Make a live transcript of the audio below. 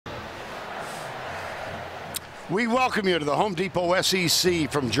We welcome you to the Home Depot SEC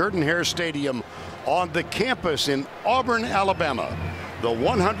from Jordan-Hare Stadium on the campus in Auburn, Alabama. The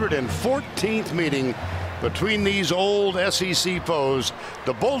 114th meeting between these old SEC foes,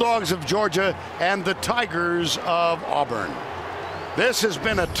 the Bulldogs of Georgia and the Tigers of Auburn. This has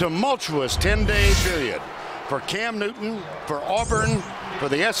been a tumultuous 10-day period for Cam Newton, for Auburn, for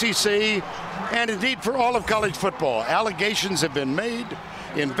the SEC, and indeed for all of college football. Allegations have been made,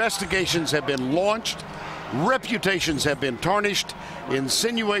 investigations have been launched, reputations have been tarnished,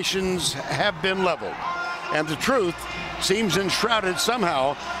 insinuations have been leveled, and the truth seems enshrouded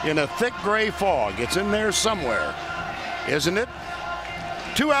somehow in a thick gray fog. It's in there somewhere, isn't it?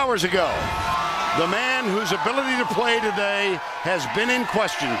 2 hours ago, the man whose ability to play today has been in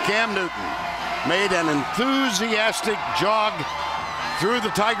question, Cam Newton, made an enthusiastic jog through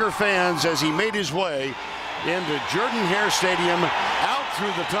the Tiger fans as he made his way into Jordan-Hare Stadium, out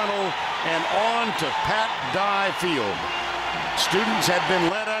through the tunnel, and on to Pat Dye Field. Students had been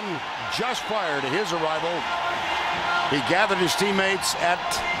let in just prior to his arrival. He gathered his teammates at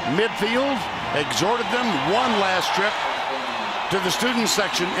midfield, exhorted them one last trip to the student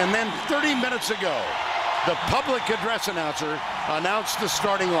section, and then 30 minutes ago, the public address announcer announced the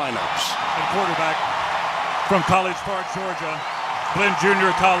starting lineups. And quarterback from College Park, Georgia, Glenn Junior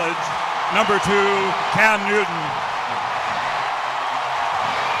College, number 2, Cam Newton.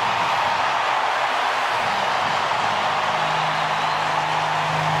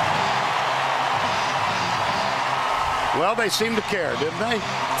 Well, they seemed to care, didn't they?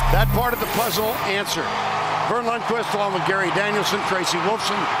 That part of the puzzle answered. Vern Lundquist along with Gary Danielson, Tracy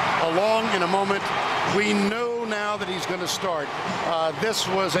Wolfson along in a moment. We know now that he's going to start. This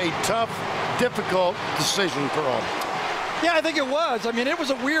was a tough, difficult decision for all. Yeah, I think it was. I mean, it was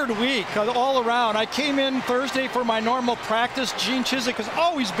a weird week all around. I came in Thursday for my normal practice. Gene Chizik has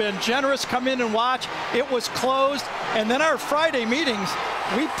always been generous. Come in and watch. It was closed. And then our Friday meetings,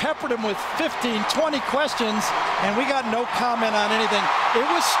 we peppered him with 15, 20 questions, and we got no comment on anything. It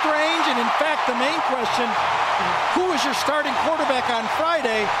was strange, and in fact, the main question, who was your starting quarterback on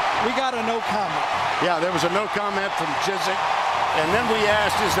Friday? We got a no comment. Yeah, there was a no comment from Chizik. And then we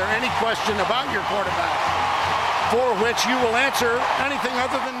asked, is there any question about your quarterback? For which you will answer anything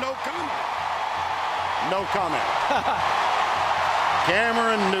other than no comment. No comment.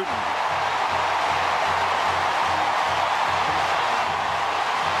 Cameron Newton.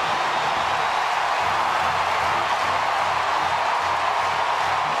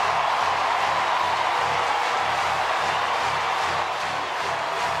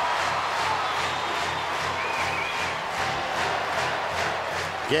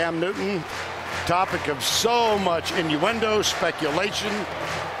 Cam Newton, topic of so much innuendo, speculation.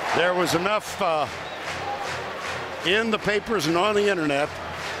 There was enough in the papers and on the internet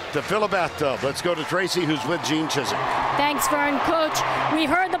to fill a bathtub. Let's go to Tracy, who's with Gene Chizik. Thanks, Vern. Coach, we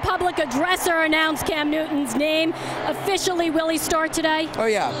heard the public addresser announce Cam Newton's name. Officially, will he start today? Oh,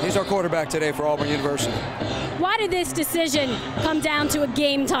 yeah. He's our quarterback today for Auburn University. Why did this decision come down to a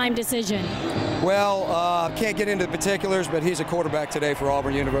game-time decision? Well, can't get into the particulars, but he's a quarterback today for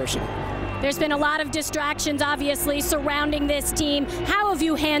Auburn University. There's been a lot of distractions, obviously, surrounding this team. How have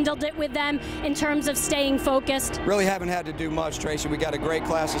you handled it with them in terms of staying focused? Really haven't had to do much, Tracy. We got a great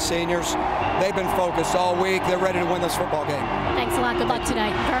class of seniors. They've been focused all week. They're ready to win this football game. Thanks a lot. Good luck today.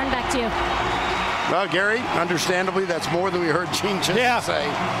 Vern, back to you. Well, Gary, understandably, that's more than we heard Gene Chizik say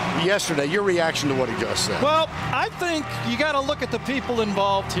yesterday. Your reaction to what he just said? Well, I think you got to look at the people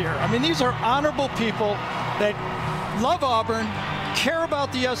involved here. I mean, these are honorable people that love Auburn, care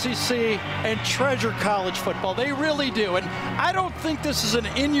about the SEC, and treasure college football. They really do. And I don't think this is an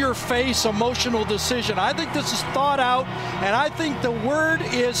in-your-face emotional decision. I think this is thought out, and I think the word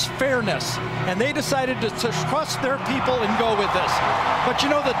is fairness. And they decided to trust their people and go with this. But you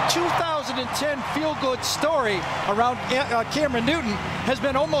know, the 2010 feel-good story around Cameron Newton has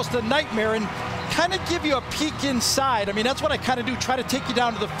been almost a nightmare, and kind of give you a peek inside. I mean, that's what I kind of do, try to take you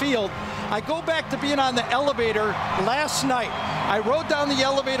down to the field. I go back to being on the elevator last night. I rode down the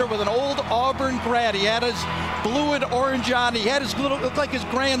elevator with an old Auburn grad. He had his blue and orange on. He had his little, looked like his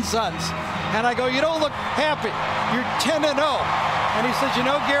grandsons. And I go, you don't look happy. You're 10-0. And he says, you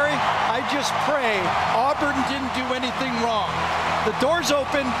know, Gary, I just pray Auburn didn't do anything wrong. The doors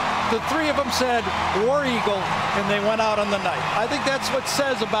opened, the three of them said, War Eagle, and they went out on the night. I think that's what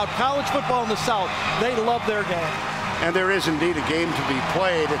says about college football in the South. They love their game. And there is indeed a game to be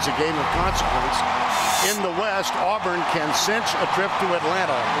played. It's a game of consequence. In the West, Auburn can cinch a trip to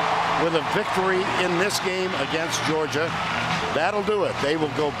Atlanta with a victory in this game against Georgia. That'll do it. They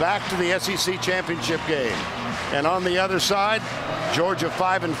will go back to the SEC championship game. And on the other side, Georgia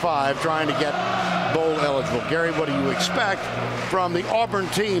 5-5, trying to get bowl eligible. Gary, what do you expect from the Auburn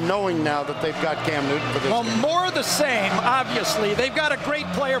team, knowing now that they've got Cam Newton for this game? Well, more of the same, obviously. They've got a great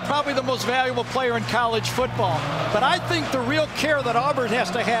player, probably the most valuable player in college football. But I think the real care that Auburn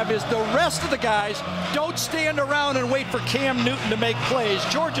has to have is the rest of the guys don't stand around and wait for Cam Newton to make plays.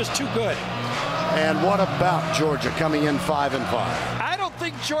 Georgia's too good. And what about Georgia coming in 5-5? I don't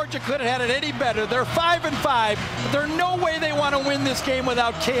think Georgia could have had it any better. They're 5-5. There's no way they want to win this game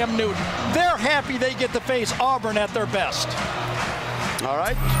without Cam Newton. They're happy they get to face Auburn at their best. All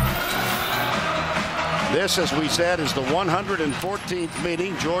right. This, as we said, is the 114th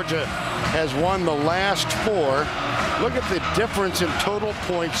meeting. Georgia has won the last 4. Look at the difference in total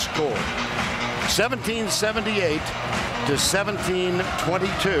points scored. 1778 to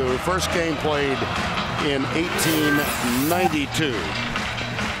 1722. First game played in 1892.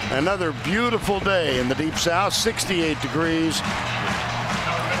 Another beautiful day in the Deep South, 68 degrees.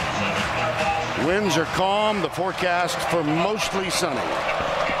 Winds are calm. The forecast for mostly sunny.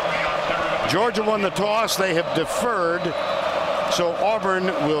 Georgia won the toss. They have deferred, so Auburn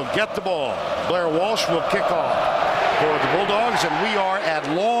will get the ball. Blair Walsh will kick off for the Bulldogs, and we are at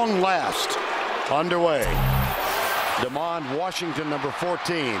long last underway. DeMond Washington, number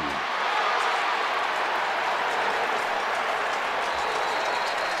 14.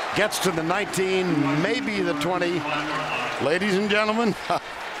 Gets to the 19, maybe the 20. Ladies and gentlemen,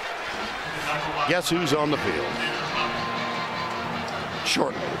 guess who's on the field?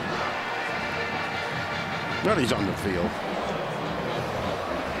 Shortly. Nobody's on the field.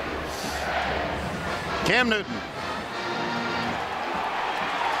 Cam Newton.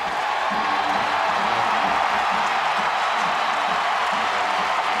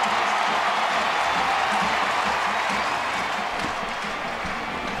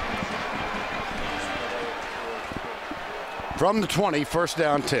 From the 20, first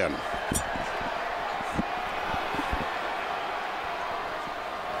down 10.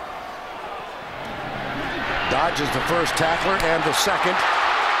 Dodges the first tackler and the second.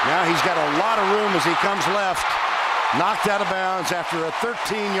 Now he's got a lot of room as he comes left. Knocked out of bounds after a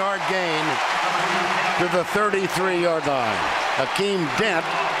 13-yard gain to the 33-yard line. Hakeem Dent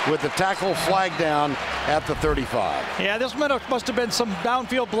with the tackle flag down at the 35. Yeah, this must have been some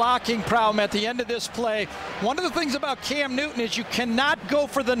downfield blocking problem at the end of this play. One of the things about Cam Newton is you cannot go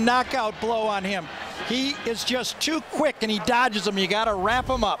for the knockout blow on him. He is just too quick and he dodges them. You got to wrap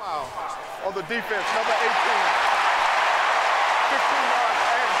him up. Wow. On the defense, number 18. 15 yards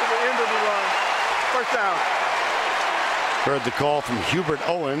added to the end of the run. First down. Heard the call from Hubert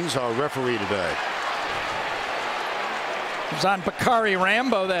Owens, our referee today. It was on Bakari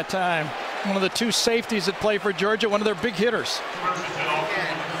Rambo that time. One of the 2 safeties that play for Georgia, one of their big hitters.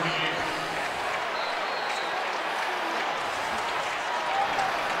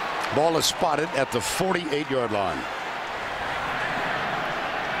 Ball is spotted at the 48-yard line.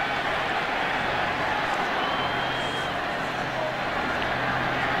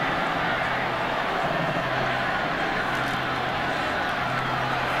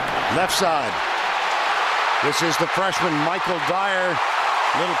 Left side. This is the freshman Michael Dyer.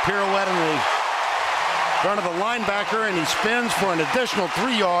 Little pirouette in the front of the linebacker, and he spins for an additional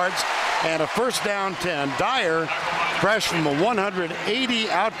 3 yards and a first down 10. Dyer, fresh from a 180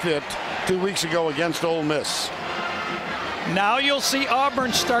 outfit 2 weeks ago against Ole Miss. Now you'll see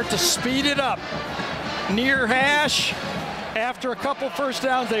Auburn start to speed it up. Near hash, after a couple first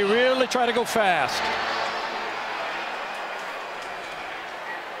downs, they really try to go fast.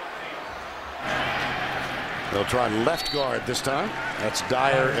 They'll try left guard this time. That's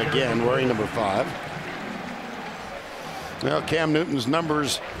Dyer again, wearing number 5. Well, Cam Newton's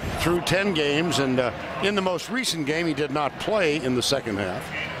numbers through 10 games, and in the most recent game, he did not play in the second half.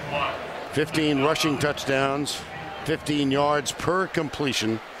 15 rushing touchdowns, 15 yards per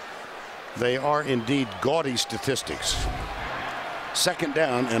completion. They are indeed gaudy statistics. Second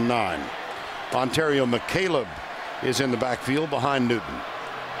down and 9. Ontario McCaleb is in the backfield behind Newton.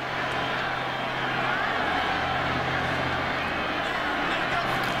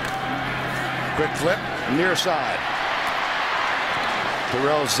 Quick flip, near side.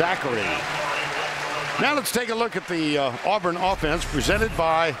 Terrell Zachary. Now let's take a look at the Auburn offense presented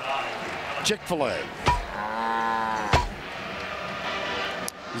by Chick-fil-A.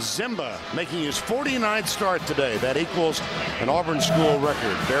 Zimba making his 49th start today. That equals an Auburn school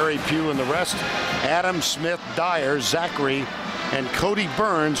record. Barry Pugh and the rest. Adam Smith, Dyer, Zachary, and Cody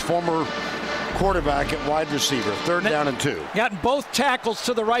Burns, former quarterback at wide receiver. Third down and 2. Gotten both tackles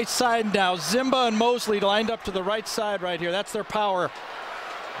to the right side now. Zimba and Mosley lined up to the right side right here. That's their power.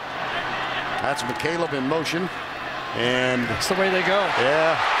 That's McCaleb in motion. And that's the way they go.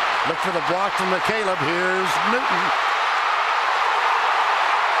 Yeah. Look for the block from McCaleb. Here's Newton.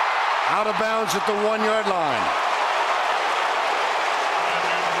 Out of bounds at the 1-yard line.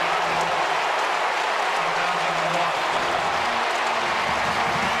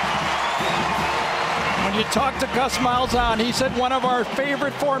 When you talk to Gus Malzahn, he said one of our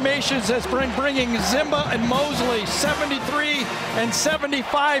favorite formations is bringing Zimba and Mosley, 73 and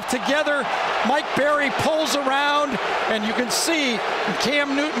 75 together. Mike Berry pulls around, and you can see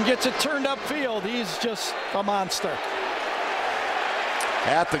Cam Newton gets it turned upfield. He's just a monster.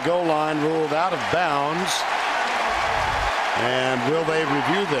 At the goal line, ruled out of bounds. And will they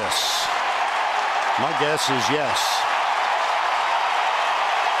review this? My guess is yes.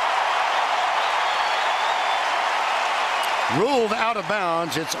 Ruled out of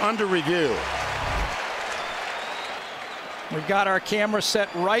bounds. It's under review. We've got our camera set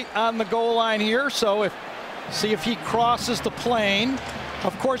right on the goal line here, so see if he crosses the plane.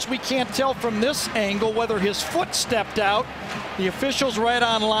 Of course, we can't tell from this angle whether his foot stepped out. The official's right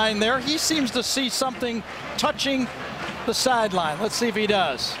on line there. He seems to see something touching the sideline. Let's see if he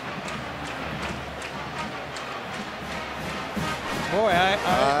does. Boy,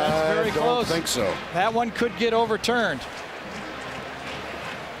 that's very close. I don't think so. That one could get overturned.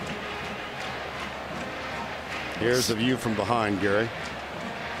 Here's the view from behind, Gary.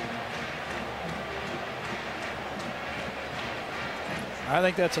 I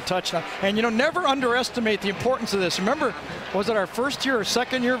think that's a touchdown. And, you know, never underestimate the importance of this. Remember, was it our first year or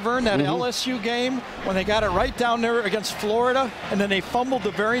second year, Vern, that LSU game when they got it right down there against Florida, and then they fumbled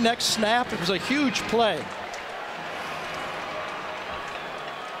the very next snap? It was a huge play.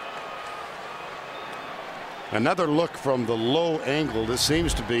 Another look from the low angle. This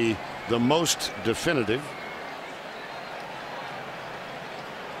seems to be the most definitive.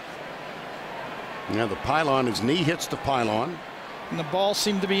 Now the pylon, his knee hits the pylon. And the ball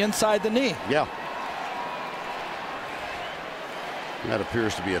seemed to be inside the knee. Yeah. That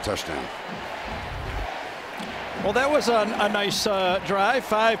appears to be a touchdown. Well, that was a nice drive.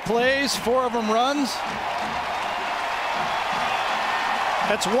 5 plays, 4 of them runs.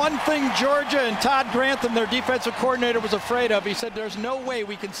 That's one thing Georgia and Todd Grantham, their defensive coordinator, was afraid of. He said there's no way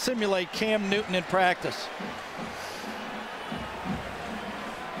we can simulate Cam Newton in practice.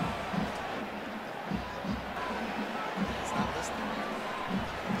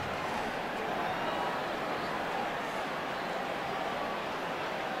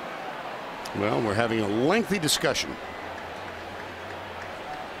 Well, we're having a lengthy discussion.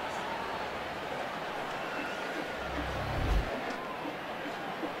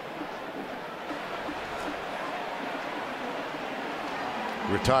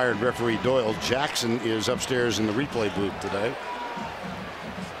 Retired referee Doyle Jackson is upstairs in the replay booth today.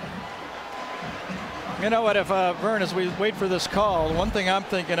 You know what, if Vern, as we wait for this call, one thing I'm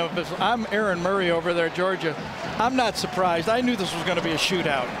thinking of is I'm Aaron Murray over there at Georgia. I'm not surprised. I knew this was going to be a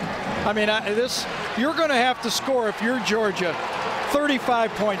shootout. I mean, you're going to have to score, if you're Georgia,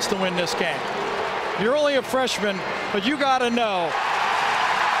 35 points to win this game. You're only a freshman, but you got to know.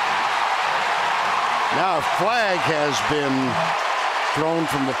 Now a flag has been thrown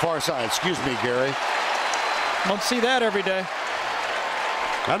from the far side. Excuse me, Gary. Don't see that every day.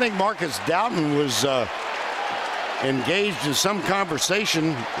 I think Marcus Doughton was engaged in some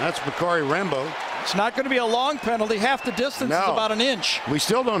conversation. That's Bakari Rambo. It's not going to be a long penalty. Half the distance is about an inch. We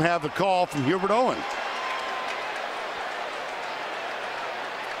still don't have the call from Hubert Owen.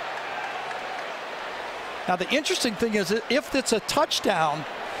 Now the interesting thing is that if it's a touchdown,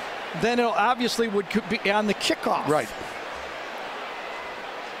 then it obviously would be on the kickoff. Right.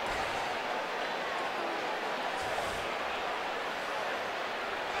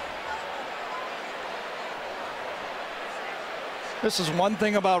 This is one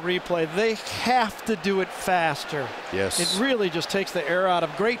thing about replay. They have to do it faster. Yes. It really just takes the air out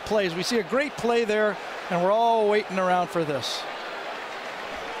of great plays. We see a great play there, and we're all waiting around for this.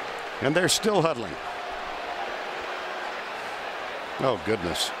 And they're still huddling. Oh,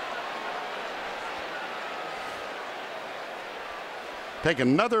 goodness. Take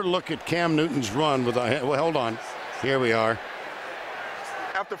another look at Cam Newton's run with a, well, hold on. Here we are.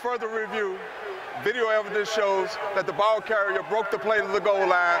 After further review, video evidence shows that the ball carrier broke the plane of the goal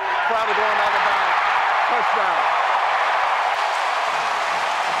line prior to going out of bounds. Touchdown.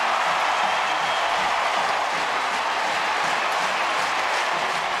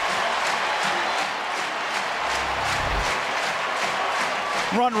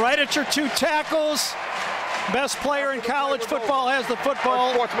 Run right at your 2 tackles. Best player in college football has the football.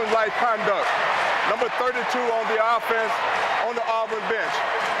 Unsportsmanlike conduct. Number 32 on the offense on the Auburn bench.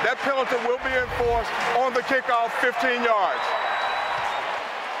 That penalty will be enforced on the kickoff, 15 yards.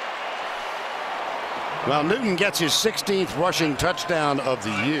 Well, Newton gets his 16th rushing touchdown of the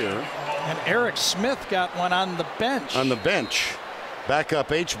year. And Eric Smith got one on the bench. On the bench.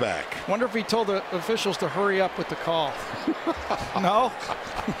 Backup H-back. Wonder if he told the officials to hurry up with the call. No?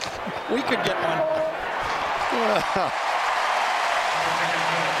 We could get one.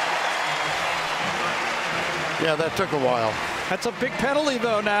 Yeah, that took a while. That's a big penalty,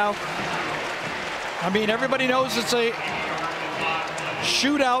 though, now. I mean, everybody knows it's a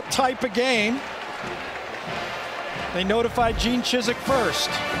shootout type of game. They notified Gene Chizik first.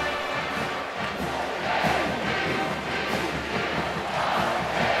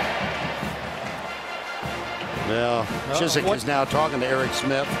 Well, Chizik is now talking to Eric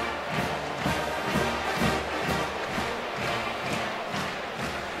Smith.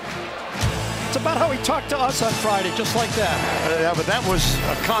 It's about how he talked to us on Friday, just like that. Yeah, but that was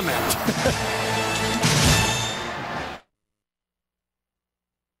a comment.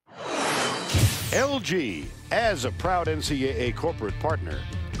 LG, as a proud NCAA corporate partner,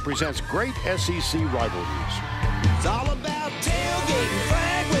 presents great SEC rivalries. It's all about tailgating,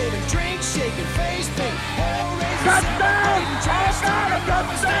 flag waving, drink shaking, face paint, touchdown!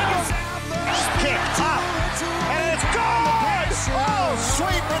 Touchdown! Kick up, and it's good! Oh,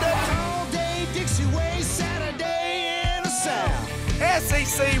 sweet redemption! All day Dixie Way, Saturday in the South.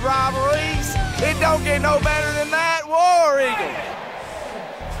 SEC rivalries. It don't get no better than that. War Eagle.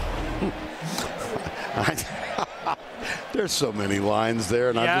 There's so many lines there,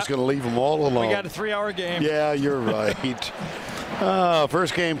 and I'm just going to leave them all alone. We got a 3-hour game. Yeah, you're right.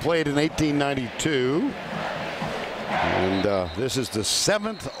 First game played in 1892. And this is the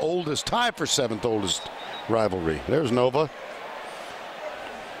 7th oldest, tie for 7th oldest rivalry. There's Nova.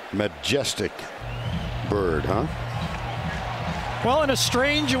 Majestic bird, huh? Well, in a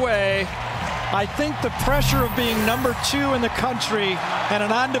strange way, I think the pressure of being number 2 in the country and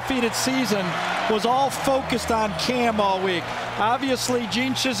an undefeated season was all focused on Cam all week. Obviously,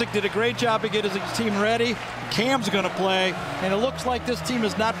 Gene Chizik did a great job to get his team ready. Cam's going to play, and it looks like this team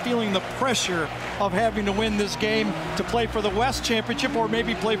is not feeling the pressure of having to win this game to play for the West Championship or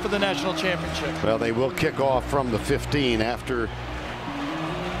maybe play for the National Championship. Well, they will kick off from the 15 after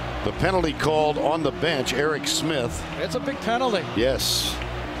the penalty called on the bench, Eric Smith. It's a big penalty. Yes.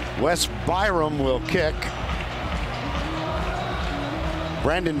 Wes Byram will kick.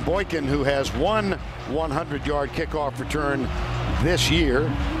 Brandon Boykin, who has one 100-yard kickoff return this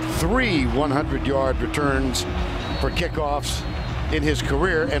year, 3 100-yard returns for kickoffs in his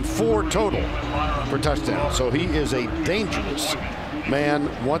career, and 4 total for touchdowns. So he is a dangerous man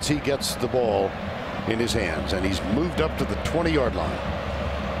once he gets the ball in his hands, and he's moved up to the 20-yard line.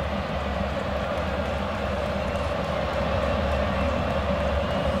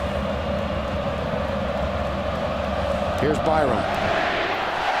 Here's Byram.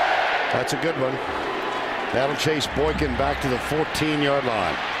 That's a good one. That'll chase Boykin back to the 14-yard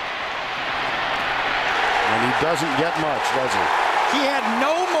line. And he doesn't get much, does he? He had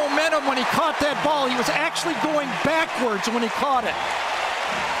no momentum when he caught that ball. He was actually going backwards when he caught it.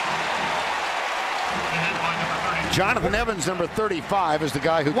 Jonathan Evans, number 35, is the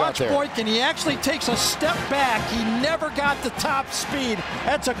guy who got there. Watch Boykin. He actually takes a step back. He never got the top speed.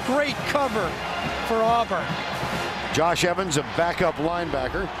 That's a great cover for Auburn. Josh Evans, a backup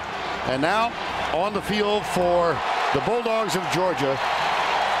linebacker. And now on the field for the Bulldogs of Georgia,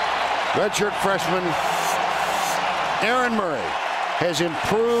 redshirt freshman Aaron Murray has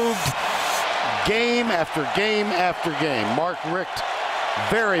improved game after game after game. Mark Richt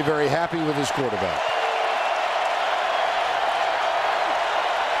very, very happy with his quarterback.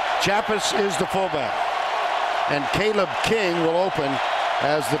 Chappis is the fullback, and Caleb King will open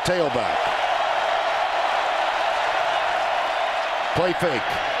as the tailback. Play fake.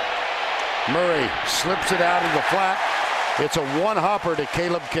 Murray slips it out of the flat. It's a one-hopper to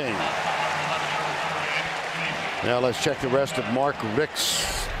Caleb King. Now let's check the rest of Mark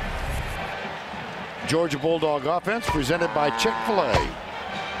Richt's Georgia Bulldog offense, presented by Chick-fil-A.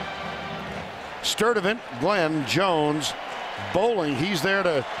 Sturdivant, Glenn, Jones, Bowling. He's there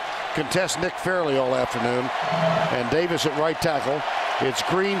to contest Nick Fairley all afternoon. And Davis at right tackle. It's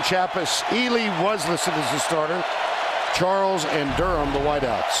Green, Chappis, Ely was listed as the starter. Charles and Durham, the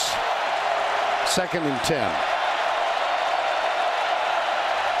wideouts. 2nd and 10.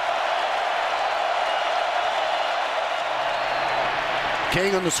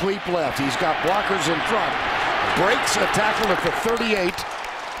 King on the sweep left. He's got blockers in front. Breaks a tackle at the 38.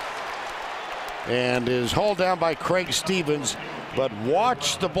 And is hauled down by Craig Stevens. But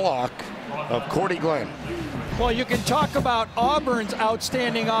watch the block of Cordy Glenn. Well, you can talk about Auburn's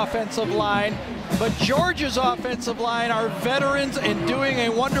outstanding offensive line, but Georgia's offensive line are veterans and doing a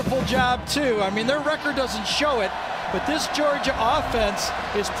wonderful job too. I mean, their record doesn't show it, but this Georgia offense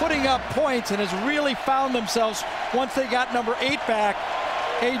is putting up points and has really found themselves once they got number 8 back,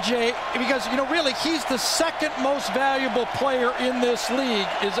 AJ, because, you know, really he's the second most valuable player in this league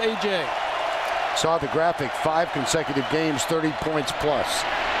is AJ. Saw the graphic, 5 consecutive games, 30 points plus.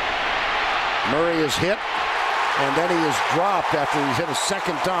 Murray is hit, and then he is dropped after he's hit a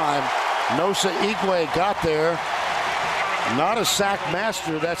second time. Nosa Igwe got there. Not a sack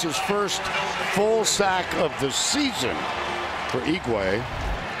master. That's his first full sack of the season for Igwe.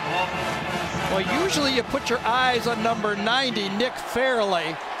 Well, usually you put your eyes on number 90, Nick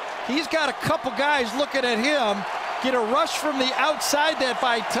Fairley. He's got a couple guys looking at him. Get a rush from the outside that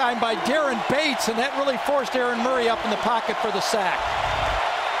time by Darren Bates, and that really forced Aaron Murray up in the pocket for the sack.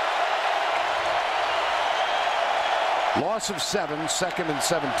 Loss of 7, 2nd and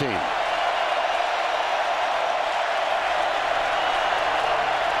 17.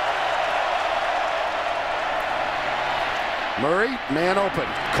 Murray, man open,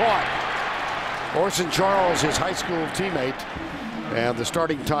 caught. Orson Charles, his high school teammate, and the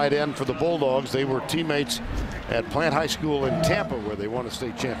starting tight end for the Bulldogs. They were teammates at Plant High School in Tampa, where they won a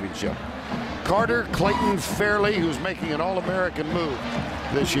state championship. Carter, Clayton, Fairley, who's making an All-American move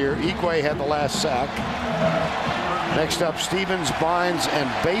this year. Igwe had the last sack. Next up, Stevens, Bynes,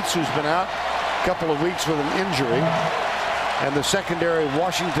 and Bates, who's been out a couple of weeks with an injury. And the secondary,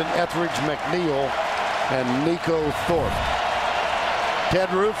 Washington, Etheridge, McNeil, and Nico Thorpe. Ted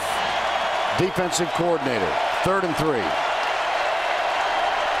Roof, defensive coordinator. 3rd and 3.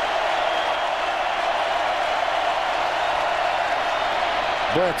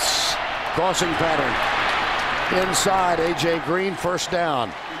 Blitz, crossing pattern. Inside, A.J. Green, first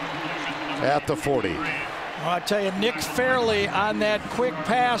down at the 40. Well, I tell you, Nick Fairley on that quick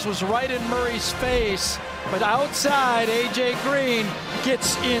pass was right in Murray's face, but outside, A.J. Green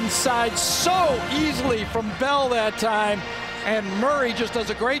gets inside so easily from Bell that time, and Murray just does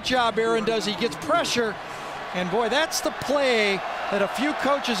a great job, Aaron does. He gets pressure, and boy, that's the play that a few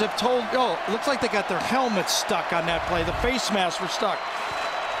coaches have told, oh, it looks like they got their helmets stuck on that play. The face masks were stuck.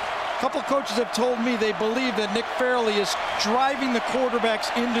 A couple coaches have told me they believe that Nick Fairley is driving the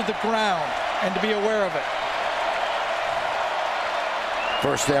quarterbacks into the ground, and to be aware of it.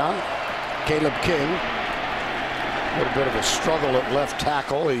 First down, Caleb King. A little bit of a struggle at left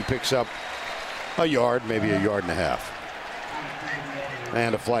tackle. He picks up a yard, maybe a yard and a half.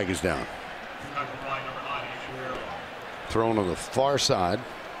 And a flag is down. Thrown on the far side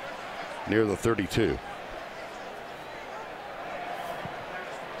near the 32.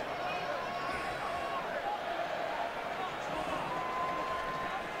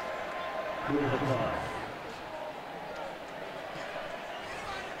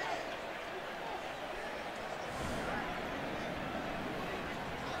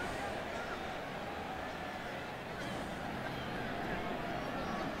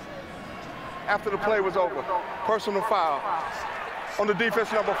 After the play was over, personal foul on the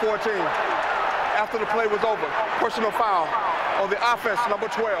defense, number 14. After the play was over, personal foul on the offense, number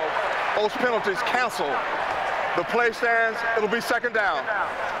 12. Those penalties canceled. The play stands. It'll be 2nd down.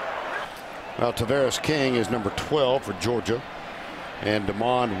 Well, Tavares King is number 12 for Georgia. And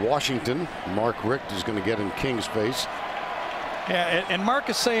Damon Washington, Mark Richt is going to get in King's face. Yeah, and Mark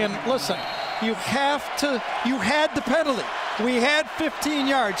is saying, listen, you had the penalty. We had 15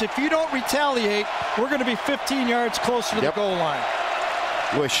 yards. If you don't retaliate, we're going to be 15 yards closer to the goal line.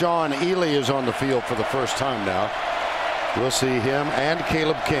 With Sean Ely is on the field for the first time now. We'll see him and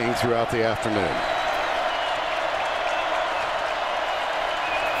Caleb King throughout the afternoon.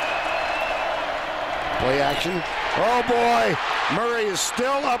 Play action. Oh boy, Murray is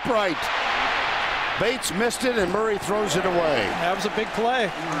still upright. Bates missed it and Murray throws it away. That was a big play.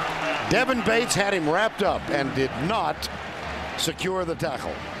 Devin Bates had him wrapped up and did not secure the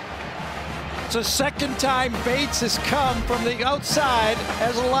tackle. It's the second time Bates has come from the outside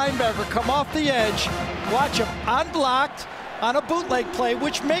as a linebacker, come off the edge. Watch him unblocked on a bootleg play,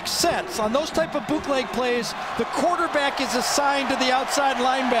 which makes sense. On those type of bootleg plays, the quarterback is assigned to the outside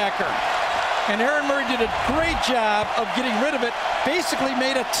linebacker. And Aaron Murray did a great job of getting rid of it, basically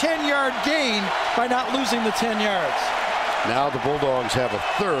made a 10-yard gain by not losing the 10 yards. Now the Bulldogs have a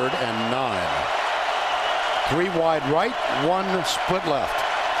 3rd and 9. 3 wide right, 1 split left.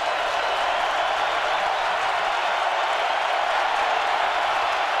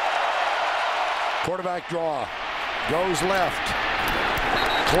 Quarterback draw, goes left.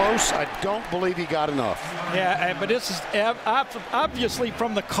 close. I don't believe he got enough. Yeah, but this is obviously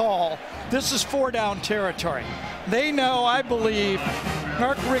from the call. This is 4-down territory. They know, I believe,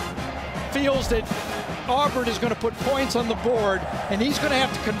 Mark Richt feels that Auburn is going to put points on the board, and he's going to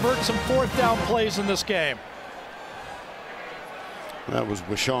have to convert some 4th-down plays in this game. That was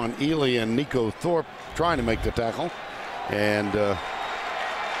Washawn Ely and Nico Thorpe trying to make the tackle. And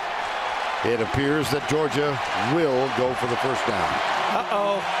it appears that Georgia will go for the first down.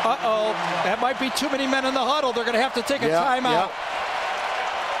 That might be too many men in the huddle. They're going to have to take a timeout.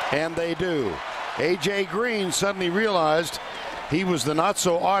 And they do. A.J. Green suddenly realized he was the not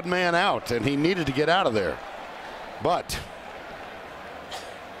so odd man out, and he needed to get out of there. But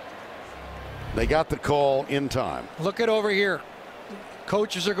they got the call in time. Look at over here.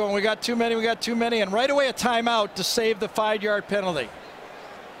 Coaches are going, we got too many, and right away a timeout to save the 5-yard penalty.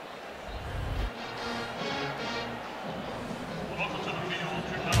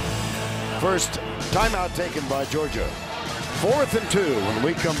 First timeout taken by Georgia. 4th and 2 when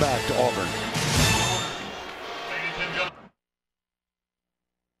we come back to Auburn.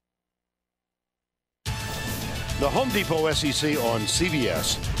 The Home Depot SEC on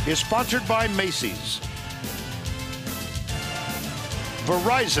CBS is sponsored by Macy's,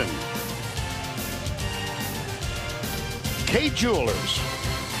 Verizon, Kay Jewelers,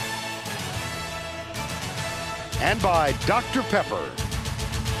 and by Dr. Pepper.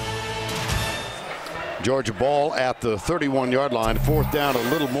 Georgia ball at the 31-yard line, 4th down, a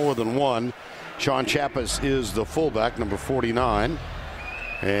little more than 1. Sean Chappis is the fullback, number 49,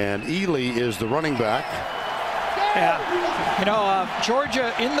 and Ely is the running back. Yeah, you know,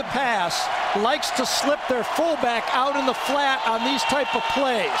 Georgia in the past likes to slip their fullback out in the flat on these type of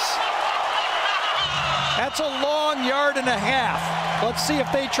plays. That's a long 1.5 yards. Let's see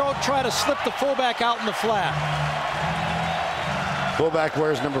if they try to slip the fullback out in the flat. Fullback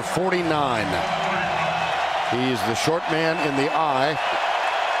wears number 49. He's the short man in the eye.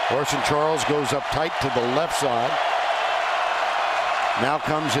 Orson Charles goes up tight to the left side. Now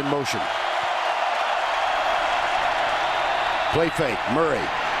comes in motion. Play fake, Murray.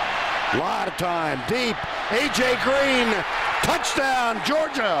 Lot of time, deep. A.J. Green, touchdown,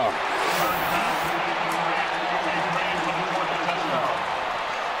 Georgia.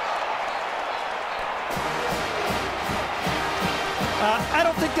 I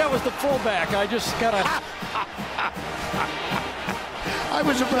don't think that was the fullback. I just got to... I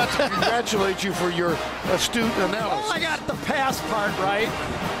was about to congratulate you for your astute analysis. Well, I got the pass part right.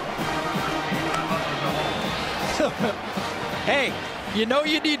 Hey, you know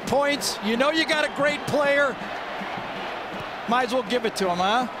you need points. You know you got a great player. Might as well give it to him,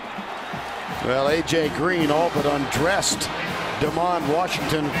 huh? Well, A.J. Green all but undressed Damon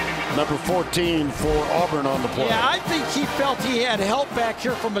Washington, number 14 for Auburn on the play. Yeah, I think he felt he had help back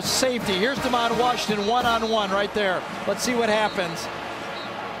here from a safety. Here's Damon Washington one-on-one right there. Let's see what happens.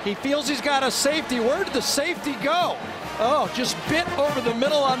 He feels he's got a safety. Where did the safety go? Oh, just bit over the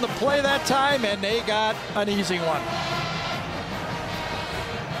middle on the play that time, and they got an easy one.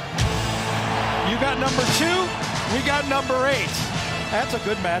 You got number 2, we got number 8. That's a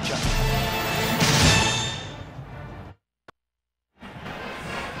good matchup.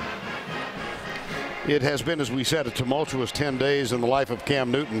 It has been, as we said, a tumultuous 10 days in the life of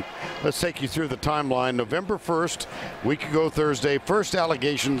Cam Newton. Let's take you through the timeline. November 1st, week ago Thursday, first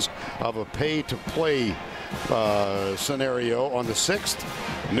allegations of a pay-to-play scenario. On the 6th,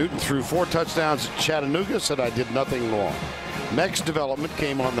 Newton threw 4 touchdowns at Chattanooga, said I did nothing wrong. Next development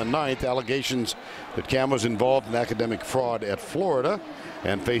came on the 9th, allegations that Cam was involved in academic fraud at Florida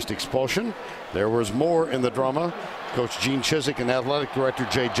and faced expulsion. There was more in the drama. Coach Gene Chizik and athletic director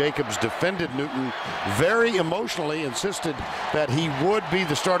Jay Jacobs defended Newton very emotionally, insisted that he would be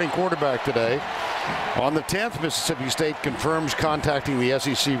the starting quarterback today. On the 10th, Mississippi State confirms contacting the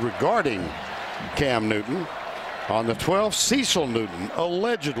SEC regarding Cam Newton. On the 12th, Cecil Newton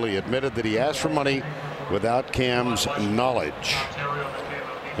allegedly admitted that he asked for money without Cam's knowledge.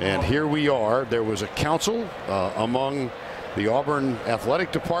 And here we are. There was a council among the Auburn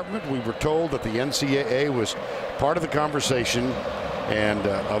athletic department. We were told that the NCAA was part of the conversation, and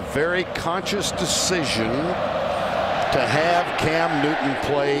a very conscious decision to have Cam Newton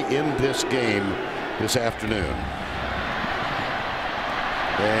play in this game this afternoon.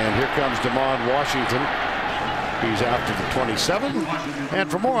 And here comes Damon Washington. He's out to the 27. And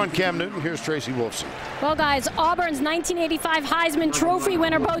for more on Cam Newton, here's Tracy Wolfson. Well, guys, Auburn's 1985 Heisman Trophy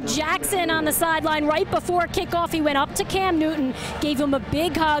winner, Bo Jackson, on the sideline right before kickoff. He went up to Cam Newton, gave him a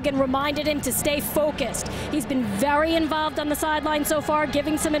big hug, and reminded him to stay focused. He's been very involved on the sideline so far,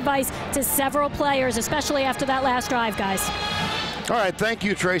 giving some advice to several players, especially after that last drive, guys. All right, thank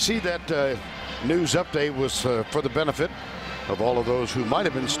you, Tracy. That news update was for the benefit of all of those who might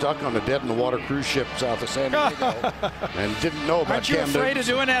have been stuck on a dead-in-the-water cruise ship south of San Diego and didn't know about Cam Newton. Aren't you afraid of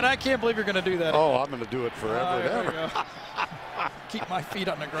doing that? I can't believe you're going to do that. Oh, I'm going to do it forever and ever. Keep my feet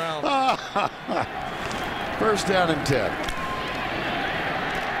on the ground. First down and 10.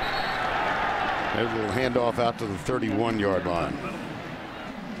 There's a little handoff out to the 31-yard line.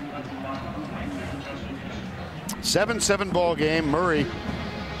 7-7 ball game. Murray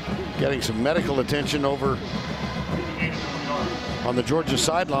getting some medical attention over on the Georgia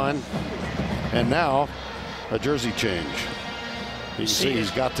sideline, and now a jersey change. You can see he's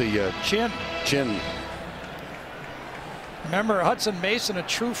got the chin. Remember, Hudson Mason, a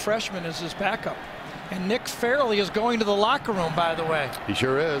true freshman, is his backup. And Nick Fairley is going to the locker room, by the way. He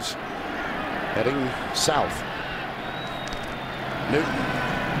sure is. Heading south. Newton.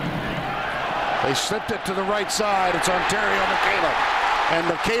 They slipped it to the right side. It's Ontario McCaleb. And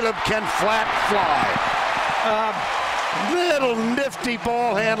McCaleb can flat fly. Little nifty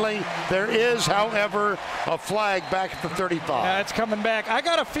ball handling. There is, however, a flag back at the 35. Yeah, it's coming back. I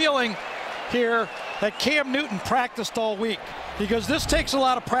got a feeling here that Cam Newton practiced all week, because this takes a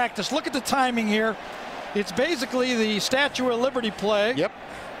lot of practice. Look at the timing here. It's basically the Statue of Liberty play. Yep.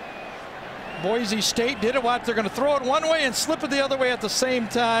 Boise State did it. What? They're going to throw it one way and slip it the other way at the same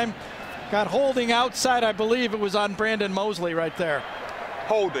time. Got holding outside. I believe it was on Brandon Mosley right there.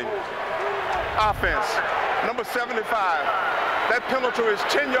 Holding. Offense. Number 75. That penalty is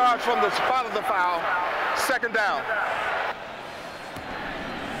 10 yards from the spot of the foul. Second down.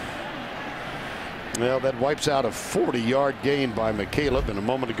 Well, that wipes out a 40-yard gain by McCaleb. And a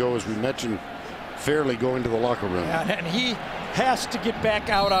moment ago, as we mentioned, Fairley going to the locker room. Yeah, and he has to get back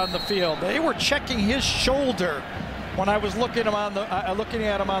out on the field. They were checking his shoulder when I was looking at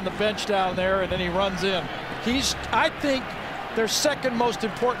him on the bench down there, and then he runs in. He's, I think, their second most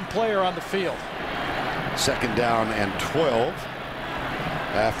important player on the field. Second down and 12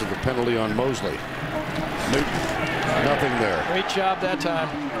 after the penalty on Mosley. Newton, nothing there. Great job that time.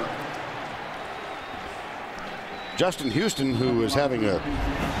 Justin Houston, who is having a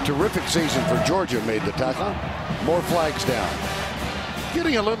terrific season for Georgia, made the tackle. More flags down.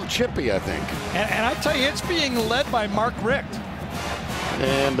 Getting a little chippy, I think. And I tell you, it's being led by Mark Richt.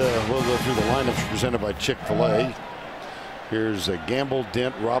 And we'll go through the lineups presented by Chick-fil-A. Here's Gamble,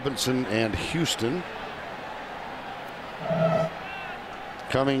 Dent, Robinson, and Houston.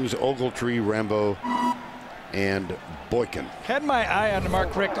 Cummings, Ogletree, Rambo, and Boykin. Had my eye on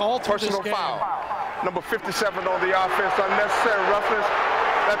Mark Richt all through this game. Personal foul. Number 57 on the offense. Unnecessary roughness.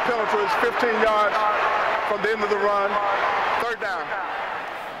 That penalty is 15 yards from the end of the run. Third down.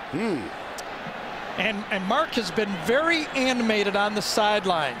 And Mark has been very animated on the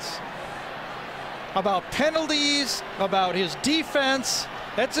sidelines about penalties, about his defense.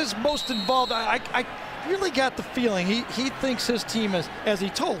 That's his most involved. I really got the feeling he thinks his team is, as he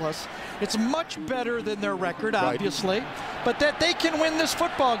told us, it's much better than their record, obviously, but that they can win this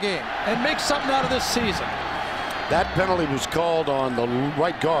football game and make something out of this season. That penalty was called on the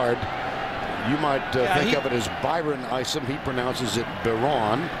right guard. You might think of it as Byron Isom. He pronounces it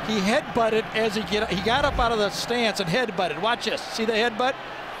Baron. He headbutted as he got up out of the stance and headbutted. Watch this. See the headbutt?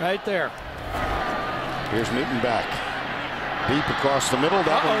 Right there. Here's Newton back. Deep across the middle.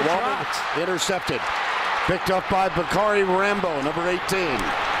 That one wobbled. Intercepted. Picked up by Bakari Rambo, number 18.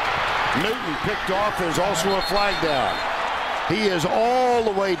 Newton picked off. There's also a flag down. He is all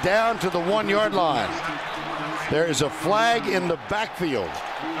the way down to the 1-yard line. There is a flag in the backfield.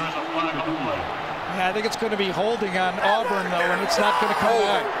 Yeah, I think it's going to be holding on Auburn, though, and it's not going to come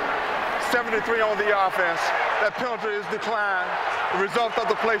back. 73 on the offense. That penalty is declined. The result of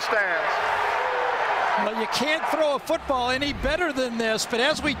the play stands. Well, you can't throw a football any better than this, but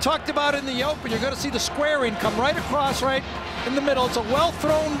as we talked about in the open, you're going to see the squaring come right across right in the middle. It's a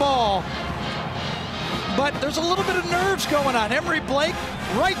well-thrown ball, but there's a little bit of nerves going on. Emory Blake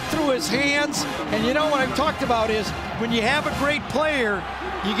right through his hands, and you know what I've talked about is when you have a great player,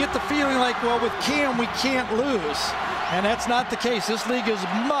 you get the feeling like, well, with Cam, we can't lose, and that's not the case. This league is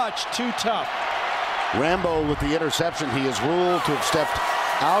much too tough. Rambo with the interception. He is ruled to have stepped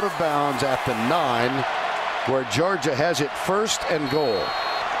out of bounds at the 9, where Georgia has it first and goal.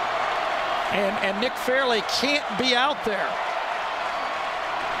 And Nick Fairley can't be out there.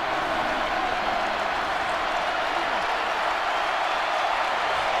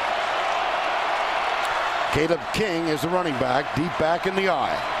 Caleb King is the running back, deep back in the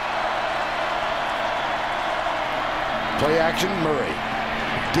eye. Play action, Murray.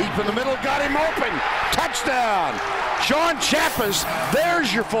 Deep in the middle, got him open. Touchdown. Sean Chappas,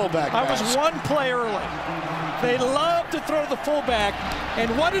 there's your fullback. I was one play early. They love to throw the fullback.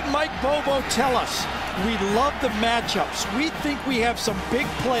 And what did Mike Bobo tell us? We love the matchups. We think we have some big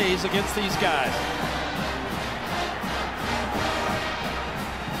plays against these guys.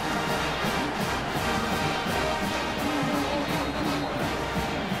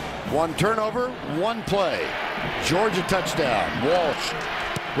 One turnover, one play. Georgia touchdown. Walsh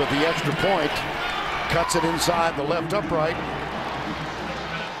with the extra point. Cuts it inside the left upright.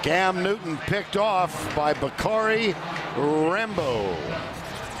 Cam Newton picked off by Bakari Rambo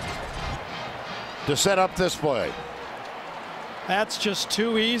to set up this play. That's just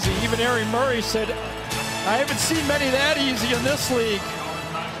too easy. Even Harry Murray said, I haven't seen many that easy in this league.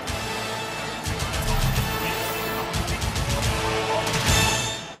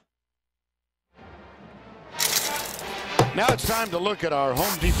 Now it's time to look at our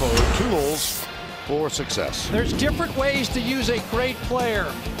Home Depot tools for success. There's different ways to use a great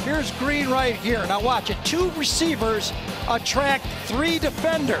player. Here's Green right here. Now watch it. 2 receivers attract 3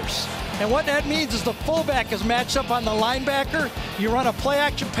 defenders. And what that means is the fullback is matched up on the linebacker. You run a play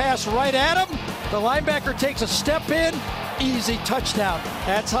action pass right at him. The linebacker takes a step in. Easy touchdown.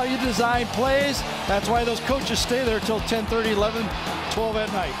 That's how you design plays. That's why those coaches stay there till 10:30, 11, 12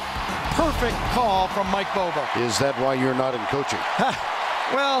 at night. Perfect call from Mike Bobo. Is that why you're not in coaching?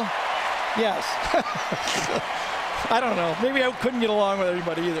 Well, yes. I don't know. Maybe I couldn't get along with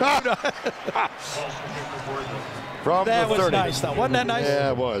everybody either. From that the 30. was nice, though. Wasn't that nice?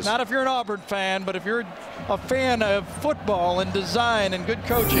 Yeah, it was. Not if you're an Auburn fan, but if you're a fan of football and design and good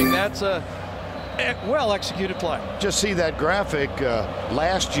coaching, that's a well-executed play. Just see that graphic.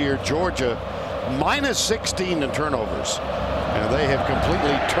 Last year, Georgia minus 16 in turnovers. And they have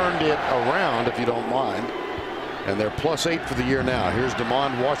completely turned it around, if you don't mind. And they're plus 8 for the year now. Here's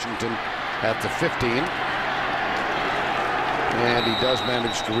DeMond Washington at the 15. And he does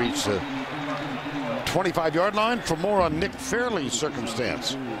manage to reach the 25-yard line. For more on Nick Fairley's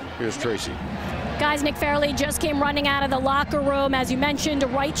circumstance, here's Tracy. Guys, Nick Fairley just came running out of the locker room. As you mentioned, a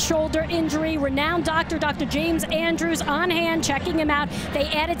right shoulder injury. Renowned doctor, Dr. James Andrews, on hand checking him out. They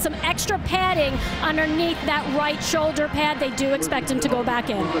added some extra padding underneath that right shoulder pad. They do expect him to go back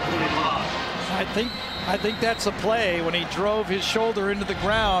in. I think that's a play when he drove his shoulder into the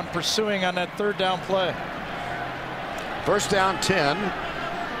ground pursuing on that 3rd down play. First down 10.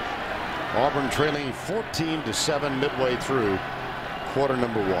 Auburn trailing 14-7 midway through quarter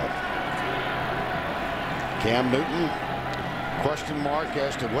number 1. Cam Newton, question mark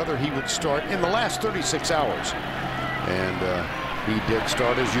as to whether he would start in the last 36 hours. And he did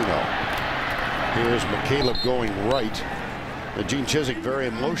start, as you know. Here's McCaleb going right. Gene Chizik very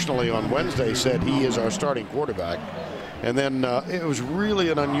emotionally on Wednesday said he is our starting quarterback. And then it was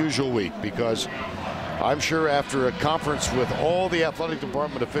really an unusual week because I'm sure after a conference with all the athletic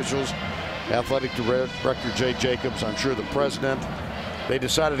department officials, athletic director Jay Jacobs, I'm sure the president, they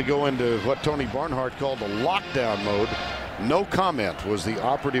decided to go into what Tony Barnhart called the lockdown mode. No comment was the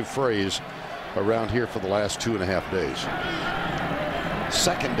operative phrase around here for the last 2.5 days.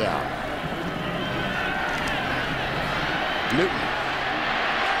 Second down. Newton.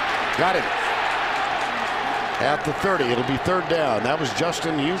 Got it. At the 30, it'll be 3rd down. That was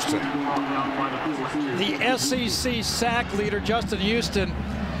Justin Houston. The SEC sack leader, Justin Houston.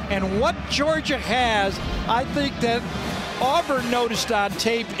 And what Georgia has, I think that Auburn noticed on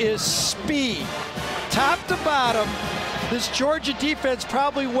tape, is speed. Top to bottom, this Georgia defense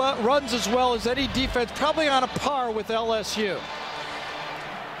probably runs as well as any defense, probably on a par with LSU.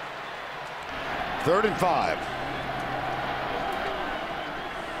 3rd and 5.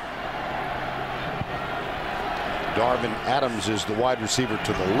 Darvin Adams is the wide receiver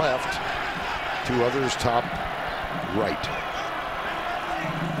to the left. 2 others top right.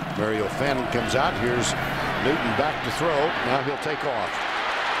 Mario Fannin comes out. Here's Newton back to throw. Now he'll take off.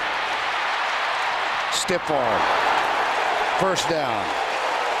 Stiff arm. First down.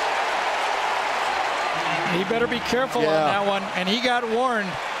 He better be careful on that one. And he got warned.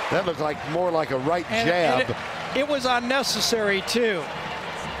 That looked like more like a right jab. And it was unnecessary too.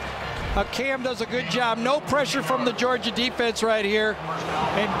 Cam does a good job. No pressure from the Georgia defense right here.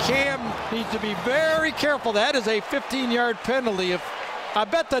 And Cam needs to be very careful. That is a 15-yard penalty. I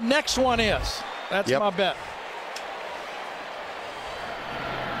bet the next one is. That's my bet.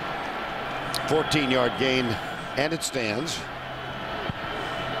 14-yard gain, and it stands.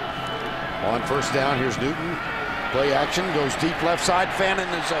 On first down, here's Newton. Play action, goes deep left side. Fannin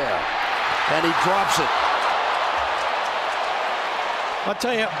is there, and he drops it. I'll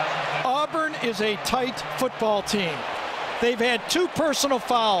tell you, Auburn is a tight football team. They've had 2 personal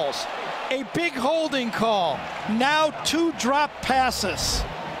fouls, a big holding call, now 2 drop passes.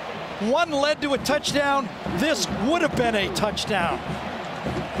 one led to a touchdown. This would have been a touchdown.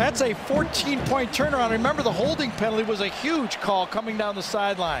 That's a 14-point turnaround. Remember, the holding penalty was a huge call coming down the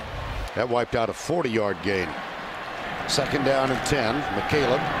sideline. That wiped out a 40-yard gain. 2nd down and 10.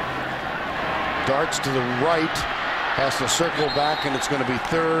 McCaleb darts to the right, has to circle back, and it's going to be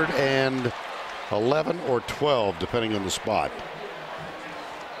 3rd and 11 or 12, depending on the spot.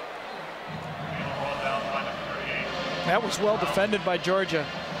 That was well defended by Georgia.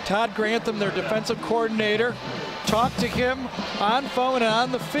 Todd Grantham, their defensive coordinator, talked to him on phone and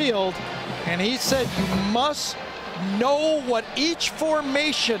on the field, and he said you must know what each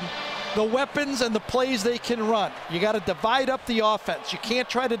formation, the weapons and the plays they can run. You got to divide up the offense. You can't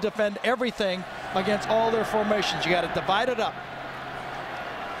try to defend everything against all their formations. You got to divide it up.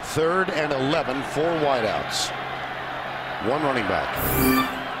 3rd and 11, 4 wideouts. 1 running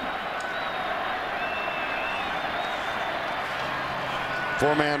back.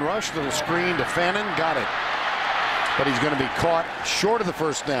 Four-man rush, little screen to Fannin, got it. But he's going to be caught short of the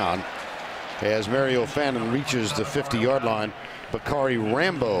 1st down as Mario Fannin reaches the 50-yard line. Bakari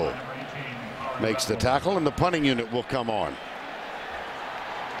Rambo makes the tackle, and the punting unit will come on.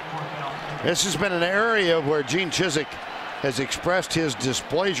 This has been an area where Gene Chizik has expressed his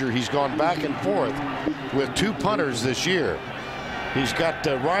displeasure. He's gone back and forth with 2 punters this year. He's got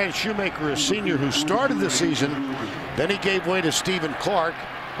Ryan Shoemaker, a senior who started the season. Then he gave way to Stephen Clark,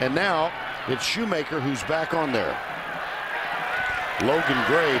 and now it's Shoemaker who's back on there. Logan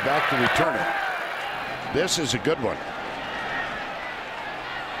Gray back to return it. This is a good one.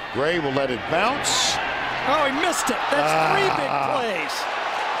 Gray will let it bounce. Oh, he missed it. That's 3 big plays.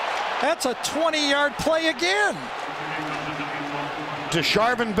 That's a 20-yard play again. To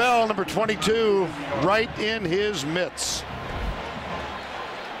Sharvin Bell, number 22, right in his mitts.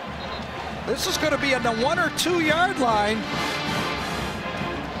 This is going to be on the 1 or 2 yard line.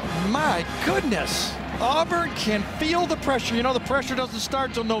 My goodness. Auburn can feel the pressure. You know, the pressure doesn't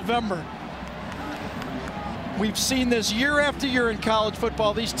start till November. We've seen this year after year in college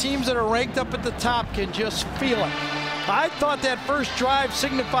football. These teams that are ranked up at the top can just feel it. I thought that first drive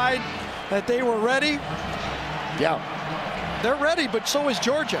signified that they were ready. Yeah. They're ready, but so is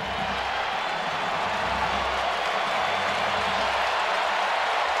Georgia.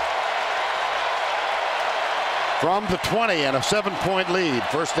 From the 20 and a 7-point lead.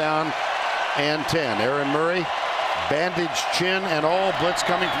 1st down and 10. Aaron Murray, bandaged chin and all, blitz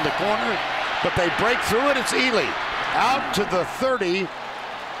coming from the corner, but they break through it. It's Ely out to the 30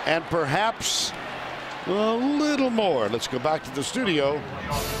 and perhaps a little more. Let's go back to the studio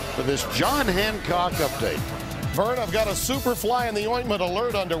for this John Hancock update. Vern, I've got a super fly in the ointment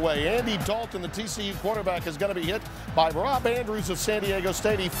alert underway. Andy Dalton, the TCU quarterback, is going to be hit by Rob Andrews of San Diego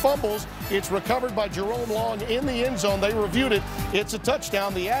State. He fumbles. It's recovered by Jerome Long in the end zone. They reviewed it. It's a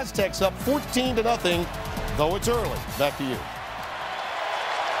touchdown. The Aztecs up 14-0, though it's early. Back to you.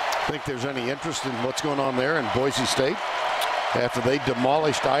 Think there's any interest in what's going on there in Boise State after they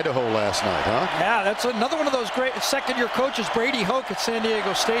demolished Idaho last night, huh? Yeah, that's another one of those great second-year coaches, Brady Hoke at San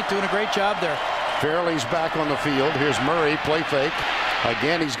Diego State, doing a great job there. Fairley's back on the field. Here's Murray, play fake.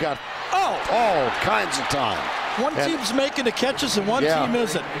 Again, he's got all kinds of time. One team's making the catches and one team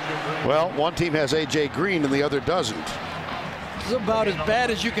isn't. Well, one team has A.J. Green and the other doesn't. It's about as bad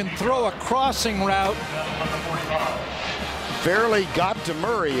as you can throw a crossing route. Fairley got to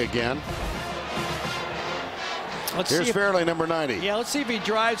Murray again. Here's Fairley, number 90. Yeah, let's see if he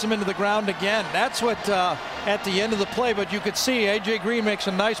drives him into the ground again. That's what at the end of the play, but you could see A.J. Green makes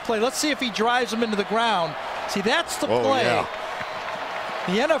a nice play. Let's see if he drives him into the ground. See, that's the play. Yeah.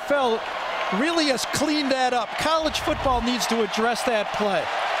 The NFL really has cleaned that up. College football needs to address that play.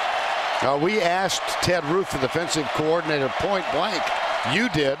 We asked Ted Roof, the defensive coordinator, point blank, you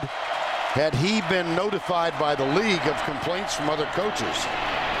did, had he been notified by the league of complaints from other coaches?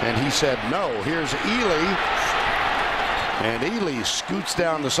 And he said no. Here's Ely. And Ely scoots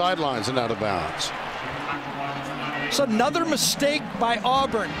down the sidelines and out of bounds. It's another mistake by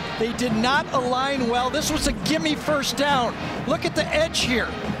Auburn. They did not align well. This was a gimme 1st down. Look at the edge here.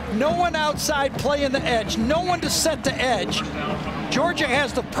 No one outside playing the edge. No one to set the edge. Georgia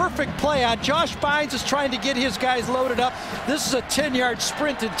has the perfect play on. Josh Bynes is trying to get his guys loaded up. This is a 10-yard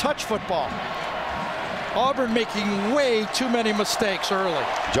sprint in touch football. Auburn making way too many mistakes early.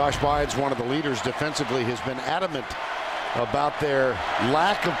 Josh Bynes, one of the leaders defensively, has been adamant about their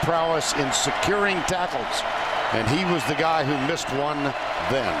lack of prowess in securing tackles. And he was the guy who missed one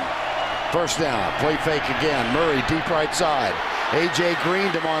then. 1st down, play fake again. Murray deep right side. A.J.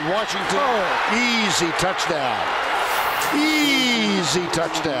 Green, Damon Washington. Easy touchdown. Easy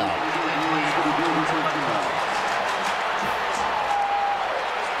touchdown.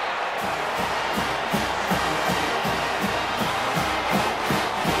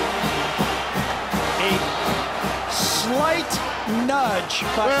 nudge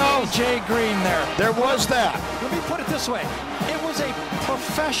by A.J. Green there. There was that. Let me put it this way. It was a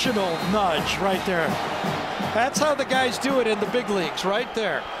professional nudge right there. That's how the guys do it in the big leagues, right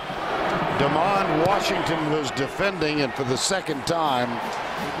there. Damon Washington was defending, and for the second time,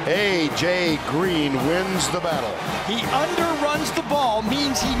 A.J. Green wins the battle. He underruns the ball,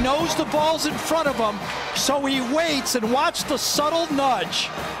 means he knows the ball's in front of him, so he waits and watch the subtle nudge.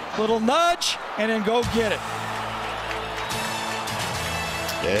 Little nudge, and then go get it.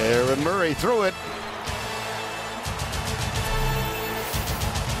 Aaron Murray threw it.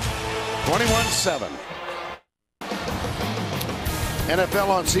 21-7. NFL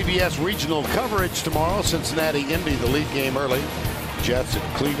on CBS regional coverage tomorrow. Cincinnati, Indy, the lead game early. Jets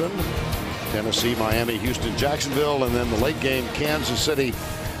at Cleveland. Tennessee, Miami, Houston, Jacksonville. And then the late game, Kansas City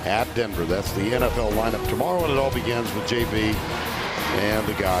at Denver. That's the NFL lineup tomorrow, and it all begins with JB and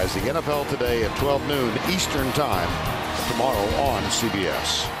the guys. The NFL today at 12 noon Eastern time tomorrow on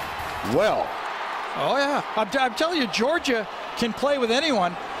CBS. Well. Oh, yeah. I'm telling you, Georgia can play with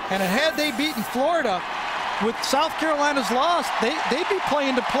anyone. And had they beaten Florida, with South Carolina's loss, they'd be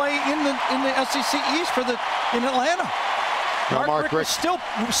playing to play in the SEC East in Atlanta. Mark Richt is still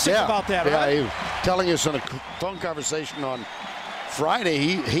sick about that, right? Yeah, he was telling us in a phone conversation on Friday,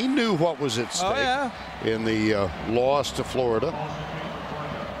 he knew what was at stake in the loss to Florida.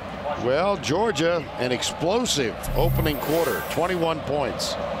 Well, Georgia, an explosive opening quarter, 21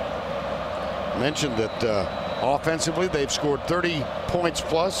 points. Mentioned that offensively, they've scored 30 points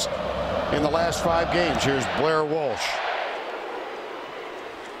plus in the last 5 games. Here's Blair Walsh.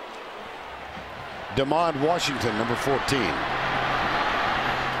 Damon Washington, number 14.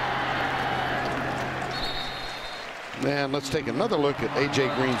 And let's take another look at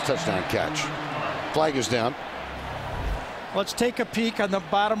A.J. Green's touchdown catch. Flag is down. Let's take a peek on the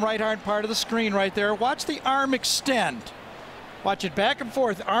bottom right-hand part of the screen right there. Watch the arm extend. Watch it back and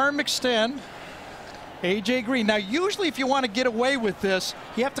forth. Arm extend. A.J. Green. Now, usually if you want to get away with this,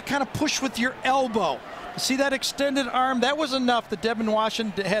 you have to kind of push with your elbow. See that extended arm? That was enough that Devin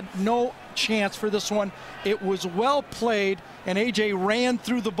Washington had no chance for this one. It was well played, and A.J. ran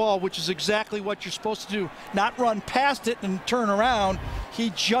through the ball, which is exactly what you're supposed to do. Not run past it and turn around.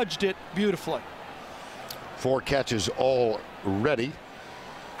 He judged it beautifully. 4 catches already.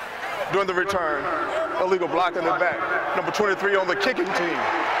 During the return, illegal block in the back. Number 23 on the kicking team.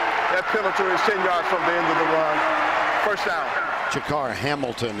 That penalty is 10 yards from the end of the run. First down. Jakar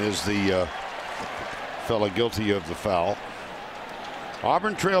Hamilton is the fellow guilty of the foul.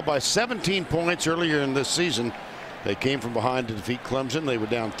 Auburn trailed by 17 points earlier in this season. They came from behind to defeat Clemson. They were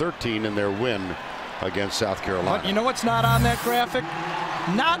down 13 in their win against South Carolina. But you know what's not on that graphic?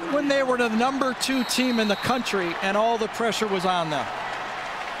 Not when they were the number 2 team in the country and all the pressure was on them.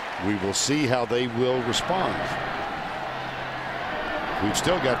 We will see how they will respond. We've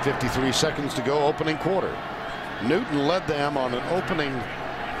still got 53 seconds to go, opening quarter. Newton led them on an opening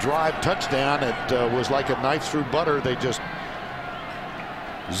drive touchdown. It was like a knife through butter. They just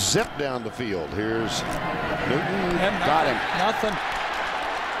zipped down the field. Here's Newton. Got him. Nothing.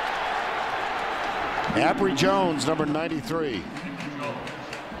 Avery Jones, number 93.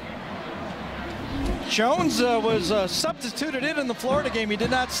 Jones was substituted in the Florida game. He did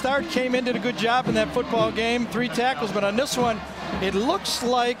not start, came in, did a good job in that football game. 3 tackles, but on this one, it looks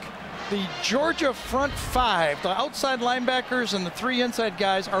like the Georgia front 5, the outside linebackers and the 3 inside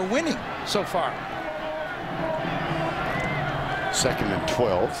guys are winning so far. 2nd and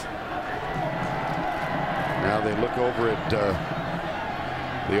 12. Now they look over at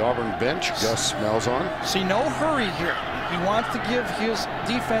the Auburn bench. Gus Malzahn. See, no hurry here. He wants to give his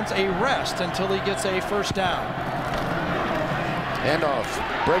defense a rest until he gets a first down. Handoff.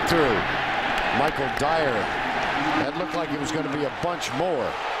 Breakthrough. Michael Dyer. That looked like it was going to be a bunch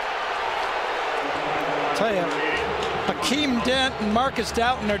more. I'll tell you, Hakeem Dent and Marcus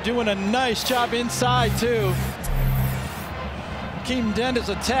Doughton are doing a nice job inside, too. Hakeem Dent is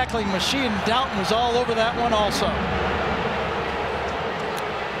a tackling machine. Doughton was all over that one also.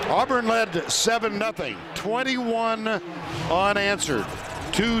 Auburn led 7-0. 21 unanswered.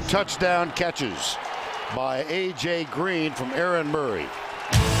 2 touchdown catches by A.J. Green from Aaron Murray.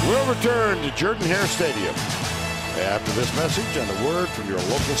 We'll return to Jordan-Hare Stadium after this message and a word from your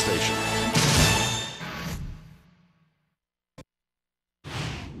local station.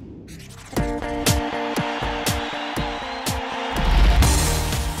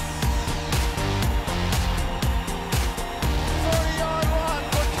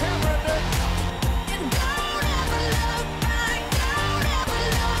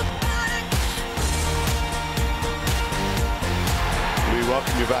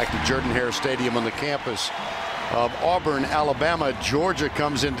 Welcome you back to Jordan-Hare Stadium on the campus of Auburn, Alabama. Georgia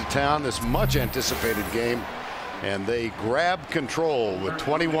comes into town, this much anticipated game, and they grab control with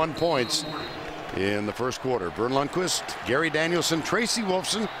 21 points in the first quarter. Vern Lundquist, Gary Danielson, Tracy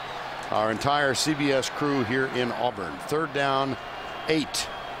Wolfson, our entire CBS crew here in Auburn. 3rd down, 8.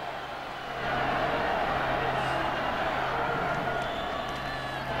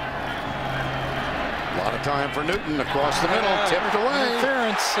 A lot of time for Newton across the middle, tipped away.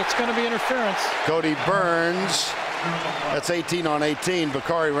 Interference. It's going to be interference. Cody Burns. That's 18 on 18.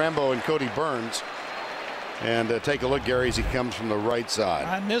 Bakari Rambo and Cody Burns. And take a look, Gary, as he comes from the right side.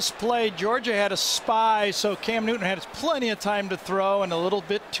 On this play, Georgia had a spy, so Cam Newton had plenty of time to throw and a little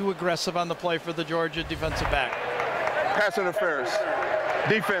bit too aggressive on the play for the Georgia defensive back. Pass interference.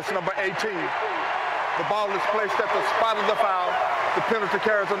 Defense number 18. The ball is placed at the spot of the foul. The penalty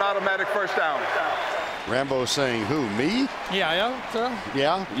carries an automatic first down. Rambo saying who, me? Yeah,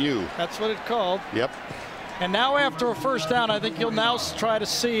 you. That's what it's called. Yep. And now after a first down, I think you'll now try to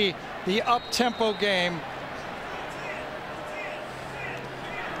see the up-tempo game.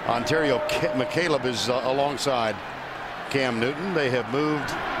 Ontario McCaleb is alongside Cam Newton. They have moved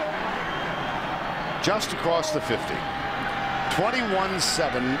just across the 50.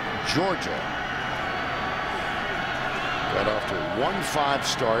 21-7 Georgia. Got off to a 1-5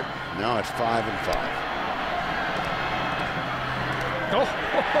 start. Now at 5-5.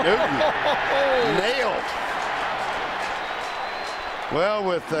 Newton nailed. Well,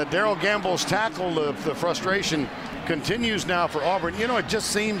 with Darrell Gamble's tackle, the frustration continues now for Auburn. You know, it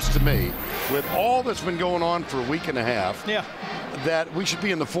just seems to me, with all that's been going on for a week and a half, that we should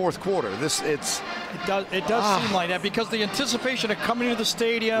be in the 4th quarter. It does seem like that, because the anticipation of coming to the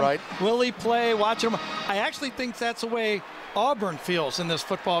stadium, will he play, watch him. I actually think that's the way Auburn feels in this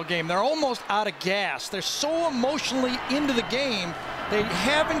football game. They're almost out of gas. They're so emotionally into the game. They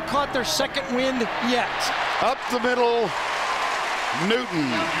haven't caught their second wind yet. Up the middle, Newton.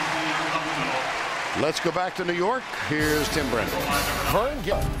 Let's go back to New York. Here's Tim Brennan. Vern,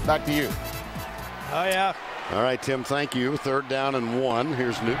 back to you. Oh, yeah. All right, Tim, thank you. 3rd down and 1.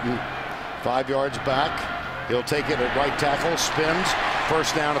 Here's Newton, 5 yards back. He'll take it at right tackle, spins.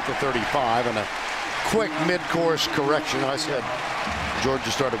 First down at the 35, and a quick mid-course correction. I said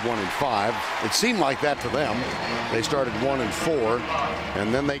Georgia started 1-5. It seemed like that to them. They started 1-4,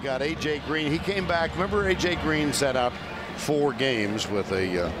 and then they got A.J. Green. He came back. Remember, A.J. Green sat out 4 games with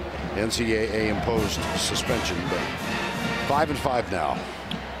a NCAA imposed suspension, but 5-5 now.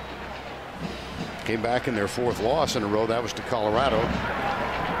 Came back in their 4th loss in a row. That was to Colorado.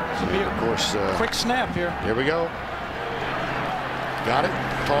 So, of course, quick snap here. Here we go. Got it.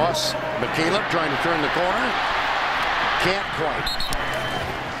 Toss. McCaleb trying to turn the corner. Can't quite.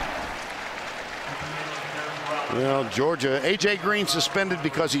 Well, Georgia, A.J. Green suspended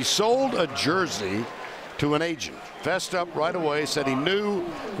because he sold a jersey to an agent. Fessed up right away, said he knew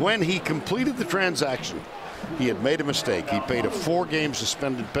when he completed the transaction he had made a mistake. He paid a 4-game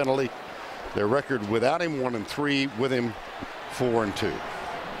suspended penalty. Their record without him 1-3, with him 4-2.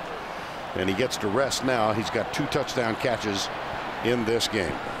 And he gets to rest now. He's got 2 touchdown catches in this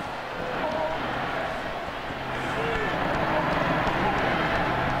game.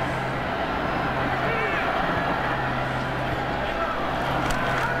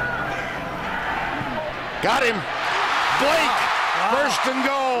 Got him. Blake, first and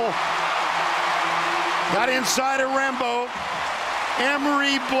goal. Got inside of Rambo.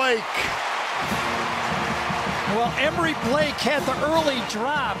 Emory Blake. Well, Emory Blake had the early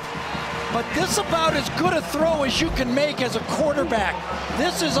drop, but this is about as good a throw as you can make as a quarterback.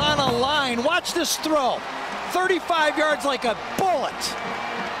 This is on a line. Watch this throw. 35 yards like a bullet.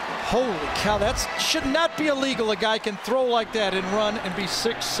 Holy cow, that should not be illegal. A guy can throw like that and run and be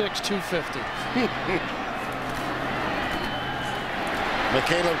 6'6", 250.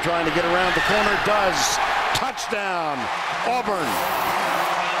 McCaleb trying to get around the corner, does. Touchdown, Auburn.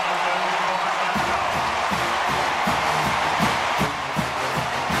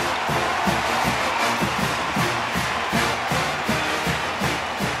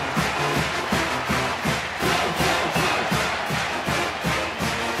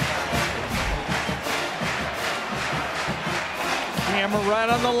 Camera right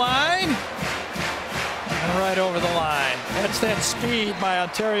on the line. And right over the line. That's that speed by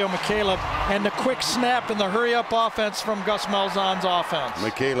Ontario McCaleb, and the quick snap and the hurry-up offense from Gus Malzahn's offense.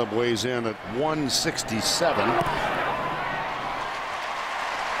 McCaleb weighs in at 167.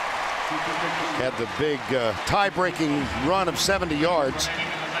 Had the big tie-breaking run of 70 yards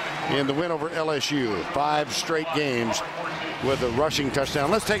in the win over LSU. 5 straight games with a rushing touchdown.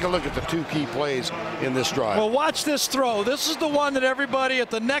 Let's take a look at the 2 key plays in this drive. Well, watch this throw. This is the one that everybody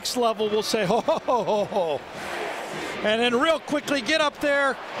at the next level will say, ho, ho, ho, ho, ho. And then real quickly get up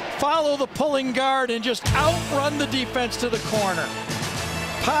there, follow the pulling guard, and just outrun the defense to the corner.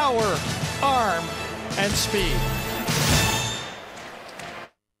 Power, arm, and speed.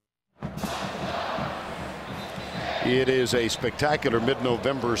 It is a spectacular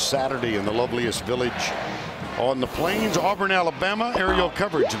mid-November Saturday in the loveliest village on the plains, Auburn, Alabama. Aerial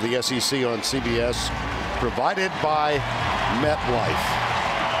coverage of the SEC on CBS, provided by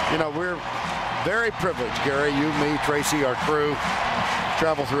MetLife. You know, we're very privileged, Gary, you, me, Tracy, our crew,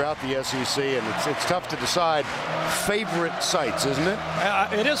 travel throughout the SEC, and it's tough to decide favorite sites, isn't it?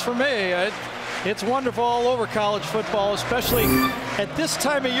 It is for me. It's wonderful all over college football, especially at this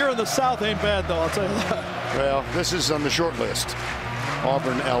time of year in the South. Ain't bad, though, I'll tell you that. Well, this is on the short list,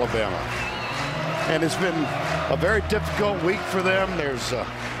 Auburn, Alabama. And it's been a very difficult week for them. There's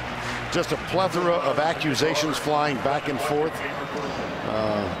just a plethora of accusations flying back and forth.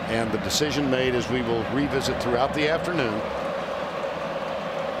 And the decision made, as we will revisit throughout the afternoon,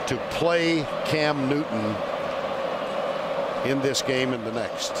 to play Cam Newton in this game and the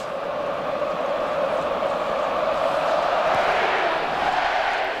next.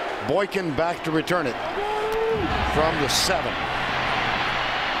 Boykin back to return it from the 7.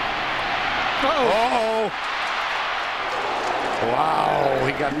 Uh-oh. Wow,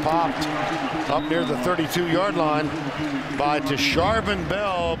 he got popped up near the 32-yard line by Tasharvin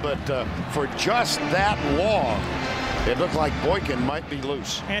Bell, but for just that long, it looked like Boykin might be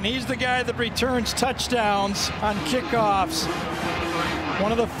loose. And he's the guy that returns touchdowns on kickoffs.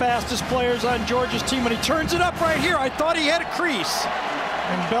 One of the fastest players on Georgia's team. When he turns it up right here, I thought he had a crease.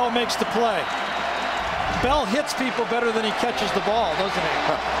 And Bell makes the play. Bell hits people better than he catches the ball, doesn't he?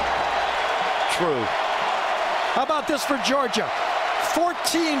 True. How about this for Georgia?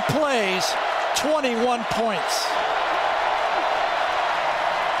 14 plays, 21 points.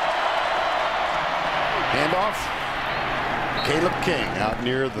 Handoff. Caleb King out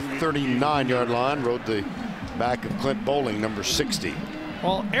near the 39-yard line, rode the back of Clint Bowling, number 60.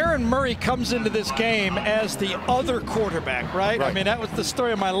 Well, Aaron Murray comes into this game as the other quarterback, right? I mean, that was the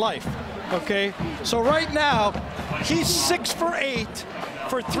story of my life, okay? So right now, he's 6 for 8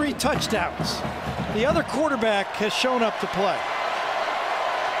 for 3 touchdowns. The other quarterback has shown up to play.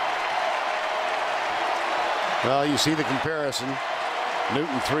 Well, you see the comparison.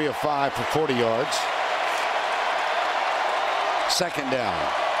 Newton 3 of 5 for 40 yards. Second down.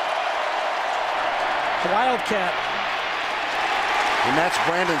 Wildcat. And that's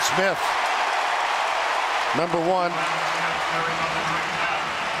Brandon Smith, number 1.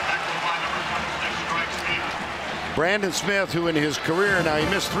 Brandon Smith, who in his career, now he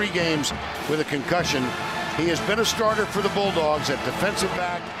missed 3 games with a concussion. He has been a starter for the Bulldogs at defensive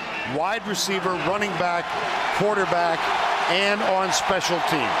back, wide receiver, running back, quarterback, and on special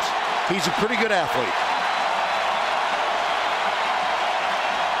teams. He's a pretty good athlete.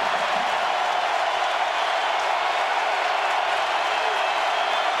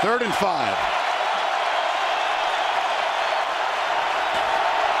 Third and 5.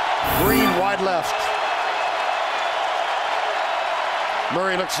 Green wide left.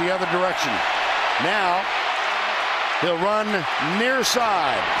 Murray looks the other direction. Now he'll run near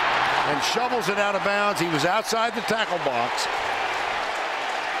side and shovels it out of bounds. He was outside the tackle box.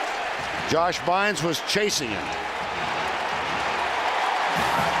 Josh Bynes was chasing him.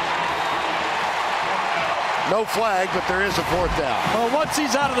 No flag, but there is a 4th down. Well, once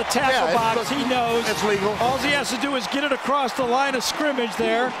he's out of the tackle box, he knows it's legal. All he has to do is get it across the line of scrimmage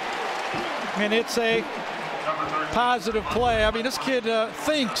there, and it's a positive play. I mean, this kid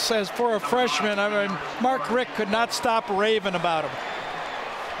thinks, as for a freshman, I mean, Mark Richt could not stop raving about him.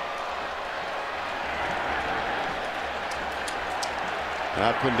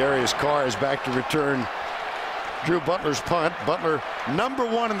 Now Quindarius Carr is back to return Drew Butler's punt. Butler, number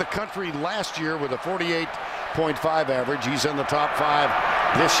 1 in the country last year with a 48.5 average. He's in the top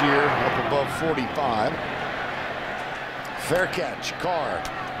 5 this year, up above 45. Fair catch. Carr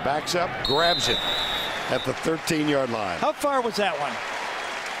backs up, grabs it at the 13-yard line. How far was that one?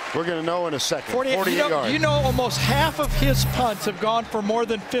 We're going to know in a second. 48 yards. You know, almost half of his punts have gone for more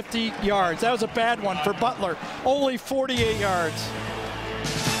than 50 yards. That was a bad one for Butler. Only 48 yards.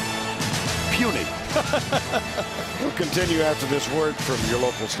 Puny. We'll continue after this word from your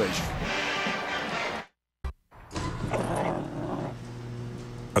local station.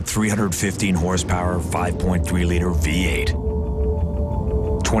 A 315 horsepower, 5.3 liter V8.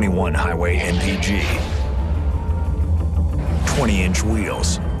 21 highway MPG. 20-inch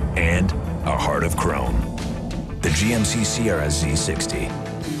wheels. And a heart of chrome. The GMC Sierra Z60.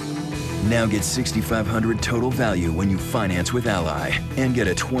 Now get $6,500 total value when you finance with Ally and get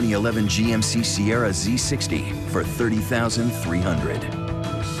a 2011 GMC Sierra Z60 for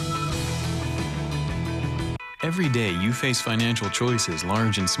 $30,300. Every day you face financial choices,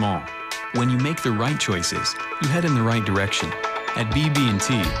 large and small. When you make the right choices, you head in the right direction. At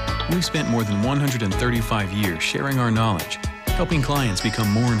BB&T, we've spent more than 135 years sharing our knowledge, helping clients become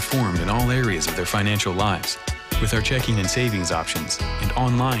more informed in all areas of their financial lives. With our checking and savings options and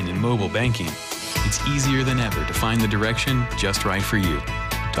online and mobile banking, it's easier than ever to find the direction just right for you.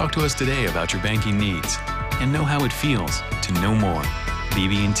 Talk to us today about your banking needs and know how it feels to know more.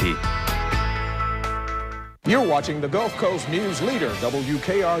 BB&T. You're watching the Gulf Coast News Leader,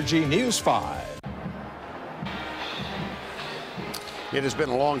 WKRG News 5. It has been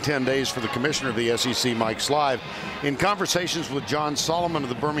a long 10 days for the commissioner of the SEC, Mike Slive. In conversations with John Solomon of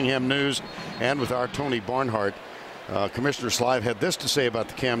the Birmingham News and with our Tony Barnhart, Commissioner Slive had this to say about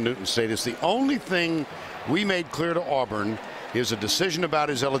the Cam Newton status. The only thing we made clear to Auburn is a decision about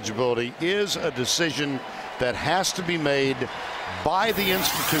his eligibility is a decision that has to be made by the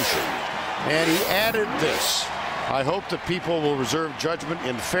institution. And he added this: I hope that people will reserve judgment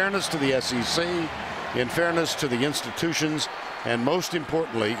in fairness to the SEC, in fairness to the institutions, and most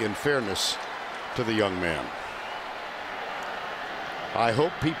importantly, in fairness to the young man. I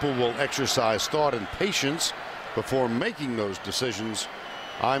hope people will exercise thought and patience before making those decisions.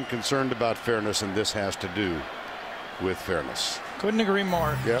 I'm concerned about fairness, and this has to do with fairness. Couldn't agree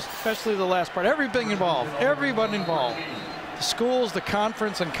more. Yep. Especially the last part. Everything involved. Everyone involved. The schools, the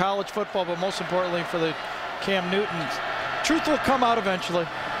conference, and college football, but most importantly for the Cam Newtons. Truth will come out eventually.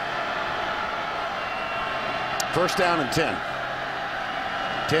 First down and 10.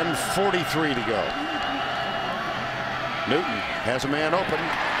 10:43 to go. Newton has a man open.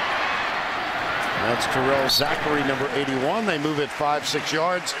 That's Terrell Zachary, number 81. They move it 5-6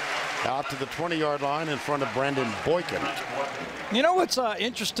 yards out to the 20-yard line in front of Brandon Boykin. You know what's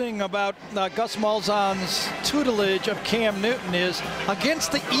interesting about Gus Malzahn's tutelage of Cam Newton is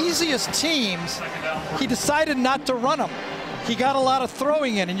against the easiest teams, he decided not to run them. He got a lot of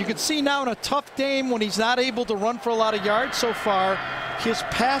throwing in, and you can see now in a tough game when he's not able to run for a lot of yards so far, his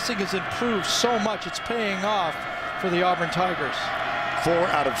passing has improved so much. It's paying off for the Auburn Tigers. 4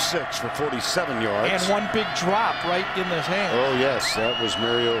 out of 6 for 47 yards. And one big drop right in his hand. Oh, yes, that was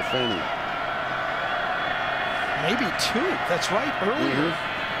Mario Faney. Maybe 2. That's right, earlier.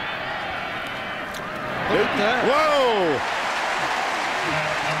 Look at that.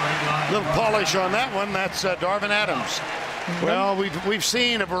 Whoa! Little polish on that one. That's Darvin Adams. Well, we've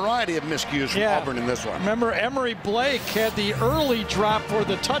seen a variety of miscues from Auburn in this one. Remember, Emory Blake had the early drop for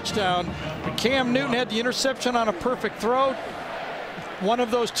the touchdown, but Cam Newton had the interception on a perfect throw. One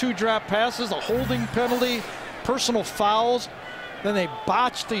of those 2 drop passes, a holding penalty, personal fouls. Then they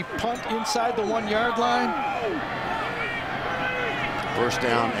botched the punt inside the 1-yard line. First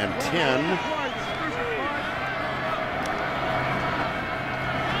down and 10.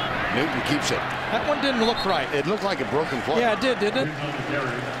 Newton keeps it. That one didn't look right. It looked like a broken play. Yeah, it did, didn't it?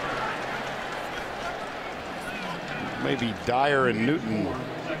 Maybe Dyer and Newton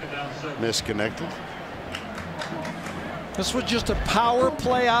misconnected. This was just a power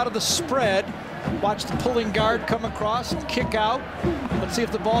play out of the spread. Watch the pulling guard come across and kick out. Let's see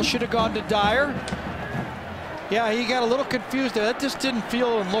if the ball should have gone to Dyer. Yeah, he got a little confused there. That just didn't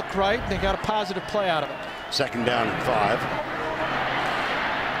feel and look right. They got a positive play out of it. Second down and 5.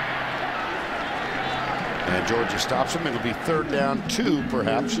 And Georgia stops him. It'll be 3rd down 2,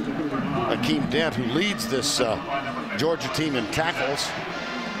 perhaps. Akeem Dent, who leads this Georgia team in tackles.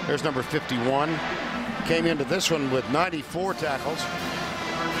 There's number 51. Came into this one with 94 tackles.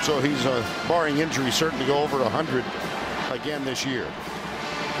 So he's, barring injury, certain to go over 100 again this year.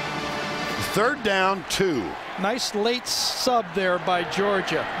 3rd down 2. Nice late sub there by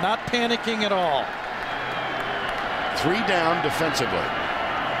Georgia. Not panicking at all. 3 down defensively.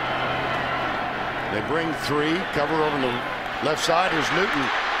 They bring 3. Cover over the left side. Here's Newton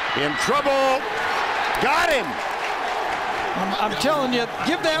in trouble. Got him. I'm telling you,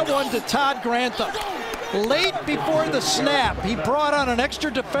 give that one to Todd Grantham. Late before the snap, he brought on an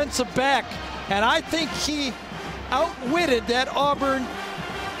extra defensive back, and I think he outwitted that Auburn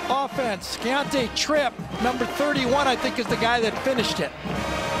offense. Keontae Tripp, number 31, I think is the guy that finished it.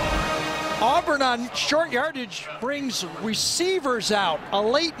 Auburn on short yardage brings receivers out. A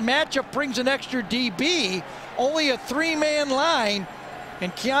late matchup brings an extra DB, only a 3-man line,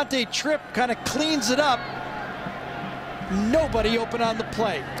 and Keontae Tripp kind of cleans it up. Nobody open on the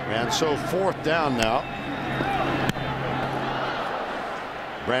play. And so 4th down now.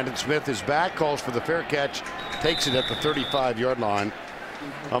 Brandon Smith is back, calls for the fair catch, takes it at the 35-yard line.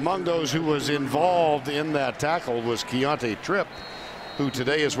 Among those who was involved in that tackle was Keontae Tripp, who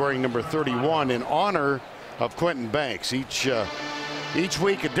today is wearing number 31 in honor of Quentin Banks. Each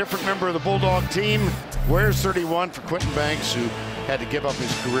week, a different member of the Bulldog team wears 31 for Quentin Banks, who had to give up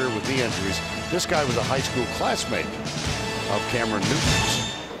his career with knee injuries. This guy was a high school classmate of Cameron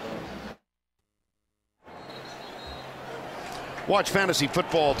Newton's. Watch Fantasy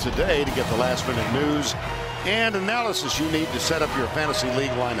Football today to get the last-minute news and analysis you need to set up your fantasy league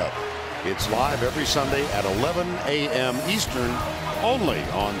lineup. It's live every Sunday at 11 a.m. Eastern, only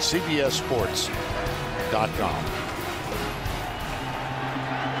on CBSSports.com.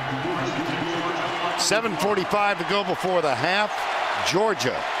 7:45 to go before the half.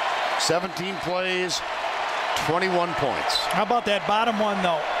 Georgia, 17 plays, 21 points. How about that bottom one,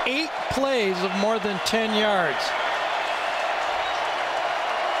 though? 8 plays of more than 10 yards.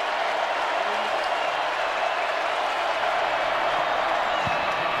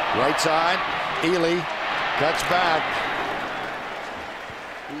 Right side, Ely cuts back.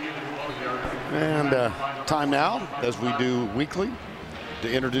 And timeout, as we do weekly,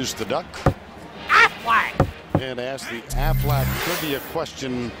 to introduce the Duck. Aflac! And ask the Aflac trivia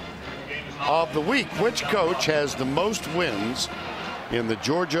question of the week. Which coach has the most wins in the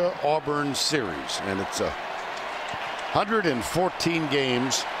Georgia-Auburn series? And it's 114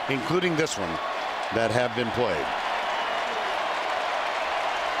 games, including this one, that have been played.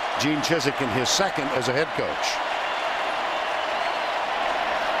 Gene Chizik in his second as a head coach.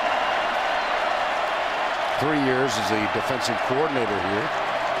 3 years as a defensive coordinator here.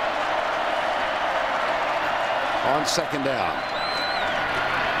 On second down.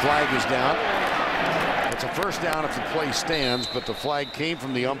 Flag is down. It's a first down if the play stands, but the flag came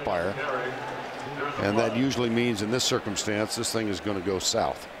from the umpire. And that usually means in this circumstance, this thing is going to go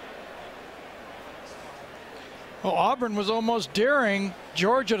south. Well, Auburn was almost daring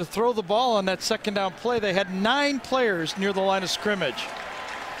Georgia to throw the ball on that second down play. They had 9 players near the line of scrimmage.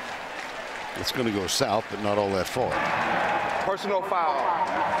 It's going to go south, but not all that far. Personal foul,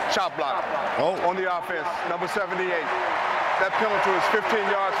 chop block on the offense, number 78. That penalty was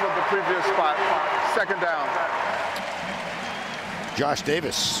 15 yards from the previous spot. Second down. Josh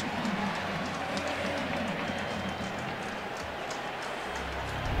Davis.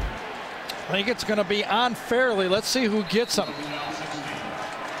 I think it's going to be on Fairley. Let's see who gets him.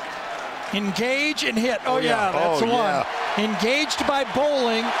 Engage and hit. Oh, yeah, that's the one. Engaged by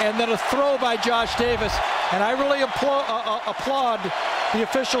Bowling, and then a throw by Josh Davis. And I really applaud the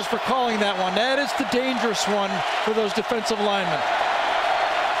officials for calling that one. That is the dangerous one for those defensive linemen.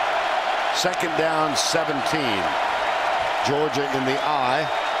 Second down, 17. Georgia in the eye.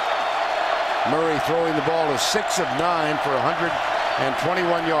 Murray throwing the ball is 6 of 9 for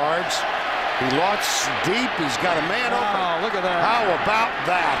 121 yards. He launches deep. He's got a man open. Oh, look at that. How about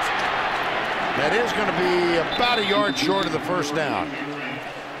that? That is going to be about a yard short of the first down.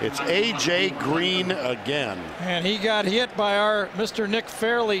 It's A.J. Green again. And he got hit by our Mr. Nick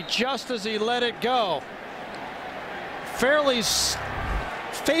Fairley just as he let it go. Fairley's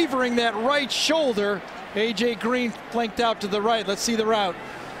favoring that right shoulder. A.J. Green flanked out to the right. Let's see the route.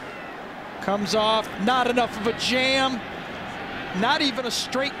 Comes off. Not enough of a jam. Not even a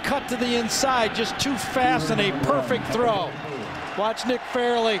straight cut to the inside. Just too fast and a perfect throw. Watch Nick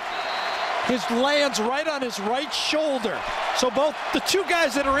Fairley. His lands right on his right shoulder. So both the two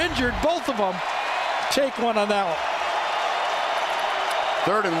guys that are injured, both of them, take one on that one.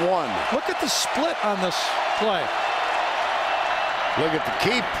 3rd and 1. Look at the split on this play. Look at the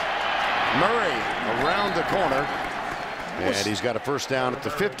keep. Murray around the corner. And he's got a first down at the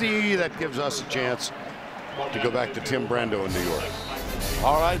 50. That gives us a chance to go back to Tim Brando in New York.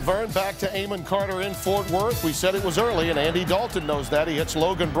 All right, Vern, back to Amon Carter in Fort Worth. We said it was early, and Andy Dalton knows that. He hits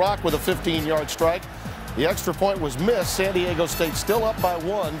Logan Brock with a 15-yard strike. The extra point was missed. San Diego State still up by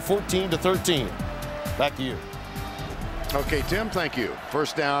 1, 14-13. Back to you. Okay, Tim, thank you.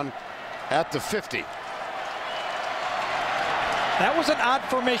 First down at the 50. That was an odd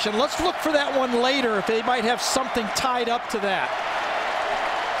formation. Let's look for that one later if they might have something tied up to that.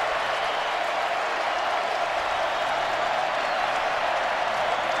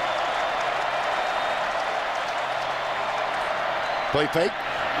 Play fake.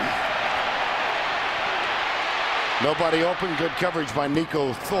 Nobody open. Good coverage by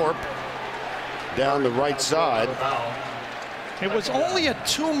Nico Thorpe down the right side. It was only a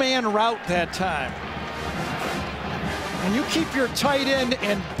 2-man route that time. When you keep your tight end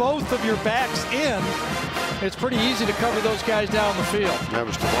and both of your backs in, it's pretty easy to cover those guys down the field. That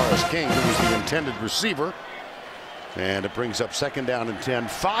was Tavares King, who was the intended receiver. And it brings up second down and 10.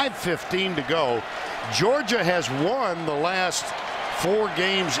 5:15 to go. Georgia has won the last 4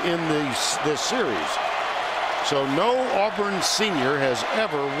 games in this series. So no Auburn senior has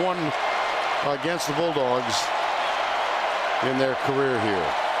ever won against the Bulldogs in their career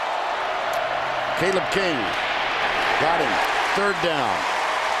here. Caleb King got him. 3rd down.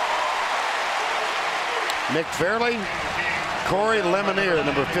 Nick Fairley, Corey Lemonier,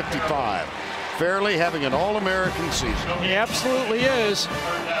 number 55. Fairley having an All-American season. He absolutely is.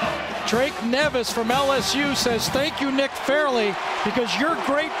 Drake Nevis from LSU says, thank you, Nick Fairley, because your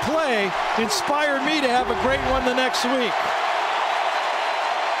great play inspired me to have a great one the next week.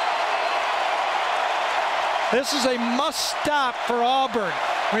 This is a must-stop for Auburn.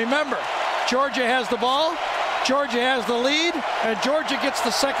 Remember, Georgia has the ball, Georgia has the lead, and Georgia gets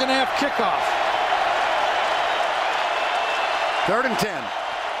the second half kickoff. 3rd and 10.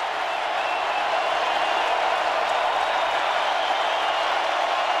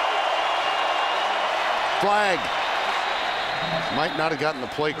 Flag. Might not have gotten the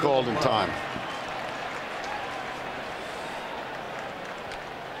play called in time.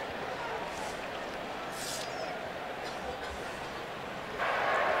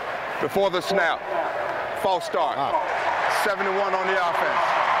 Before the snap, false start. 71 on the offense.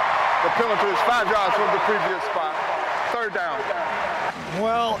 The penalty is 5 yards from the previous spot. 3rd down.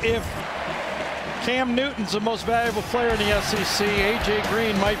 Well, if Cam Newton's the most valuable player in the SEC, A.J.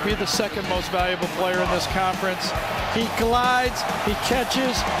 Green might be the 2nd most valuable player in this conference. He glides, he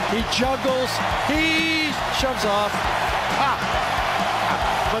catches, he juggles, he shoves off.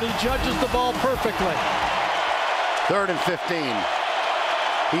 But he judges the ball perfectly. 3rd and 15.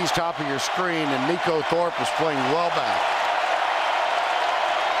 He's top of your screen, and Nico Thorpe is playing well back.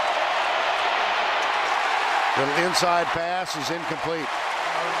 Little inside pass is incomplete.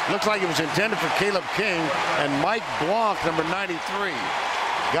 Looks like it was intended for Caleb King, and Mike Blanc, number 93,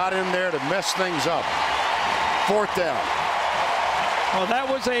 got in there to mess things up. 4th down. Well, that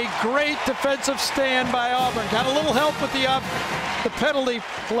was a great defensive stand by Auburn. Got a little help with the penalty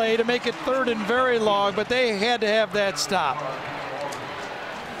play to make it 3rd and very long, but they had to have that stop.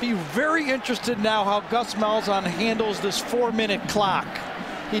 Be very interested now how Gus Malzahn handles this 4-minute clock.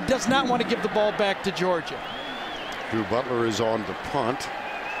 He does not want to give the ball back to Georgia. Drew Butler is on to punt.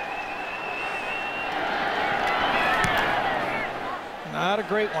 Not a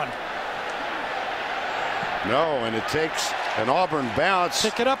great one. No, and it takes an Auburn bounce.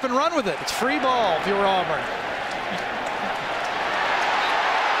 Pick it up and run with it. It's free ball if you're Auburn.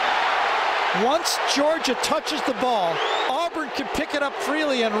 Once Georgia touches the ball, Auburn can pick it up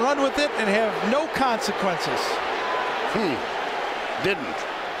freely and run with it and have no consequences. Didn't.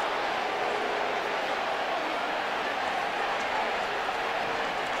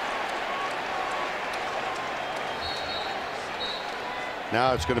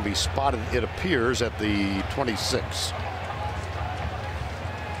 Now it's going to be spotted, it appears, at the 26.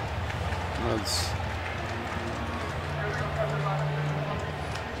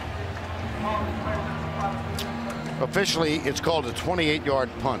 Officially, it's called a 28-yard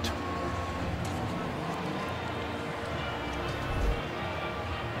punt.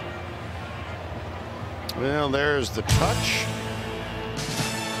 Well, there's the touch.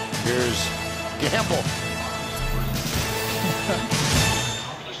 Here's Gamble.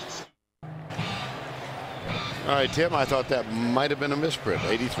 All right, Tim, I thought that might have been a misprint.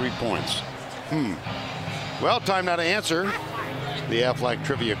 83 points. Well, time now to answer the Aflac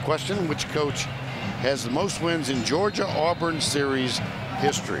trivia question. Which coach has the most wins in Georgia-Auburn series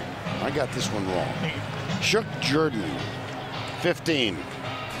history? I got this one wrong. Shook Jordan, 15.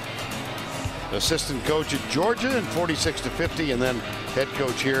 Assistant coach at Georgia in 46-50, and then head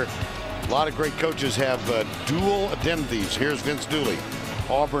coach here. A lot of great coaches have dual identities. Here's Vince Dooley,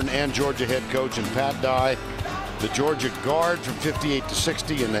 Auburn and Georgia head coach, and Pat Dye, the Georgia guard from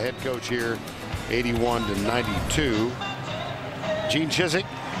 58-60, and the head coach here, 81-92. Gene Chizik,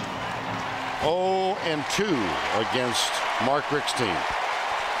 0-2 against Mark Richt's team.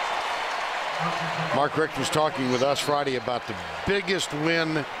 Mark Richt was talking with us Friday about the biggest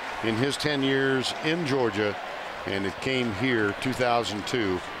win in his 10 years in Georgia, and it came here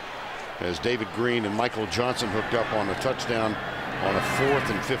 2002 as David Green and Michael Johnson hooked up on a touchdown on a 4th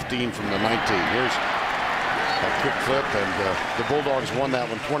and 15 from the 19. Here's a quick flip, and the Bulldogs won that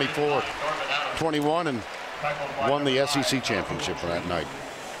one 24-21 and won the SEC championship for that night.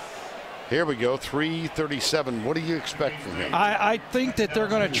 Here we go, 3:37. What do you expect from him? I think that they're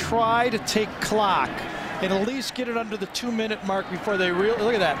going to try to take clock and at least get it under the 2-minute mark before they really,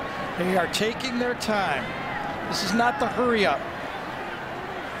 look at that. They are taking their time. This is not the hurry up.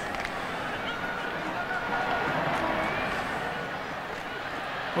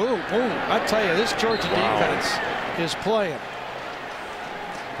 I tell you, this Georgia defense is playing.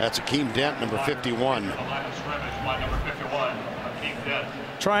 That's Akeem Dent, number 51.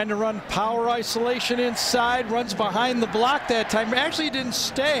 Trying to run power isolation inside, runs behind the block that time. Actually didn't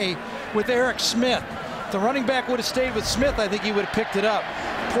stay with Eric Smith. If the running back would have stayed with Smith, I think he would have picked it up.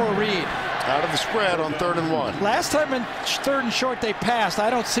 Poor Reed. Out of the spread on 3rd and 1. Last time in 3rd and short they passed. I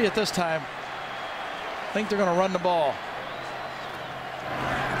don't see it this time. I think they're going to run the ball.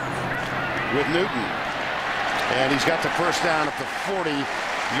 With Newton. And he's got the first down at the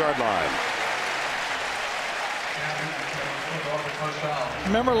 40-yard line.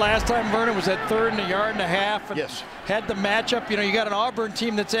 Remember last time Vernon was at 3rd and a yard and a half and yes. Had the matchup. You know, you got an Auburn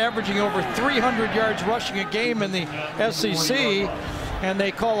team that's averaging over 300 yards rushing a game in the SEC, and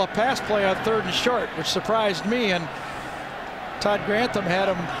they call a pass play on 3rd and short, which surprised me, and Todd Grantham had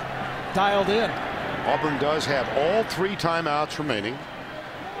him dialed in. Auburn does have all 3 timeouts remaining.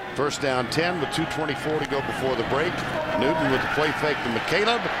 First down 10 with 2:24 to go before the break. Newton with the play fake to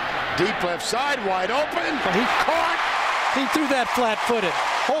McCaleb. Deep left side, wide open. But he caught. He threw that flat-footed.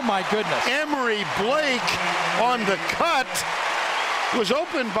 Oh, my goodness. Emory Blake on the cut was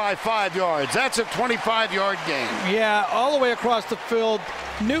open by 5 yards. That's a 25-yard gain. Yeah, all the way across the field.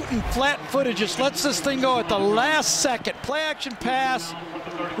 Newton flat-footed just lets this thing go at the last second. Play-action pass,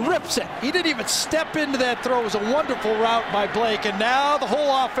 rips it. He didn't even step into that throw. It was a wonderful route by Blake, and now the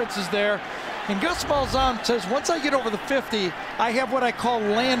whole offense is there. And Gus Malzahn says, once I get over the 50, I have what I call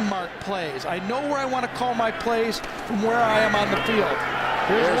landmark plays. I know where I want to call my plays from where I am on the field.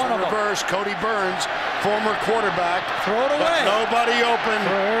 Here's one of them. Reverse, Cody Burns, former quarterback. Throw it away. Nobody open.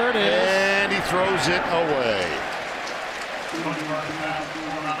 There it is. And he throws it away.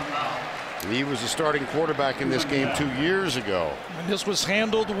 He was the starting quarterback in this game 2 years ago. And this was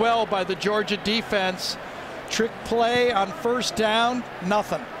handled well by the Georgia defense. Trick play on first down,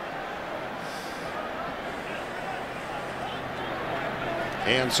 nothing.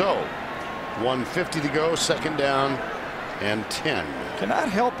 And so, 1:50 to go, 2nd down and 10. Cannot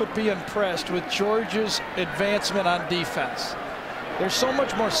help but be impressed with Georgia's advancement on defense. They're so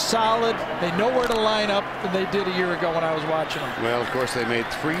much more solid. They know where to line up than they did a year ago when I was watching them. Well, of course, they made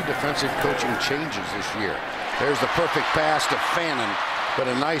 3 defensive coaching changes this year. There's the perfect pass to Fannin, but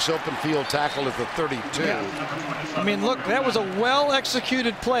a nice open field tackle at the 32. Yeah. I mean, look, that was a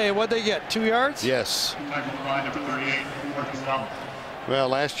well-executed play. What'd they get, 2 yards? Yes. Well,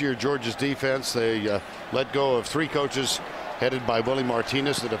 last year, Georgia's defense, they let go of 3 coaches headed by Willie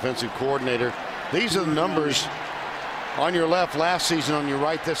Martinez, the defensive coordinator. These are the numbers on your left last season, on your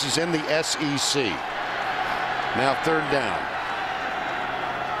right. This is in the SEC. Now 3rd down.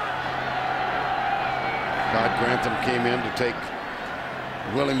 Todd Grantham came in to take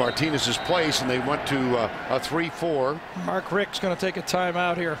Willie Martinez's place, and they went to a 3-4. Mark Richt's going to take a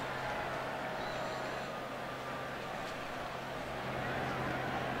timeout here.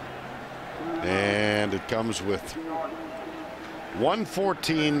 And it comes with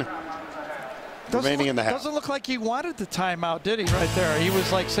 1:14 remaining in the half. Doesn't look like he wanted the timeout, did he, right there? He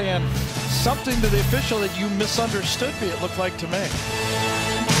was like saying something to the official that you misunderstood me, it looked like to me.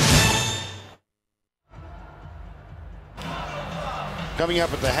 Coming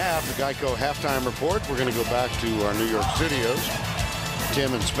up at the half, the Geico halftime report. We're going to go back to our New York studios.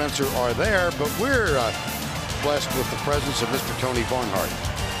 Tim and Spencer are there, but we're blessed with the presence of Mr. Tony Barnhart.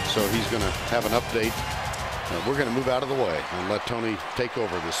 So he's going to have an update. We're going to move out of the way and let Tony take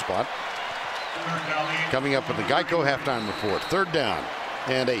over this spot. Coming up with the Geico halftime report. 3rd down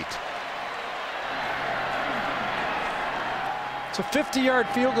and 8. It's a 50-yard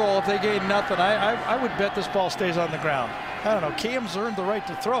field goal if they gain nothing. I would bet this ball stays on the ground. I don't know. Cam's earned the right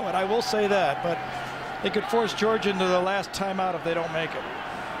to throw it. I will say that, but they could force Georgia into the last timeout if they don't make it.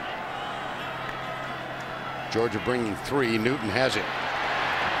 Georgia bringing 3. Newton has it.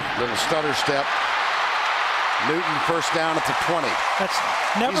 Little stutter step. Newton first down at the 20. That's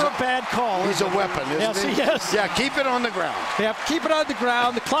never a bad call. He's a weapon, isn't he? Yes. Yeah, keep it on the ground. Yeah, keep it on the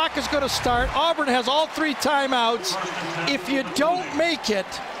ground. The clock is going to start. Auburn has all 3 timeouts. If you don't make it,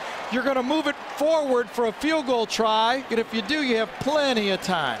 you're going to move it forward for a field goal try. And if you do, you have plenty of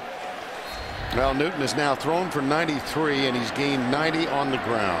time. Well, Newton is now thrown for 93, and he's gained 90 on the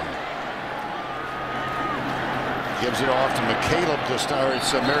ground. Gives it off to McCaleb to start.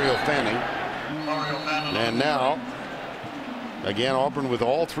 It's Mario Fanning. And now, again, Auburn with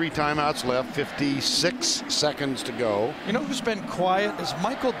all 3 timeouts left, 56 seconds to go. You know who's been quiet is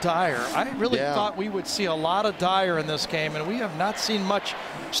Michael Dyer. I really thought we would see a lot of Dyer in this game, and we have not seen much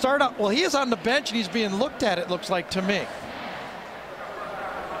start up. Well, he is on the bench, and he's being looked at, it looks like to me.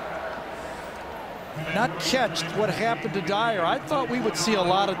 Not catch what happened to Dyer. I thought we would see a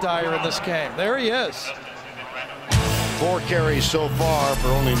lot of Dyer in this game. There he is. 4 carries so far for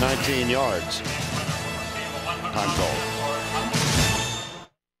only 19 yards. Time called.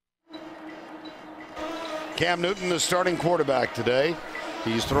 Cam Newton, the starting quarterback today.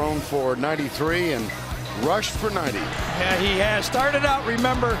 He's thrown for 93 and rushed for 90. Yeah, he has. Started out,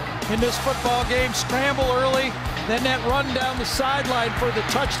 remember, in this football game, scramble early, then that run down the sideline for the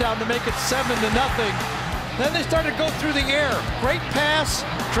touchdown to make it 7-0. Then they started to go through the air. Great pass,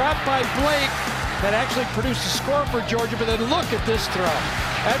 dropped by Blake, that actually produced a score for Georgia, but then look at this throw.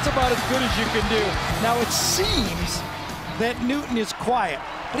 That's about as good as you can do. Now it seems that Newton is quiet,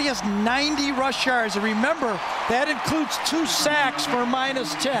 but he has 90 rush yards, and remember, that includes 2 sacks for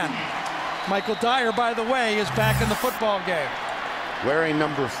 -10. Michael Dyer, by the way, is back in the football game. Wearing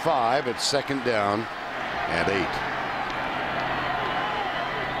number 5 at 2nd down and 8.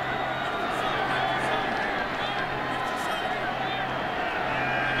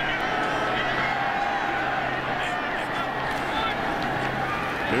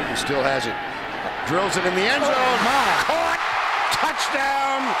 Newton still has it. Drills it in the end zone. Caught.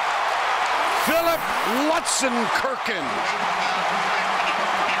 Touchdown. Philip Lutzenkirchen.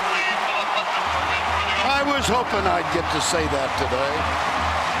 I was hoping I'd get to say that today.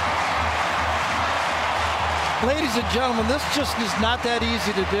 Ladies and gentlemen, this just is not that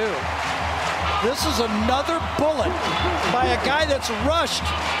easy to do. This is another bullet by a guy that's rushed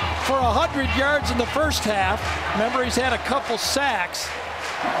for 100 yards in the first half. Remember, he's had a couple sacks.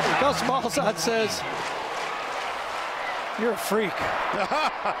 Gus Malzahn says, "You're a freak."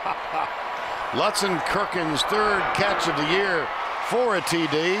 Lutzenkirchen's 3rd catch of the year for a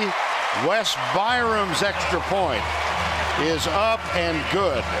TD. Wes Byram's extra point is up and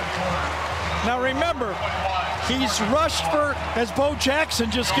good. Now remember, he's rushed for, as Bo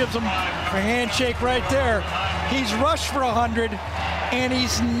Jackson just gives him a handshake right there, he's rushed for 100, and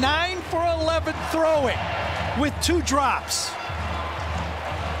he's 9 for 11 throwing with 2 drops.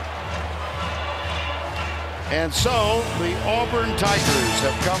 And so the Auburn Tigers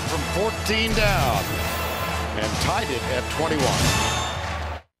have come from 14 down and tied it at 21.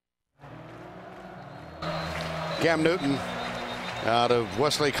 Cam Newton out of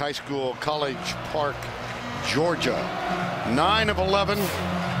Westlake High School, College Park, Georgia. 9 of 11,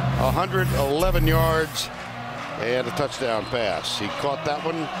 111 yards, and a touchdown pass. He caught that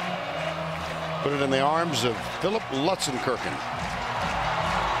one, put it in the arms of Philip Lutzenkirchen.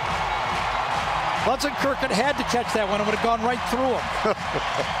 Lutzenkirchen had to catch that one. It would have gone right through him.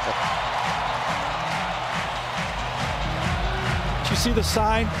 Did you see the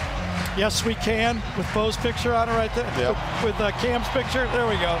sign? Yes, we can, with Bo's picture on it right there. Yep. With Cam's picture. There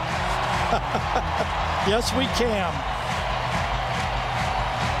we go. Yes, we can.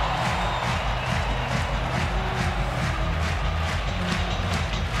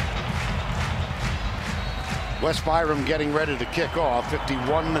 Wes Byram getting ready to kick off.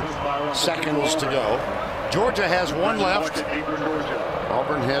 51 seconds to go. Georgia has 1 left.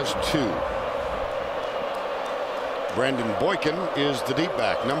 Auburn has 2. Brandon Boykin is the deep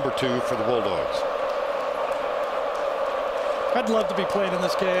back, number 2 for the Bulldogs. I'd love to be playing in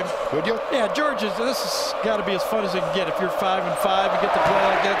this game. Would you? Yeah, Georgia, this has got to be as fun as it can get. If you're 5-5 and get to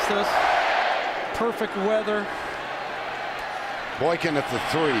play against this. Perfect weather. Boykin at the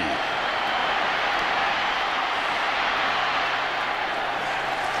 3.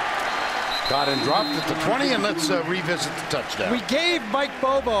 Got and dropped at the 20, and let's revisit the touchdown. We gave Mike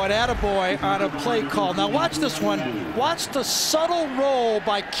Bobo an attaboy on a play call. Now watch this one. Watch the subtle roll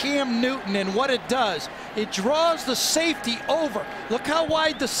by Cam Newton and what it does. It draws the safety over. Look how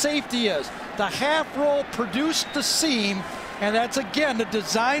wide the safety is. The half roll produced the seam, and that's, again, the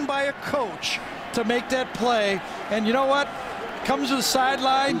design by a coach to make that play. And you know what? Comes to the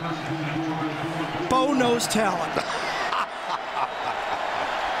sideline. Bo knows talent.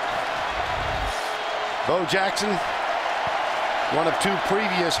 Bo Jackson, one of 2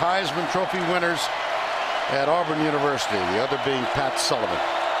 previous Heisman Trophy winners at Auburn University, the other being Pat Sullivan.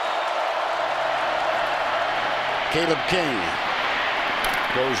 Caleb King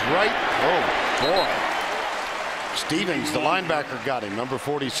goes right. Oh, boy. Stevens, the linebacker, got him. Number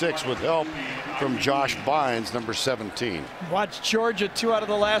 46 with help from Josh Bynes, number 17. Watch Georgia 2 out of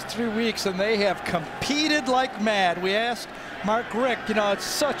the last 3 weeks, and they have competed like mad. We asked Mark Richt, you know, it's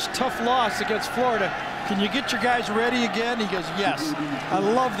such tough loss against Florida. Can you get your guys ready again? He goes, yes. I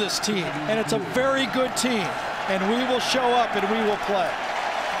love this team, and it's a very good team, and we will show up and we will play.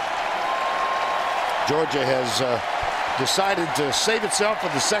 Georgia has decided to save itself for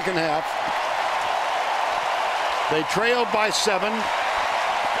the second half. They trailed by 7.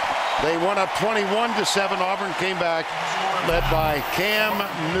 They won up 21-7. Auburn came back, led by Cam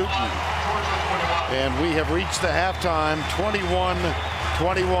Newton. And we have reached the halftime,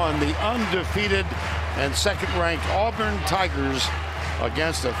 21-21. The undefeated and second-ranked Auburn Tigers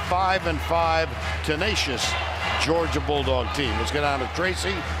against a 5-5 tenacious Georgia Bulldog team. Let's get on to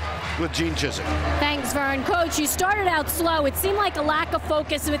Tracy with Gene Chizik. Thanks, Vern. Coach, you started out slow. It seemed like a lack of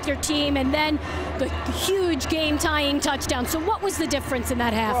focus with your team, and then the huge game-tying touchdown. So what was the difference in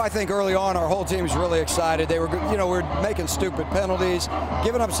that half? Well, I think early on our whole team was really excited. They were, we're making stupid penalties,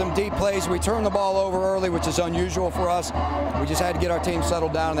 giving up some deep plays. We turned the ball over early, which is unusual for us. We just had to get our team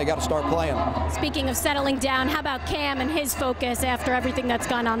settled down, and they got to start playing. Speaking of settling down, how about Cam and his focus after everything that's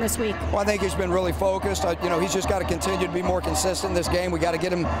gone on this week? Well, I think he's been really focused. He's just got to continue to be more consistent in this game. We got to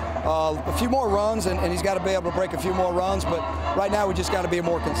get him a few more runs, and he's got to be able to break a few more runs. But right now, we just got to be a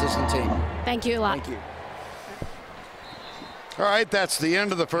more consistent team. Thank you a lot. Thank you. All right, that's the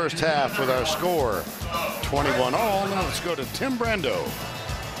end of the first half with our score 21 all. Now let's go to Tim Brando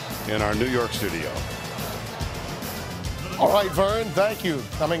in our New York studio. All right, Vern, thank you.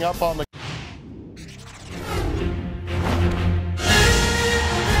 Coming up on the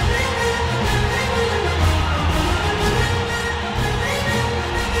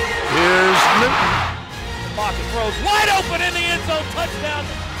pocket throws wide open in the end zone. Touchdown.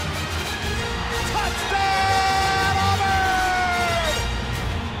 Touchdown, Auburn!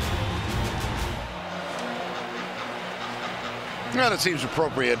 Well, it seems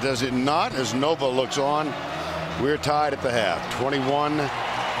appropriate, does it not? As Nova looks on, we're tied at the half,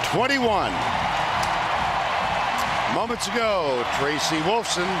 21-21. Moments ago, Tracy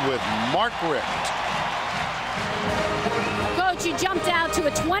Wolfson with Mark Richt. You jumped out to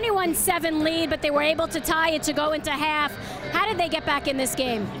a 21-7 lead, but they were able to tie it to go into half. How did they get back in this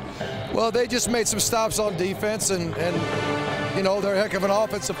game? Well, they just made some stops on defense, and they're a heck of an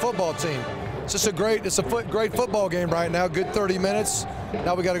offensive football team. It's just great football game right now. Good 30 minutes.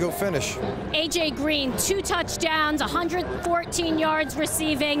 Now we got to go finish. A.J. Green, 2 touchdowns, 114 yards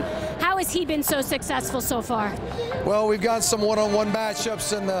receiving. How has he been so successful so far? Well, we've got some one-on-one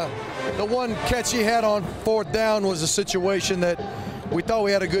matchups, and the one catch he had on 4th down was a situation that we thought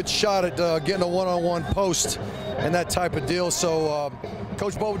we had a good shot at getting a one-on-one post and that type of deal. So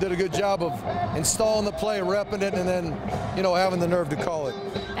Coach Bowe did a good job of installing the play, repping it, and then, having the nerve to call it.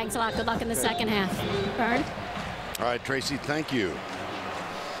 Thanks a lot. Good luck in the second half. Vern? All right, Tracy, thank you.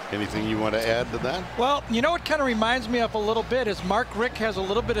 Anything you want to add to that? Well, what kind of reminds me of a little bit is Mark Richt has a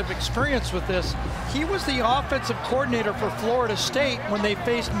little bit of experience with this. He was the offensive coordinator for Florida State when they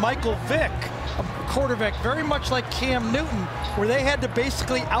faced Michael Vick, a quarterback very much like Cam Newton, where they had to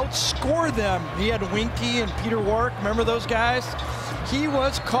basically outscore them. He had Winky and Peter Warwick. Remember those guys? He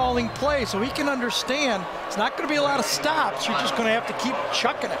was calling plays, so he can understand it's not going to be a lot of stops. You're just going to have to keep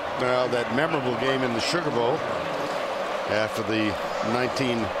chucking it. Well, that memorable game in the Sugar Bowl after the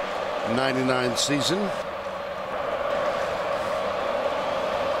 1999 season.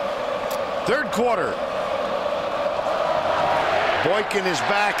 Third quarter. Boykin is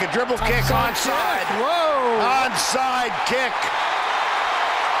back. A dribble kick onside. Whoa! Onside kick.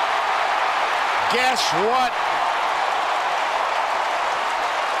 Guess what?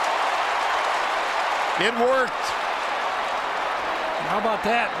 It worked. How about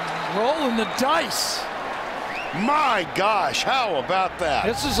that? Rolling the dice. My gosh, how about that?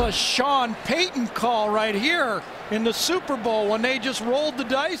 This is a Sean Payton call right here in the Super Bowl when they just rolled the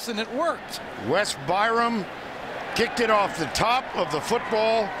dice and it worked. Wes Byram kicked it off the top of the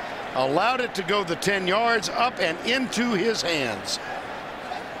football, allowed it to go the 10 yards up and into his hands.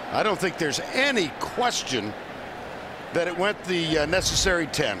 I don't think there's any question that it went the necessary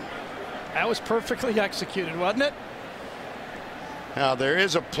 10. That was perfectly executed, wasn't it? Now there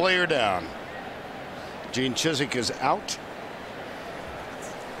is a player down. Gene Chizik is out.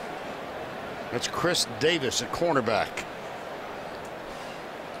 That's Chris Davis, a cornerback.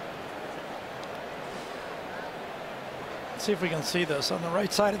 Let's see if we can see this on the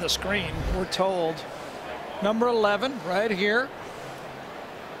right side of the screen. We're told number 11 right here.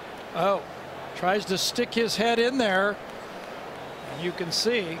 Oh, tries to stick his head in there. And you can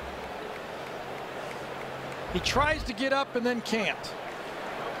see he tries to get up and then can't.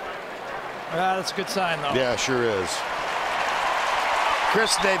 That's a good sign, though. Yeah, sure is.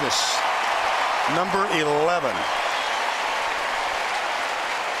 Chris Davis, number 11.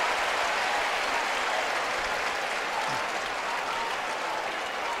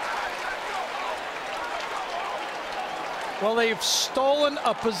 Well, they've stolen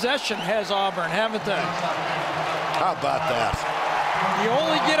a possession, has Auburn, haven't they? How about that? You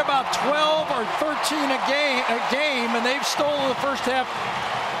only get about 12 or 13 a game, and they've stolen the first half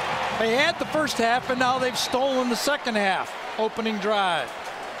They had the first half, and now they've stolen the second half. Opening drive.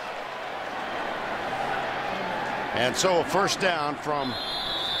 And so a first down from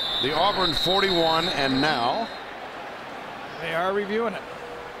the Auburn 41, and now they are reviewing it.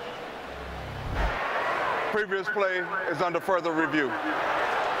 Previous play is under further review.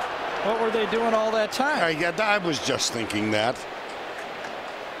 What were they doing all that time? I was just thinking that.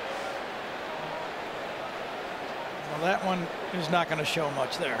 Well, that one is not going to show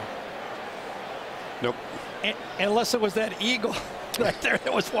much there. Nope. Unless it was that eagle right there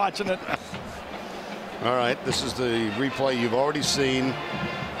that was watching it. All right, this is the replay you've already seen.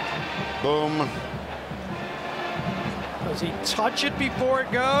 Boom. Does he touch it before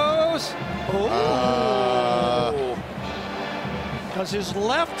it goes? Oh. Does his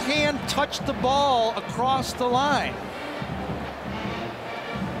left hand touch the ball across the line?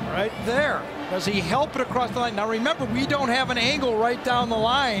 Right there. Does he help it across the line? Now remember, we don't have an angle right down the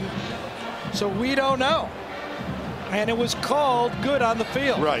line, so we don't know. And it was called good on the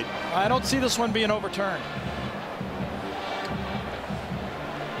field. Right. I don't see this one being overturned.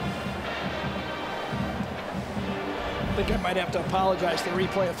 I think I might have to apologize to the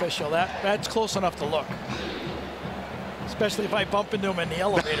replay official. That's close enough to look. Especially if I bump into him in the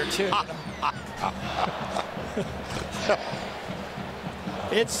elevator, too.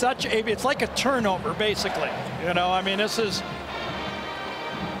 It's like a turnover, basically. You know, I mean, this is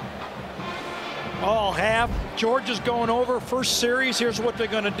all half. Georgia's going over first series. Here's what they're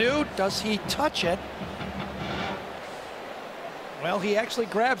going to do. Does he touch it? Well, he actually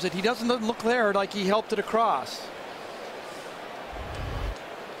grabs it. He doesn't look there like he helped it across.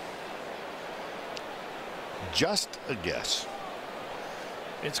 Just a guess.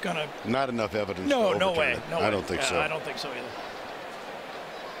 It's going to... Not enough evidence. No, no way. No way. I don't think so. I don't think so either.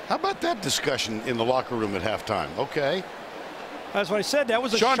 How about that discussion in the locker room at halftime? Okay. That's what I said. That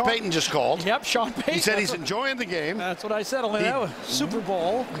was a Sean Payton just called. Yep, Sean Payton. He said he's enjoying the game. That's what I said. That was Super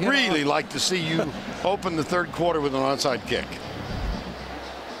Bowl. Really like to see you open the third quarter with an onside kick.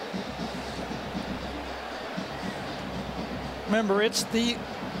 Remember, it's the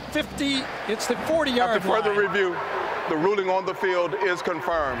 40-yard line. After further review, the ruling on the field is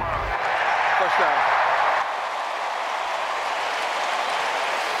confirmed. First down.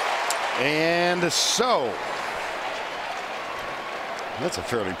 And so, that's a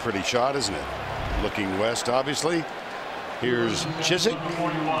fairly pretty shot, isn't it? Looking west, obviously. Here's Chiswick.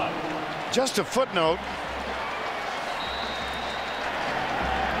 Just a footnote.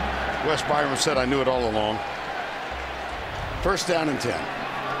 Wes Byram said, I knew it all along. First down and 10.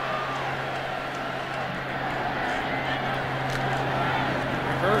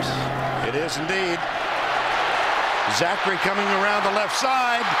 Reverse. It is indeed. Zachary coming around the left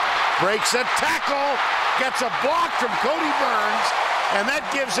side. Breaks a tackle. Gets a block from Cody Burns. And that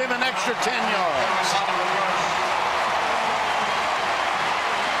gives him an extra 10 yards.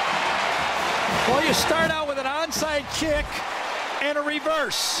 Well, you start out with an onside kick and a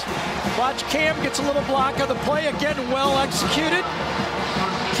reverse. Watch, Cam gets a little block of the play. Again, well executed.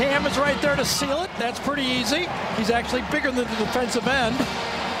 Cam is right there to seal it. That's pretty easy. He's actually bigger than the defensive end.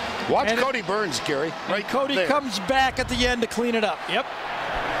 Watch Cody Burns, Gary. Right Cody there. comes back at the end to clean it up. Yep.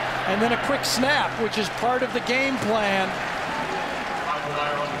 And then a quick snap, which is part of the game plan.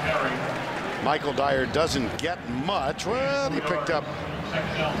 Michael Dyer doesn't get much. Well, he picked up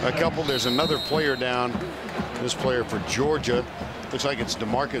a couple. There's another player down. This player for Georgia. Looks like it's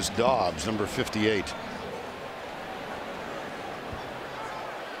DeMarcus Dobbs, number 58.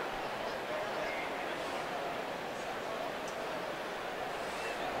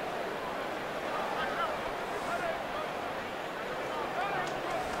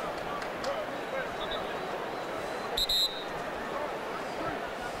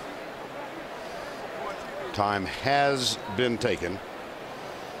 Time has been taken.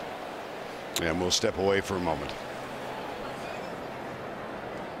 And we'll step away for a moment.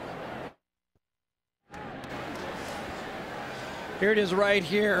 Here it is right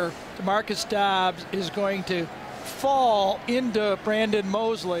here. DeMarcus Dobbs is going to fall into Brandon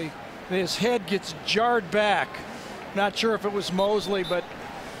Mosley. His head gets jarred back. Not sure if it was Mosley, but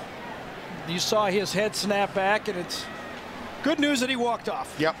you saw his head snap back, and it's good news that he walked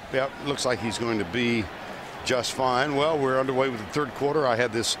off. Yep. Looks like he's going to be just fine. Well, we're underway with the third quarter. I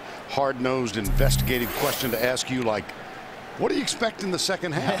had this hard-nosed investigative question to ask you, like, what do you expect in the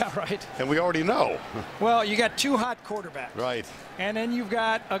second half? Yeah, right. And we already know. Well, you got two hot quarterbacks. Right. And then you've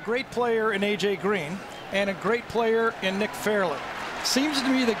got a great player in A.J. Green and a great player in Nick Fairley. Seems to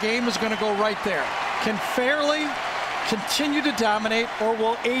me the game is going to go right there. Can Fairley continue to dominate, or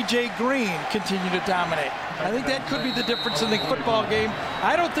will A.J. Green continue to dominate? I think that could be the difference in the football game.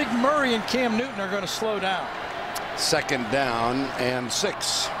 I don't think Murray and Cam Newton are going to slow down. 2nd down and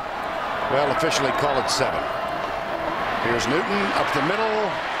 6. Well, officially call it 7. Here's Newton up the middle.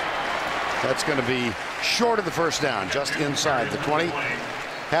 That's going to be short of the first down, just inside the 20.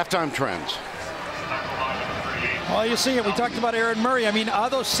 Halftime trends. Well, you see it. We talked about Aaron Murray. I mean,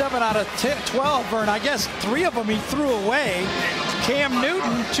 of those 7 out of 12, Vern, I guess 3 of them he threw away. Cam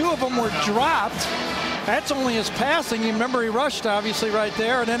Newton, 2 of them were dropped. That's only his passing. You remember he rushed, obviously, right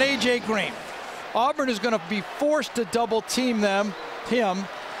there. And then A.J. Green. Auburn is going to be forced to double team him.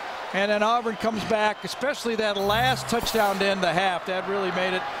 And then Auburn comes back, especially that last touchdown to end the half. That really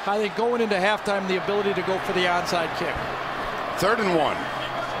made it, I think, going into halftime, the ability to go for the onside kick. 3rd and 1.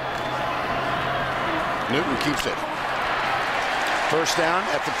 Newton keeps it. First down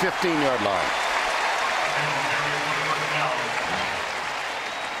at the 15-yard line.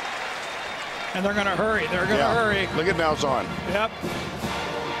 And they're going to hurry. They're going to hurry. Look at Malzahn. Yep.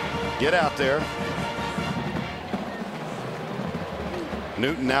 Get out there.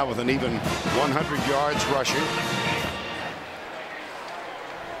 Newton now with an even 100 yards rushing.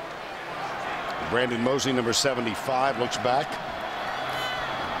 Brandon Mosley, number 75, looks back.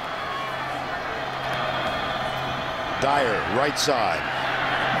 Dyer, right side.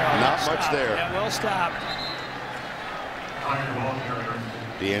 Not much there. Yeah, well stopped.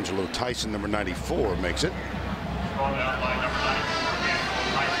 D'Angelo Tyson, number 94, makes it.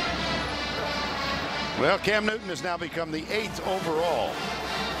 Well, Cam Newton has now become the 8th overall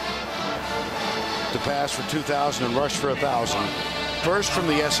to pass for 2,000 and rush for 1,000. First from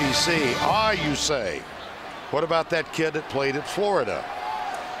the SEC. You say. What about that kid that played at Florida?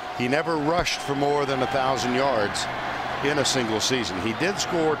 He never rushed for more than 1,000 yards in a single season. He did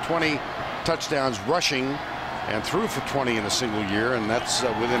score 20 touchdowns rushing and threw for 20 in a single year, and that's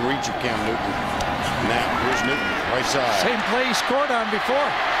within reach of Cam Newton. Now, here's Newton, right side. Same play he scored on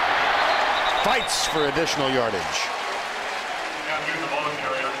before. Fights for additional yardage.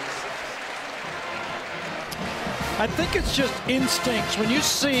 I think it's just instincts. When you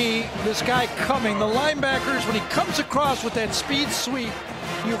see this guy coming, the linebackers, when he comes across with that speed sweep,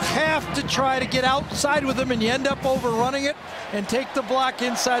 you have to try to get outside with him, and you end up overrunning it and take the block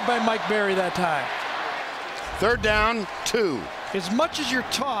inside by Mike Berry that time. 3rd down, 2. As much as you're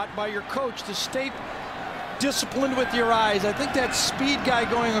taught by your coach to stay disciplined with your eyes, I think that speed guy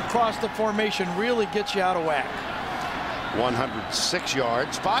going across the formation really gets you out of whack. 106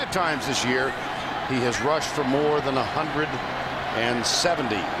 yards. 5 times this year he has rushed for more than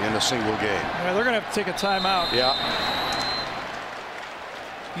 170 in a single game. Yeah, they're going to have to take a timeout. Yeah.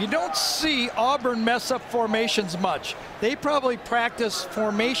 You don't see Auburn mess up formations much. They probably practice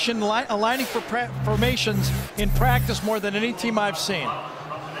formation, aligning for formations in practice more than any team I've seen.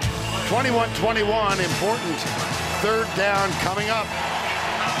 21-21, important 3rd down coming up.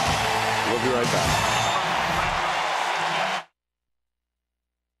 We'll be right back.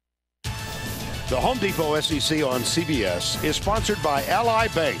 The Home Depot SEC on CBS is sponsored by Ally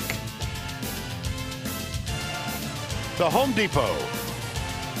Bank. The Home Depot.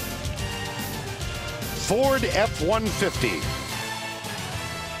 Ford F-150.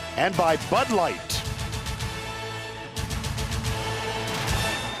 And by Bud Light.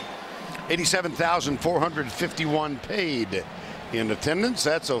 87,451 paid in attendance.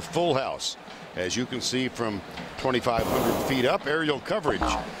 That's a full house. As you can see from 2,500 feet up, aerial coverage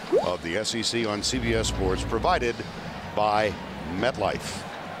of the SEC on CBS Sports provided by MetLife.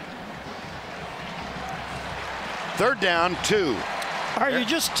 3rd down, 2. Are you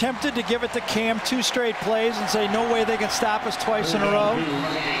just tempted to give it to Cam 2 straight plays and say no way they can stop us twice in a row?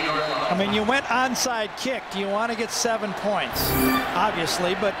 I mean, you went onside kick. Do you want to get 7 points?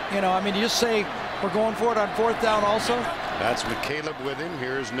 Obviously, but you know, I mean, you just say we're going for it on 4th down also. That's McCaleb with him.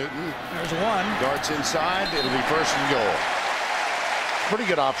 Here's Newton. There's one. Darts inside. It'll be 1st and goal. Pretty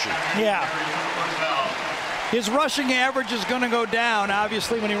good option. Yeah. His rushing average is going to go down,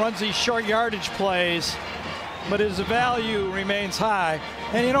 obviously, when he runs these short yardage plays. But his value remains high.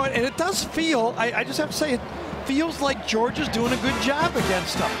 And you know, and it does feel, I just have to say, it feels like Georgia's doing a good job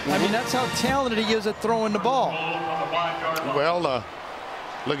against him. I mean, that's how talented he is at throwing the ball. Well,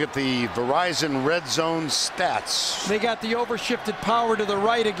 look at the Verizon red zone stats. They got the overshifted power to the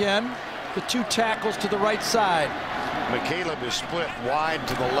right again. The 2 tackles to the right side. McCaleb is split wide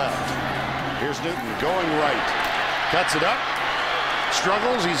to the left. Here's Newton going right. Cuts it up.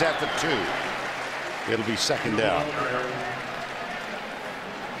 Struggles. He's at the 2. It'll be 2nd down.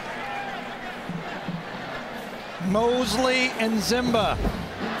 Mosley and Zimba.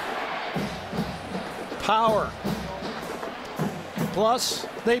 Power. Plus,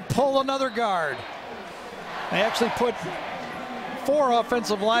 they pull another guard. They actually put 4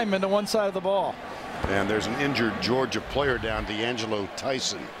 offensive linemen to one side of the ball. And there's an injured Georgia player down, D'Angelo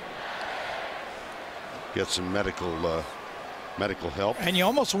Tyson. Get some medical help. And you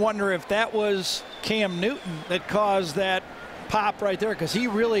almost wonder if that was Cam Newton that caused that pop right there, because he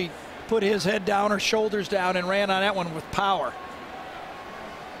really put his head down or shoulders down and ran on that one with power.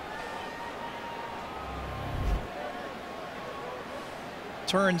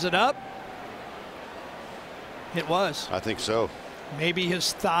 Turns it up. It was. I think so. Maybe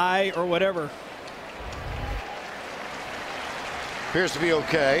his thigh or whatever. Appears to be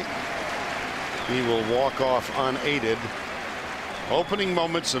okay. He will walk off unaided. Opening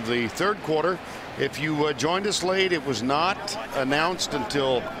moments of the third quarter. If you joined us late, it was not announced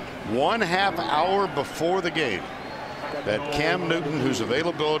until 1/2 hour before the game that Cam Newton, whose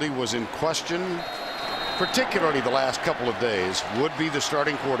availability was in question, particularly the last couple of days, would be the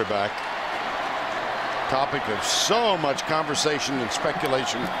starting quarterback. Topic of so much conversation and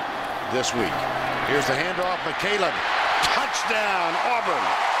speculation this week. Here's the handoff, McCaleb. Touchdown, Auburn.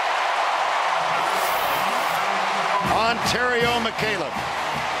 Ontario McCaleb.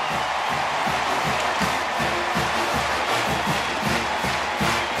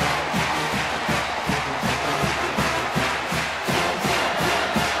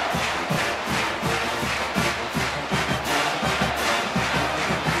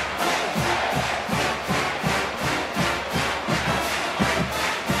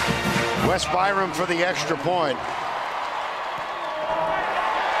 Wes Byram for the extra point.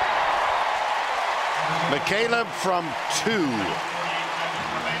 McCaleb from 2.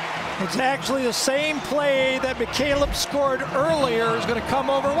 It's actually the same play that McCaleb scored earlier is going to come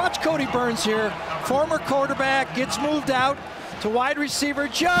over. Watch Cody Burns here. Former quarterback gets moved out to wide receiver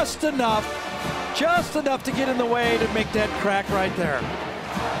just enough to get in the way to make that crack right there.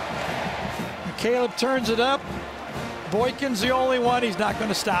 McCaleb turns it up. Boykin's the only one. He's not going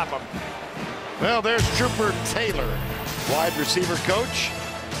to stop him. Well, there's Trooper Taylor, wide receiver coach.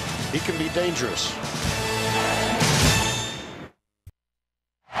 He can be dangerous.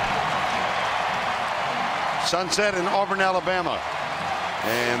 Sunset in Auburn, Alabama.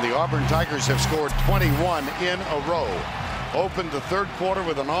 And the Auburn Tigers have scored 21 in a row. Opened the third quarter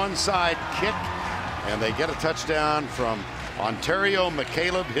with an onside kick, and they get a touchdown from Ontario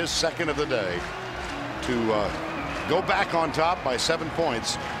McCaleb, his second of the day, to go back on top by 7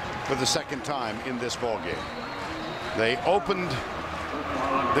 points for the second time in this ball game. They opened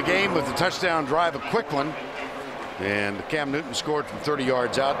the game with a touchdown drive, a quick one, and Cam Newton scored from 30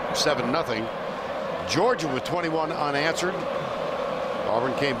 yards out, 7-0. Georgia with 21 unanswered.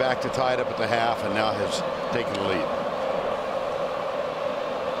 Auburn came back to tie it up at the half and now has taken the lead.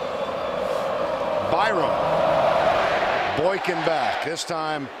 Byram. Boykin back. This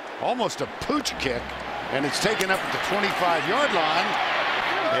time almost a pooch kick, and it's taken up at the 25-yard line.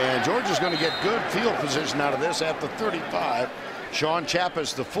 And Georgia's going to get good field position out of this at the 35. Sean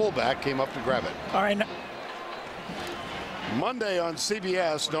Chappis, the fullback, came up to grab it. All right. Monday on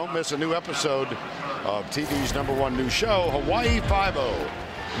CBS, don't miss a new episode of TV's #1 new show, Hawaii Five-0.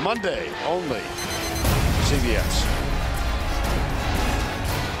 Monday only, CBS.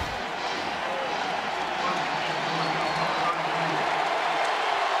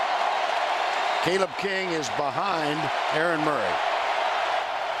 Caleb King is behind Aaron Murray.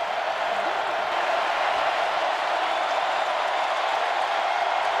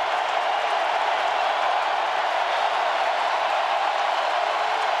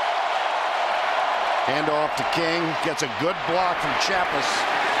 Handoff to King, gets a good block from Chappis,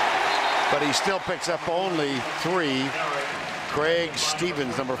 but he still picks up only 3. Craig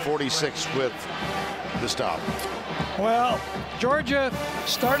Stevens, number 46, with the stop. Well, Georgia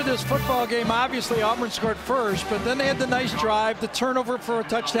started this football game. Obviously, Auburn scored first, but then they had the nice drive, the turnover for a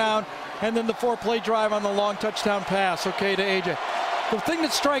touchdown, and then the 4-play drive on the long touchdown pass, okay, to AJ. The thing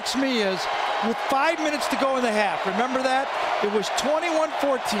that strikes me is, with 5 minutes to go in the half, remember that? It was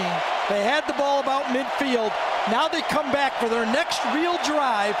 21-14. They had the ball about midfield. Now they come back for their next real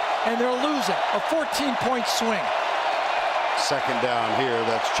drive, and they're losing. A 14-point swing. Second down here.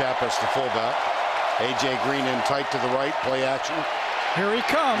 That's Chappis, the fullback. A.J. Green in tight to the right. Play action. Here he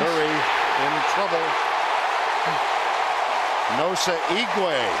comes. Murray in trouble. Nosa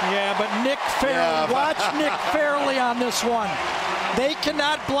Igwe. Yeah, but Nick Fairley. Yeah. Watch Nick Fairley on this one. They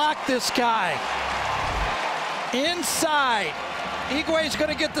cannot block this guy. Inside. Igwe's going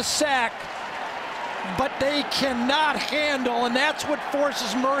to get the sack, but they cannot handle, and that's what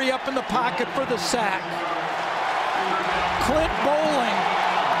forces Murray up in the pocket for the sack. Clint Bowling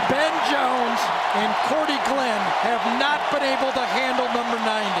Ben Jones and Cordy Glenn have not been able to handle number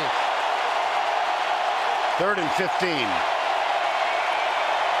 90. 3rd and 15.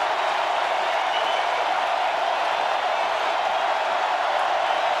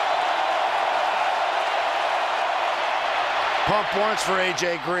 Pump once for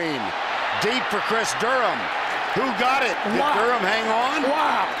A.J. Green. Deep for Chris Durham. Who got it? Did Durham hang on?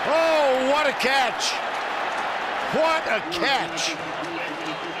 Wow. Oh, what a catch. What a catch.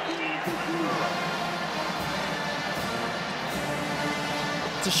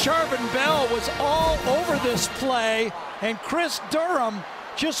 Desharvin Bell was all over this play, and Chris Durham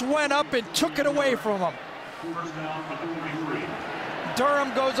just went up and took it away from him.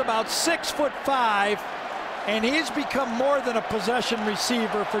 Durham goes about 6'5", and he's become more than a possession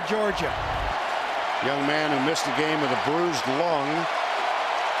receiver for Georgia. Young man who missed the game with a bruised lung.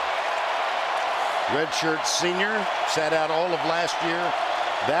 Redshirt senior, sat out all of last year.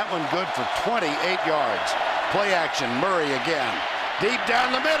 That one good for 28 yards. Play action, Murray again. Deep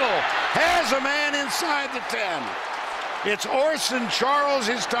down the middle, has a man inside the 10. It's Orson Charles,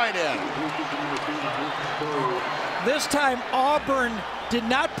 his tight end. This time Auburn did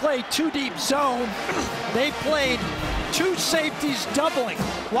not play two deep zone. They played two safeties doubling.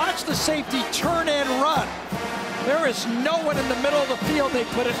 Watch the safety turn and run. There is no one in the middle of the field. They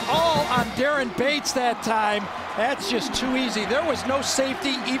put it all on Darren Bates that time. That's just too easy. There was no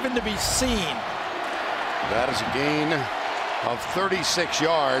safety even to be seen. That is a gain of 36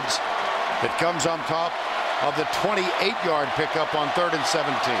 yards that comes on top of the 28-yard pickup on 3rd and 17.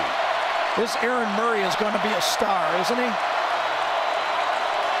 This Aaron Murray is going to be a star, isn't he?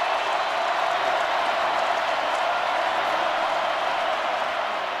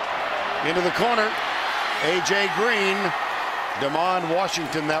 Into the corner, A.J. Green. Damon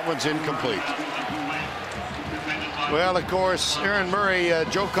Washington, that one's incomplete. Well, of course, Aaron Murray,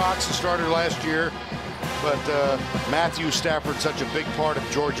 Joe Cox, the starter last year, but Matthew Stafford, such a big part of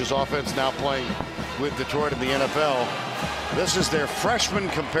Georgia's offense, now playing with Detroit in the NFL. This is their freshman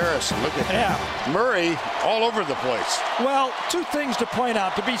comparison. Look at him. Murray all over the place. Well, two things to point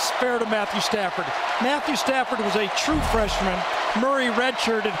out to be fair to Matthew Stafford. Matthew Stafford was a true freshman. Murray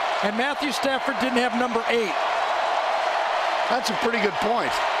redshirted, and Matthew Stafford didn't have number 8. That's a pretty good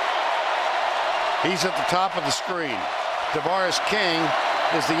point. He's at the top of the screen. Tavares King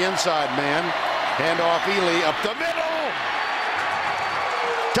is the inside man. Handoff Ely up the middle.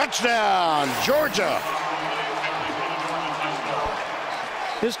 Touchdown, Georgia.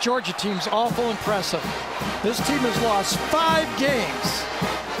 This Georgia team's awful impressive. This team has lost 5 games.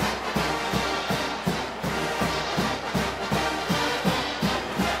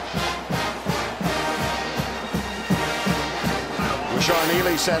 Sean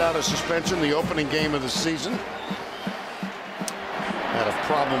Ely sat out of suspension the opening game of the season. Had a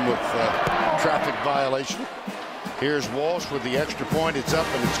problem with traffic violation. Here's Walsh with the extra point. It's up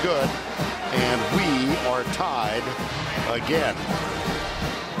and it's good. And we are tied again.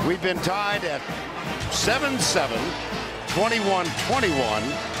 We've been tied at 7-7, 21-21,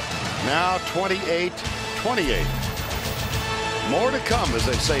 now 28-28. More to come, as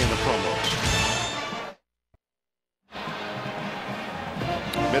they say in the promos.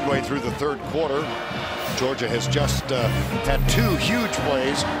 Midway through the 3rd quarter, Georgia has just had 2 huge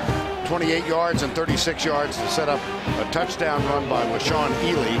plays, 28 yards and 36 yards to set up a touchdown run by Washaun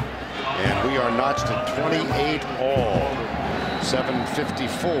Ely, and we are notched at 28 all.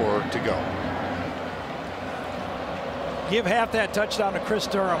 7:54 to go. Give half that touchdown to Chris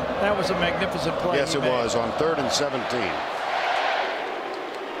Durham. That was a magnificent play. Yes, it was on 3rd and 17.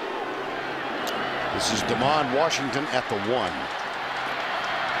 This is Damon Washington at the 1.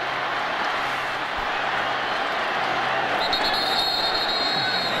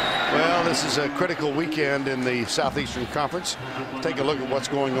 Well, this is a critical weekend in the Southeastern Conference. Take a look at what's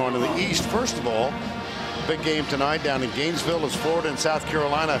going on in the East. First of all, big game tonight down in Gainesville as Florida and South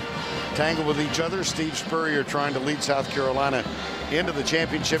Carolina tangle with each other. Steve Spurrier trying to lead South Carolina into the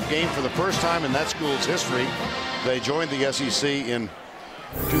championship game for the first time in that school's history. They joined the SEC in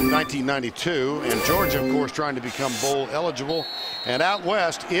 1992, and Georgia, of course, trying to become bowl eligible. And out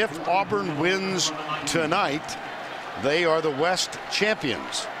west, if Auburn wins tonight, they are the West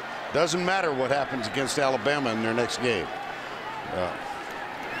champions. Doesn't matter what happens against Alabama in their next game.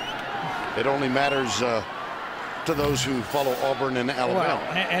 It only matters to those who follow Auburn and Alabama.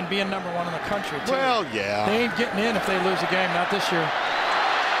 Well, and being number 1 in the country, too. Well, yeah. They ain't getting in if they lose a game, not this year.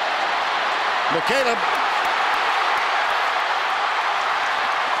 McCaleb.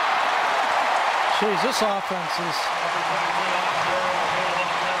 Geez, this offense is...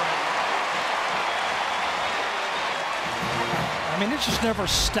 mean, it just never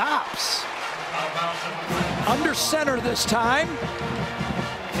stops. Under center this time.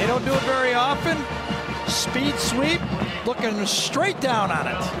 They don't do it very often. Speed sweep, looking straight down on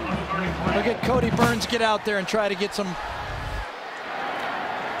it. Look at Cody Burns get out there and try to get some.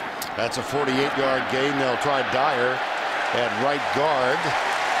 That's a 48-yard gain. They'll try Dyer at right guard.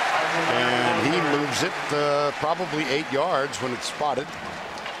 And he moves it probably 8 yards when it's spotted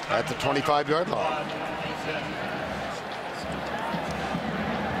at the 25-yard line.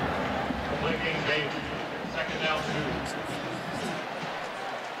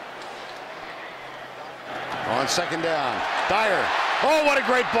 On second down, Dyer. Oh, what a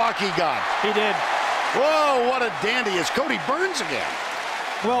great block he got. He did. Whoa, what a dandy. It's Cody Burns again.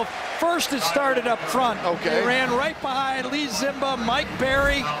 Well, first it started up front. Okay. They ran right behind Lee Zimba, Mike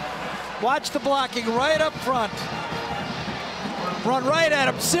Berry. Watch the blocking right up front. Run right at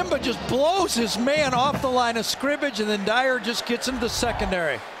him. Zimba just blows his man off the line of scrimmage, and then Dyer just gets into the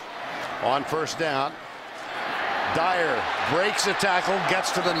secondary. On first down, Dyer breaks a tackle,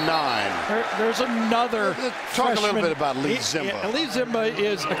 gets to the 9. There's another Talk a little freshman. bit about Lee Zimba. Lee Zimba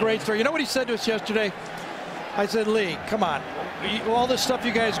is a great story. You know what he said to us yesterday? I said, Lee, come on. All this stuff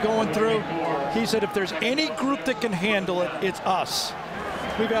you guys going through, he said, if there's any group that can handle it, it's us.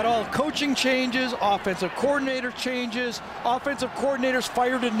 We've got all coaching changes, offensive coordinator changes, offensive coordinators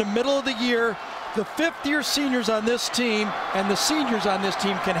fired in the middle of the year. The fifth-year seniors on this team and the seniors on this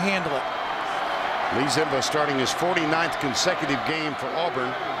team can handle it. Lee Zimba starting his 49th consecutive game for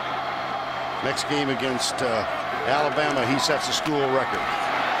Auburn. Next game against Alabama, he sets a school record.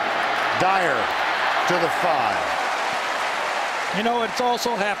 Dyer to the 5. You know, it's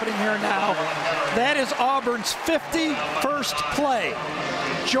also happening here now. That is Auburn's 51st play.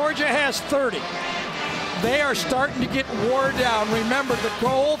 Georgia has 30. They are starting to get wore down. Remember, the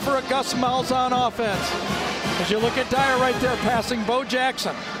goal for a Gus Malzahn offense. As you look at Dyer right there passing Bo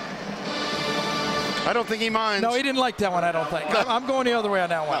Jackson. I don't think he minds. No, he didn't like that one, I don't think. I'm going the other way on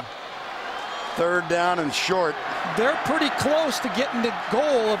that one. Third down and short. They're pretty close to getting the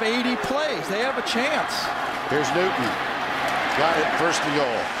goal of 80 plays. They have a chance. Here's Newton. Got it, first and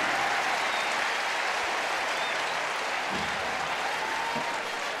goal.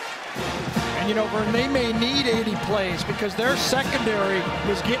 And you know, Vern, they may need 80 plays because their secondary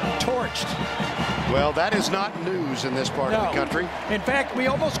is getting torched. Well, that is not news in this part of the country. In fact, we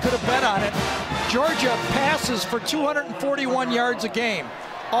almost could have bet on it. Georgia passes for 241 yards a game.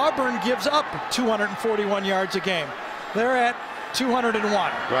 Auburn gives up 241 yards a game. They're at 201.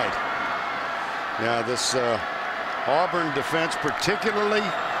 Right. Yeah, this Auburn defense, particularly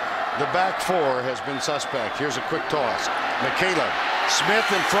the back four, has been suspect. Here's a quick toss. Michaela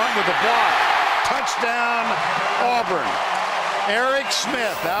Smith in front with the block. Touchdown, Auburn. Eric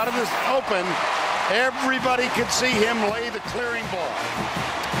Smith out of the open. Everybody could see him lay the clearing block.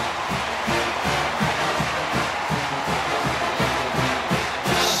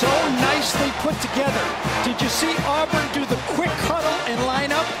 So nicely put together. Did you see Auburn do the quick huddle and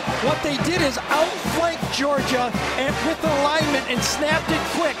line up? What they did is outflank Georgia and with alignment and snapped it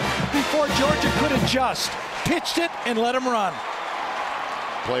quick before Georgia could adjust. Pitched it and let him run.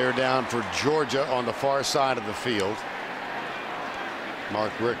 Player down for Georgia on the far side of the field.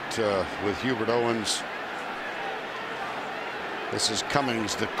 Mark Richt with Hubert Owens. This is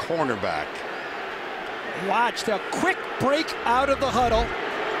Cummings, the cornerback. Watch the quick break out of the huddle.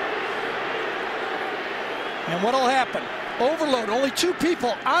 And what'll happen? Overload, only two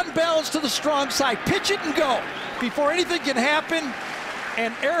people on balance to the strong side. Pitch it and go before anything can happen.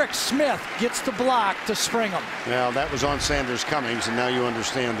 And Eric Smith gets the block to spring him. Now that was on Sanders Cummings, and now you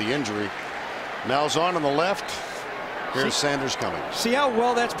understand the injury. Malzahn on the left. Here's Sanders Cummings. See how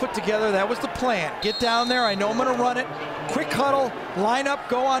well that's put together? That was the plan. Get down there. I know I'm going to run it. Quick huddle, line up,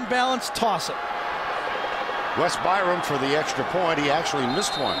 go on balance, toss it. Wes Byram for the extra point. He actually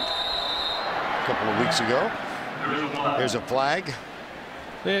missed one a couple of weeks ago. Here's a flag.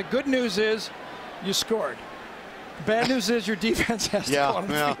 The good news is you scored. Bad news is your defense has to go on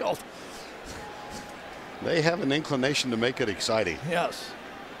the field. They have an inclination to make it exciting. Yes.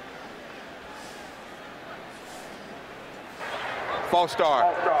 False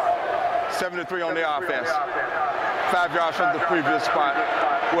start. 7-3 on the offense. 5 yards from the previous spot.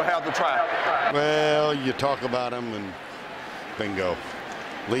 We'll have the try. Well, you talk about him and bingo.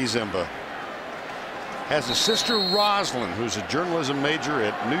 Lee Zimba has a sister, Rosalind, who's a journalism major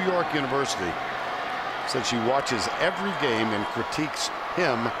at New York University. Said she watches every game and critiques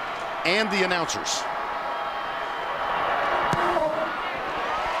him and the announcers.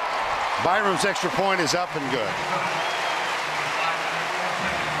 Byram's extra point is up and good.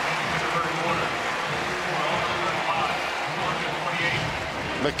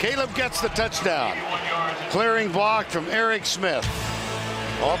 McCaleb gets the touchdown. Clearing block from Eric Smith.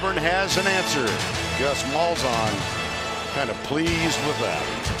 Auburn has an answer. Gus Malzahn kind of pleased with that.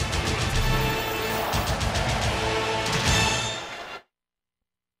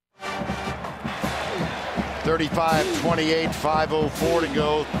 (35-28), 5:04 to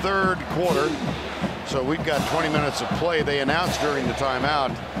go, third quarter. So we've got 20 minutes of play. They announced during the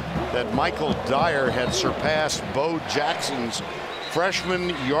timeout that Michael Dyer had surpassed Bo Jackson's freshman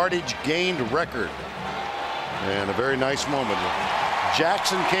yardage gained record. And a very nice moment.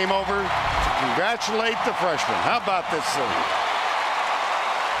 Jackson came over to congratulate the freshman. How about this thing?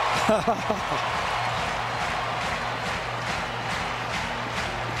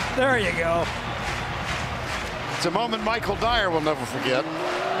 There you go. It's a moment Michael Dyer will never forget.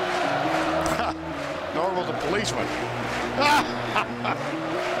 Nor will the policeman.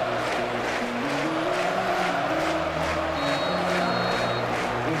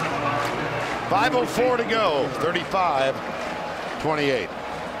 5:04 to go, 35-28.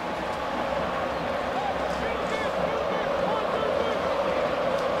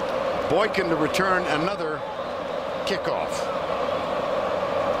 Boykin to return another kickoff.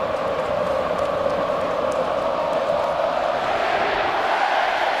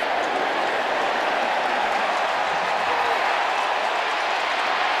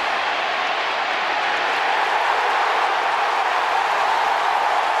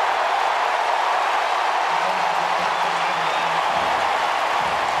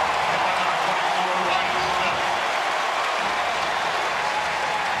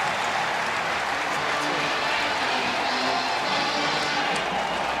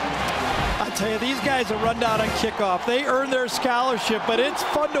 These guys are run down on kickoff. They earn their scholarship, but it's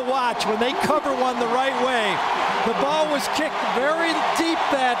fun to watch when they cover one the right way. The ball was kicked very deep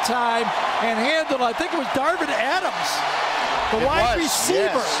that time and handled, I think it was Darvin Adams, the wide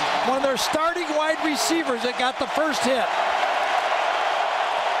receiver, yes. One of their starting wide receivers that got the first hit.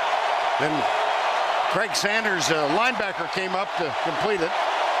 Then Craig Sanders, linebacker, came up to complete it.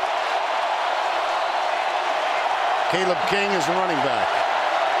 Caleb King is the running back.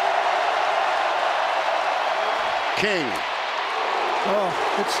 King. Oh,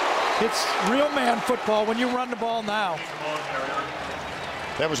 it's real man football when you run the ball now.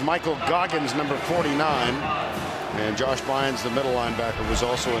 That was Michael Goggins, number 49. And Josh Bynes, the middle linebacker, was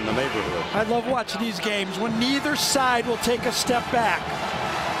also in the neighborhood. I love watching these games when neither side will take a step back.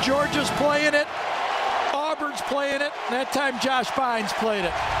 Georgia's playing it. Auburn's playing it. And that time Josh Bynes played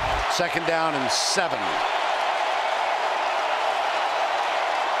it. 2nd down and 7.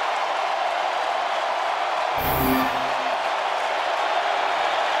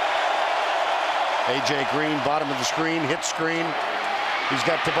 A.J. Green, bottom of the screen, hit screen. He's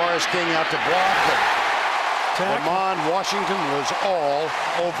got Tavares King out to block, but Lamont Washington was all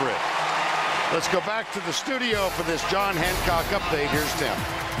over it. Let's go back to the studio for this John Hancock update. Here's Tim.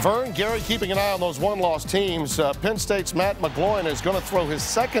 Vern, Gary keeping an eye on those one-loss teams. Penn State's Matt McGloin is going to throw his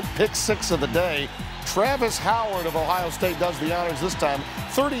 2nd pick-6 of the day. Travis Howard of Ohio State does the honors this time.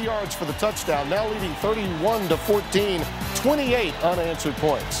 30 yards for the touchdown, now leading 31-14, 28 unanswered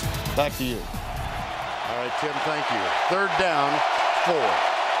points. Back to you. All right, Tim, thank you. 3rd down, 4.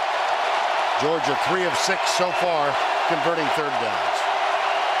 Georgia 3 of 6 so far, converting 3rd downs.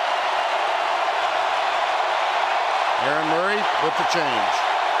 Aaron Murray with the change.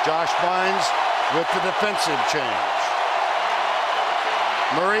 Josh Bynes with the defensive change.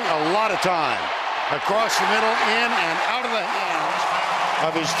 Murray, a lot of time. Across the middle, in and out of the hands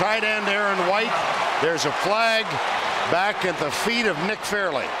of his tight end, Aaron White. There's a flag back at the feet of Nick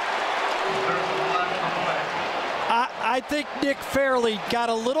Fairley. I think Nick Fairley got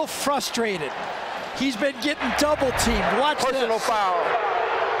a little frustrated. He's been getting double teamed. Watch this. Personal foul.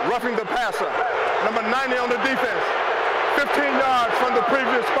 Roughing the passer. Number 90 on the defense. 15 yards from the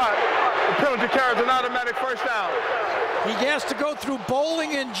previous spot. The penalty carries an automatic 1st down. He has to go through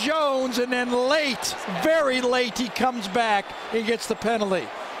Bowling and Jones, and then late, very late, he comes back and gets the penalty.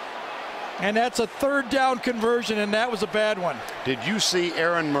 And that's a 3rd down conversion, and that was a bad one. Did you see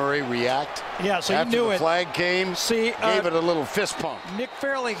Aaron Murray react? Yeah, so after he knew the it. Flag came, gave it a little fist pump. Nick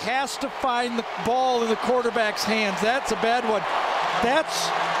Fairley has to find the ball in the quarterback's hands. That's a bad one. That's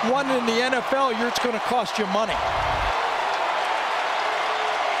one in the NFL, it's going to cost you money.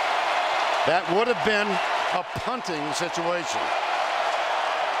 That would have been a punting situation.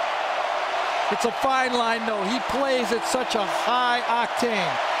 It's a fine line, though. He plays at such a high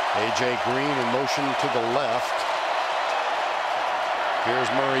octane. A.J. Green in motion to the left. Here's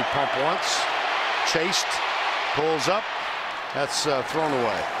Murray, pump once. Chased, pulls up. That's thrown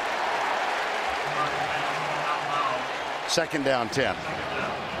away. 2nd down, 10.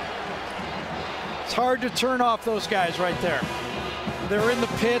 It's hard to turn off those guys right there. They're in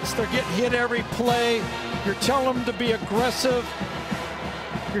the pits. They're getting hit every play. You're telling them to be aggressive.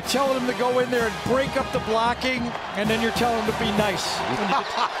 You're telling them to go in there and break up the blocking, and then you're telling them to be nice. It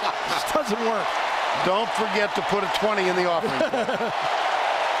just doesn't work. Don't forget to put a 20 in the offering.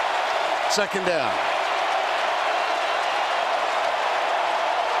 Second down.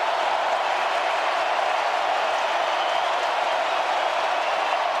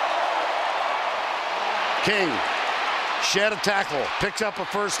 King shed a tackle, picks up a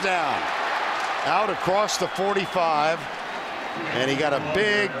first down. Out across the 45, and he got a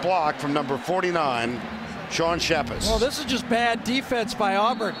big block from number 49, Sean Shepis. Well, this is just bad defense by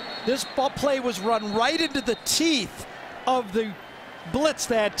Auburn. This ball play was run right into the teeth of the blitz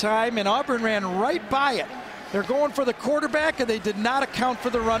that time, and Auburn ran right by it. They're going for the quarterback, and they did not account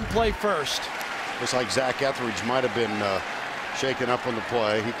for the run play first. Looks like Zach Etheridge might have been shaken up on the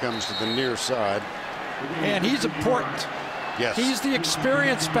play. He comes to the near side. And he's important. Yes. He's the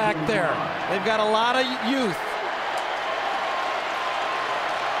experience back there. They've got a lot of youth.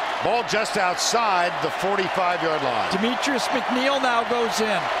 Ball just outside the 45-yard line. Demetrius McNeil now goes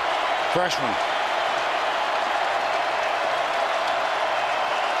in. Freshman.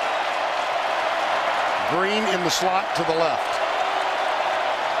 Green in the slot to the left.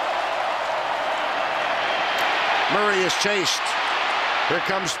 Murray is chased. Here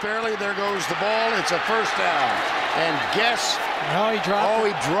comes Fairley. There goes the ball. It's a first down. And guess. No, he dropped it. Oh,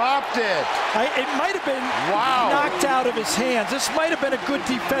 he dropped it. It might have been knocked out of his hands. This might have been a good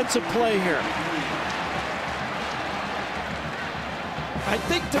defensive play here. I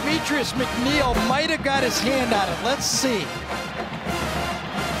think Demetrius McNeil might have got his hand on it. Let's see.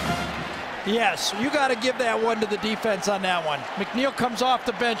 Yes, you got to give that one to the defense on that one. McNeil comes off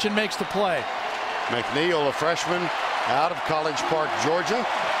the bench and makes the play. McNeil, a freshman, out of College Park, Georgia,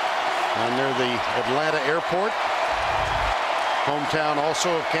 and near the Atlanta airport. Hometown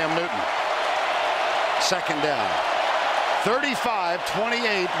also of Cam Newton. Second down.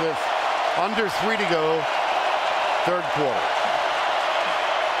 35-28 with under 3 to go, third quarter.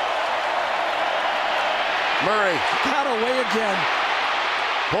 Murray. Got away again.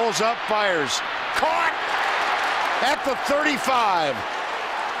 Pulls up, fires. Caught at the 35.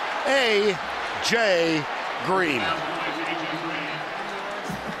 A.J. Green.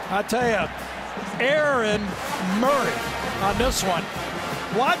 I tell you, Aaron Murray on this one.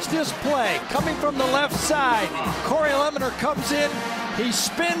 Watch this play. Coming from the left side, Corey Leminer comes in. He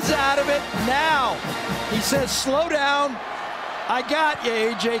spins out of it. Now he says, slow down. I got you,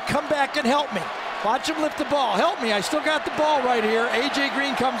 A.J. Come back and help me. Watch him lift the ball. Help me. I still got the ball right here. A.J.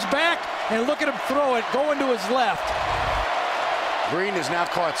 Green comes back, and look at him throw it, going to his left. Green has now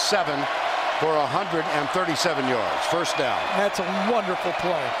caught 7 for 137 yards. First down. That's a wonderful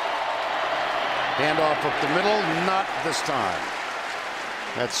play. Handoff up the middle, not this time.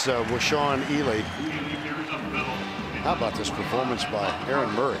 That's Washawn Ely. How about this performance by Aaron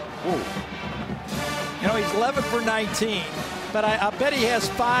Murray? Ooh. You know, he's 11 for 19, but I bet he has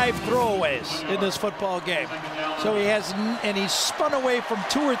 5 throwaways in this football game. So he has, and he's spun away from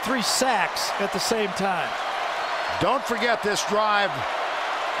 2 or 3 sacks at the same time. Don't forget, this drive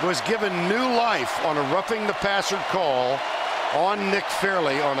was given new life on a roughing the passer call on Nick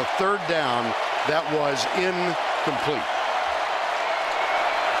Fairley on a third down that was incomplete.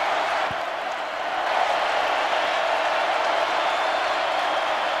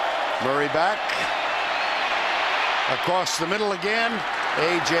 Murray back. Across the middle again.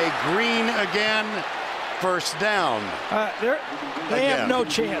 A.J. Green again. First down. They have no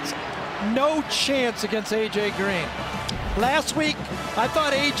chance. No chance against A.J. Green. Last week, I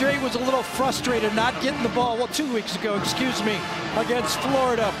thought A.J. was a little frustrated not getting the ball. Well, 2 weeks ago, excuse me, against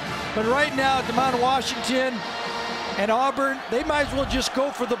Florida. But right now, DeMond Washington and Auburn, they might as well just go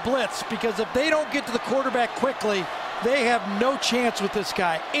for the blitz, because if they don't get to the quarterback quickly, they have no chance with this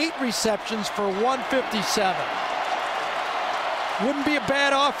guy. 8 receptions for 157. Wouldn't be a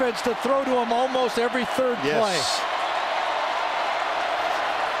bad offense to throw to him almost every third play.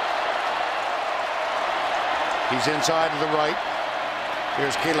 He's inside to the right.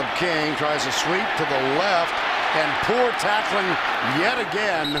 Here's Caleb King, tries a sweep to the left, and poor tackling yet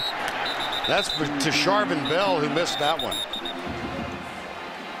again. That's to Sharvin Bell, who missed that one.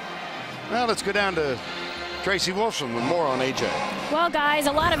 Well, let's go down to Tracy Wolfson with more on A.J. Well, guys,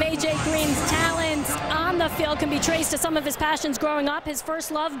 a lot of A.J. Green's talent on the field can be traced to some of his passions growing up. His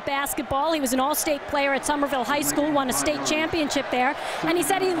first love, basketball. He was an all-state player at Somerville High School, won a state championship there. And he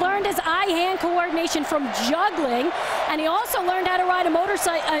said he learned his eye-hand coordination from juggling, and he also learned how to ride a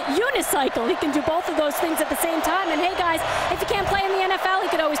unicycle. He can do both of those things at the same time. And hey, guys, if he can't play in the NFL, he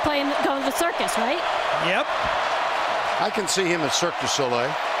could always play go to the circus, right? Yep. I can see him at Cirque du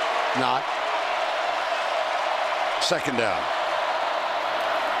Soleil. Not. Second down.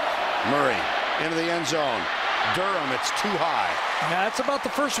 Murray into the end zone. Durham, it's too high. Yeah, that's about the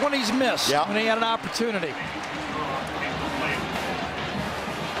first one he's missed when he had an opportunity.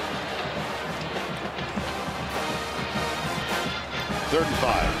 Third and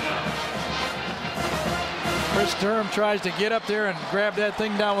 5. Chris Durham tries to get up there and grab that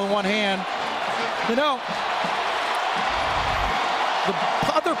thing down with one hand. You know, the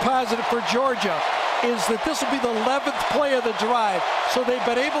other positive for Georgia is that this will be the 11th play of the drive, so they've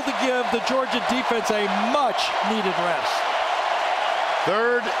been able to give the Georgia defense a much-needed rest.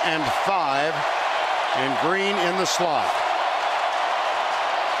 Third and 5, and Green in the slot.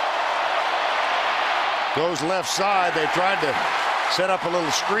 Goes left side. They tried to set up a little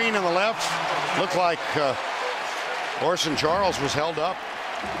screen in the left. Looked like Orson Charles was held up.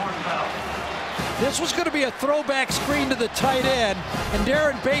 This was going to be a throwback screen to the tight end, and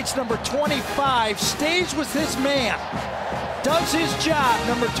Darren Bates, number 25, stays with his man. Does his job,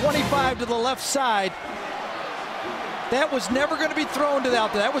 number 25 to the left side. That was never going to be thrown to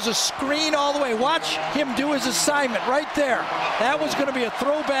out there. That was a screen all the way. Watch him do his assignment right there. That was going to be a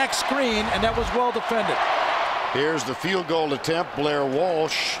throwback screen, and that was well defended. Here's the field goal attempt, Blair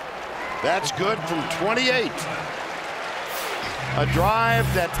Walsh. That's good from 28. A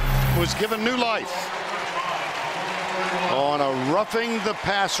drive that was given new life on a roughing the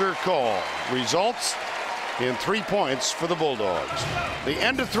passer call. Results in 3 points for the Bulldogs. The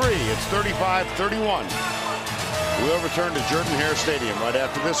end of 3, it's 35-31. We'll return to Jordan-Hare Stadium right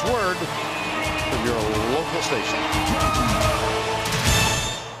after this word from your local station.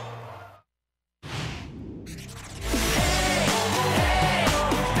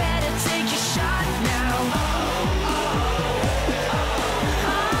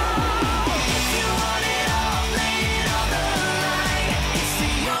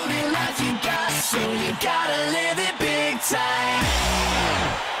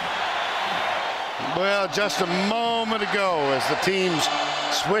 Well, just a moment ago as the teams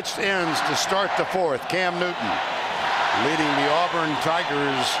switched ends to start the fourth, Cam Newton leading the Auburn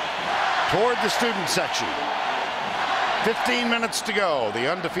Tigers toward the student section. 15 minutes to go.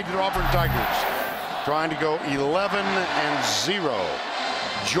 The undefeated Auburn Tigers trying to go 11-0.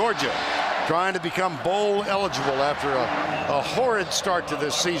 Georgia trying to become bowl eligible after a horrid start to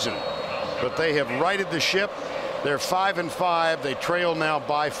this season. But they have righted the ship. They're 5-5. They trail now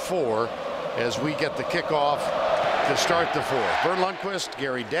by 4 as we get the kickoff to start the fourth. Vern Lundquist,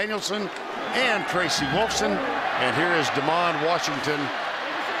 Gary Danielson, and Tracy Wolfson. And here is DeMond Washington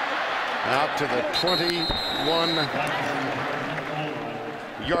out to the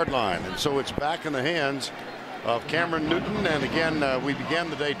 21-yard line. And so it's back in the hands of Cameron Newton. And again, we began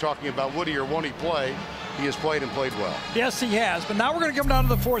the day talking about would he or won't he play. He has played and played well. Yes, he has. But now we're going to come down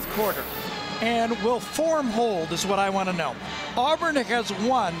to the fourth quarter. And will form hold is what I want to know. Auburn has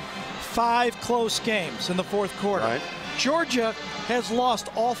won 5 close games in the fourth quarter. Right. Georgia has lost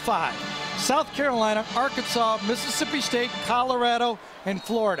all 5. South Carolina, Arkansas, Mississippi State, Colorado, and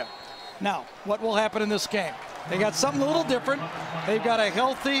Florida. Now, what will happen in this game? They got something a little different. They've got a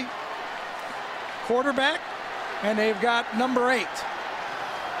healthy quarterback, and they've got number 8.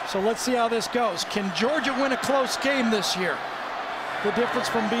 So let's see how this goes. Can Georgia win a close game this year? The difference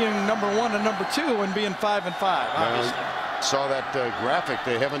from being number 1 and number 2 and being 5-5, obviously. Saw that graphic.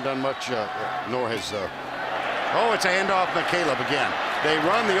 They haven't done much, nor has. Oh, it's a handoff, McCaleb again. They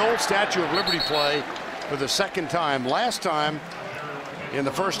run the old Statue of Liberty play for the second time. Last time in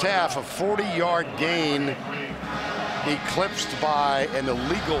the first half, a 40-yard gain eclipsed by an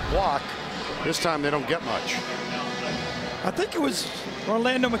illegal block. This time they don't get much. I think it was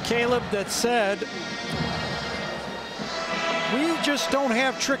Orlando McCaleb that said, we just don't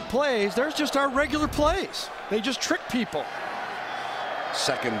have trick plays. There's just our regular plays. They just trick people.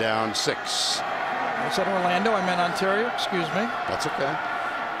 Second down, 6. I said Orlando, I meant Ontario, excuse me. That's okay.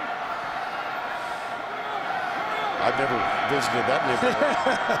 I've never visited that neighborhood.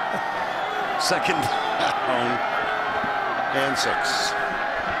 Second down and 6.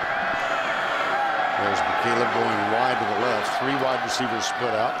 There's McCaleb going wide to the left. 3 wide receivers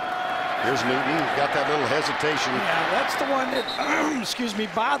split out. Here's Newton, got that little hesitation. Yeah, that's the one that, excuse me,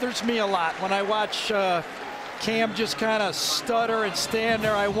 bothers me a lot when I watch Cam just kind of stutter and stand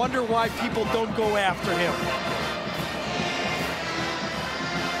there. I wonder why people don't go after him.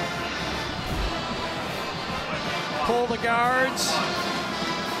 Pull the guards,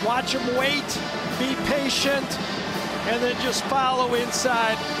 watch him wait, be patient, and then just follow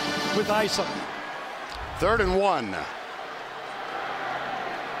inside with Isom. 3rd and 1.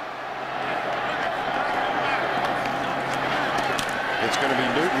 It's going to be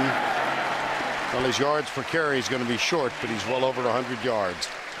Newton. Well, his yards per carry is going to be short, but he's well over 100 yards.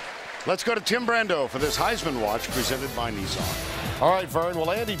 Let's go to Tim Brando for this Heisman Watch presented by Nissan. All right, Vern.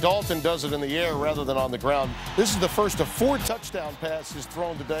 Well, Andy Dalton does it in the air rather than on the ground. This is the first of 4 touchdown passes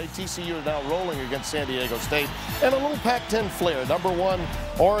thrown today. TCU is now rolling against San Diego State. And a little Pac-10 flair. Number 1,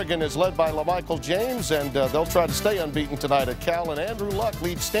 Oregon is led by LaMichael James, and they'll try to stay unbeaten tonight at Cal. And Andrew Luck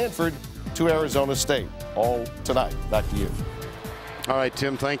leads Stanford to Arizona State. All tonight. Back to you. All right,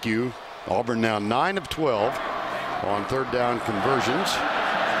 Tim, thank you. Auburn now 9 of 12 on 3rd down conversions.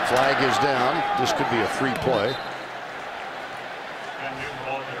 Flag is down. This could be a free play.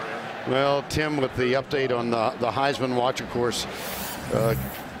 Well, Tim, with the update on the Heisman Watch, of course,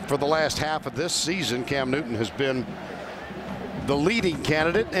 for the last half of this season, Cam Newton has been the leading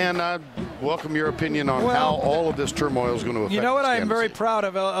candidate, and I welcome your opinion on how all of this turmoil is going to affect. You know what I'm very proud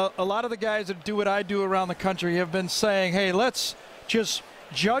of? A lot of the guys that do what I do around the country have been saying, hey, let's just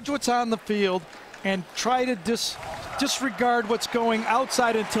judge what's on the field and try to disregard what's going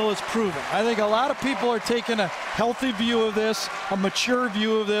outside until it's proven. I think a lot of people are taking a healthy view of this, a mature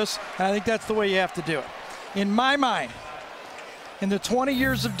view of this, and I think that's the way you have to do it. In my mind, in the 20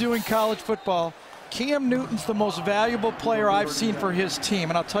 years of doing college football, Cam Newton's the most valuable player I've seen for his team,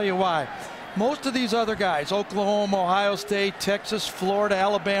 and I'll tell you why. Most of these other guys, Oklahoma, Ohio State, Texas, Florida,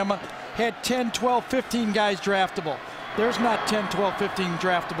 Alabama, had 10, 12, 15 guys draftable. There's not 10, 12, 15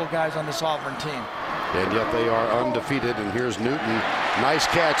 draftable guys on this Auburn team. And yet they are undefeated. And here's Newton. Nice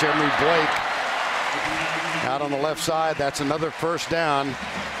catch, Emory Blake. Out on the left side. That's another 1st down.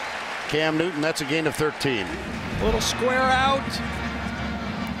 Cam Newton, that's a gain of 13. Little square out.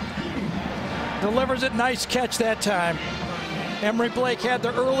 Delivers it. Nice catch that time. Emory Blake had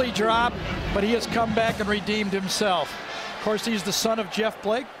the early drop, but he has come back and redeemed himself. Of course, he's the son of Jeff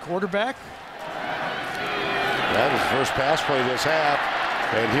Blake, quarterback. That was the first pass play this half.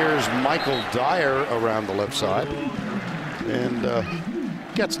 And here's Michael Dyer around the left side. And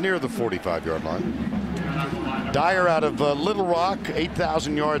gets near the 45-yard line. Dyer out of Little Rock,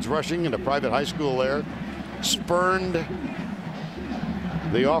 8,000 yards rushing in a private high school there. Spurned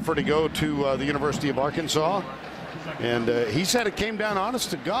the offer to go to the University of Arkansas. And he said it came down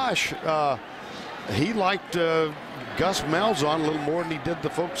honest to gosh. He liked Gus Malzahn a little more than he did the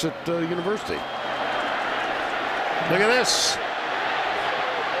folks at university. Look at this.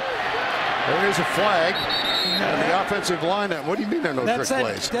 There is a flag. And the offensive line. What do you mean there are no trick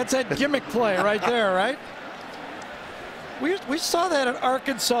plays? That's that gimmick play right there, right? We saw that at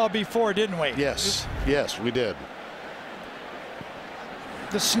Arkansas before, didn't we? Yes. Yes, we did.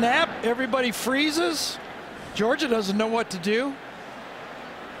 The snap, everybody freezes. Georgia doesn't know what to do.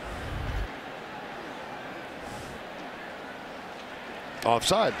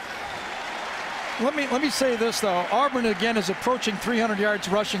 Offside. Let me say this, though. Auburn, again, is approaching 300 yards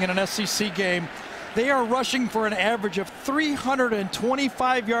rushing in an SEC game. They are rushing for an average of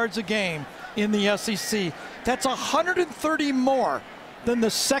 325 yards a game in the SEC. That's 130 more than the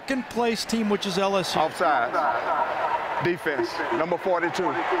 2nd place team, which is LSU. Offside. Defense, number 42.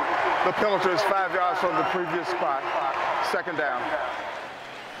 The penalty is 5 yards from the previous spot. 2nd down.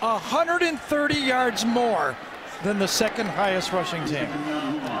 130 yards more than the 2nd highest rushing team.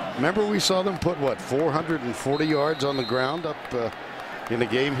 Remember we saw them put, what, 440 yards on the ground up in a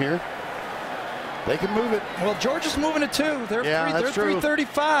game here? They can move it. Well, Georgia's moving it too. They're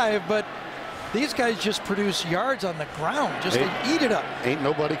 335, but these guys just produce yards on the ground. Just they eat it up. Ain't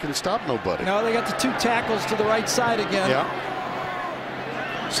nobody can stop nobody. No, they got the 2 tackles to the right side again. Yeah.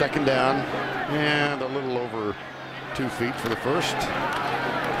 2nd down and a little over 2 feet for the 1st.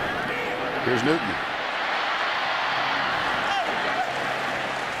 Here's Newton.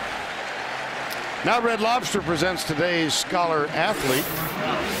 Now Red Lobster presents today's Scholar Athlete.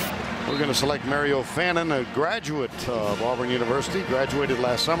 We're going to select Mario Fannin, a graduate of Auburn University, graduated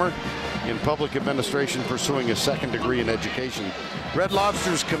last summer in public administration, pursuing a 2nd degree in education. Red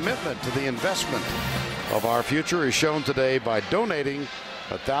Lobster's commitment to the investment of our future is shown today by donating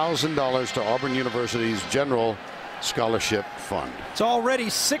 $1,000 to Auburn University's General Scholarship Fund. It's already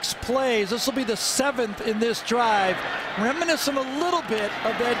 6 plays. This will be the 7th in this drive, reminiscent a little bit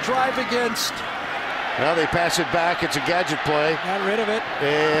of that drive against. Well, they pass it back. It's a gadget play. Got rid of it.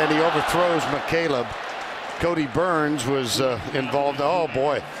 And he overthrows McCaleb. Cody Burns was involved. Oh,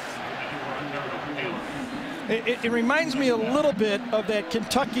 boy. It reminds me a little bit of that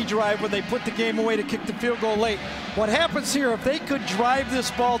Kentucky drive where they put the game away to kick the field goal late. What happens here, if they could drive this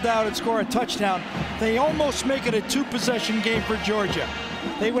ball down and score a touchdown, they almost make it a 2-possession game for Georgia.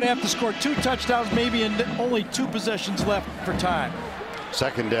 They would have to score 2 touchdowns, maybe, and only 2 possessions left for time.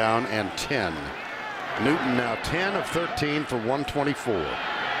 2nd down and 10. Newton now 10 of 13 for 124.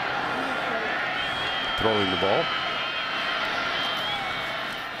 Throwing the ball.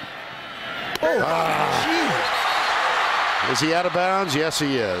 Is he out of bounds? Yes,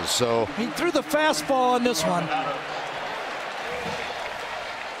 he is. So he threw the fastball on this one.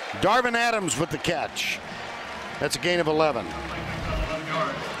 Darvin Adams with the catch. That's a gain of 11.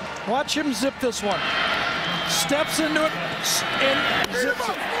 Watch him zip this one. Steps into it and zips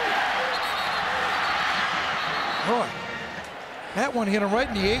it. Boy, that one hit him right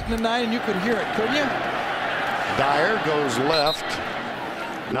in the 8 and the 9, and you could hear it, couldn't you? Dyer goes left.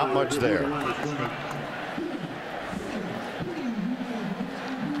 Not much there.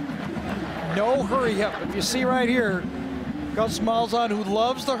 No hurry up. If you see right here, Gus Malzahn, who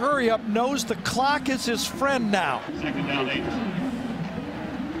loves the hurry up, knows the clock is his friend now. 2nd down 8.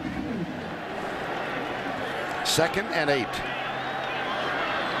 2nd and 8.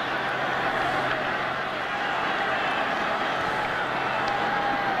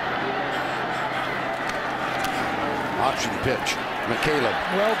 Option pitch. McCaleb.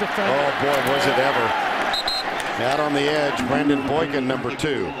 Well defended. Oh, boy, was it ever. Out on the edge, Brandon Boykin, number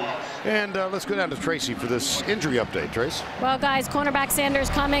 2. And let's go down to Tracy for this injury update. Trace? Well, guys, cornerback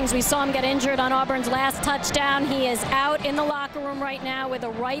Sanders Cummings, we saw him get injured on Auburn's last touchdown. He is out in the locker room right now with a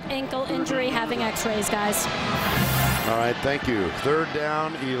right ankle injury, having x-rays, guys. All right, thank you. 3rd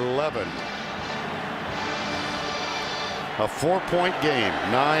down, 11. A 4-point game,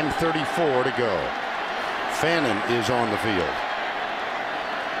 9:34 to go. Fannin is on the field.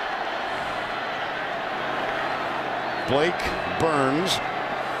 Blake, Burns,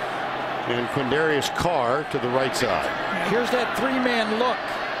 and Quindarius Carr to the right side. Here's that 3-man look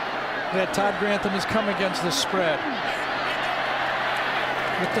that Todd Grantham has come against the spread.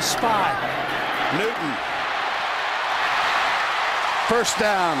 With the spy. Newton. 1st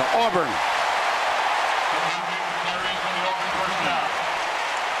down, Auburn.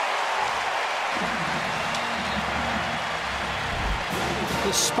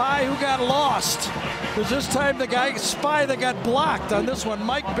 The spy who got lost. Because this time the spy that got blocked on this one,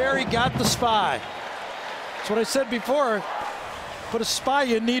 Mike Berry got the spy. That's what I said before. Put a spy,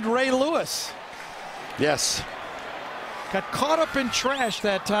 you need Ray Lewis. Yes. Got caught up in trash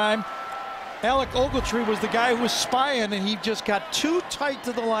that time. Alec Ogletree was the guy who was spying, and he just got too tight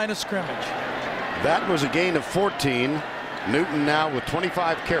to the line of scrimmage. That was a gain of 14. Newton now with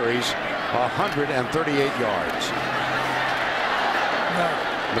 25 carries, 138 yards. No.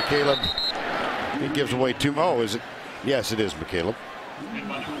 McCaleb, he gives away 2. Oh, is it? Yes, it is McCaleb.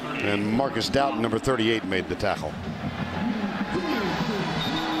 And Marcus Doughton, number 38, made the tackle.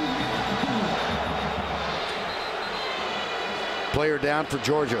 Player down for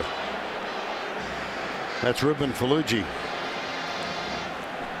Georgia. That's Ruben Faluji.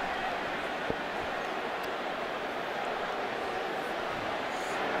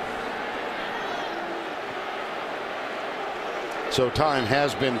 So time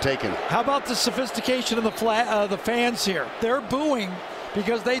has been taken. How about the sophistication of the fans here? They're booing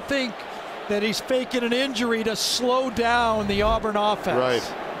because they think that he's faking an injury to slow down the Auburn offense. Right.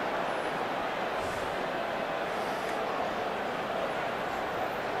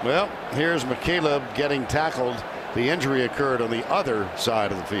 Well, here's McCaleb getting tackled. The injury occurred on the other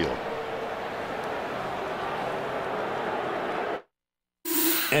side of the field.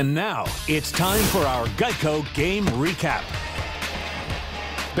 And now it's time for our Geico game recap.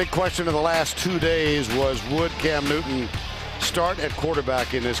 Big question of the last 2 days was, would Cam Newton start at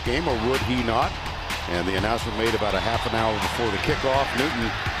quarterback in this game, or would he not? And the announcement made about a half an hour before the kickoff. Newton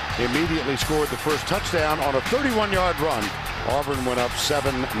immediately scored the first touchdown on a 31-yard run. Auburn went up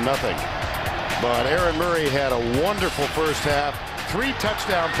 7-0. But Aaron Murray had a wonderful first half. 3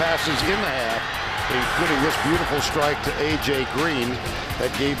 touchdown passes in the half, including this beautiful strike to A.J. Green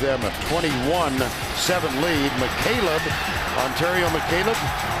that gave them a 21-7 lead. McCaleb, Ontario McCaleb,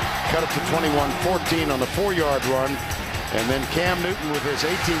 cut it to 21-14 on the 4-yard run. And then Cam Newton with his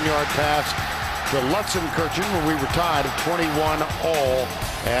 18-yard pass to Lutzenkirchen, where we were tied at 21 all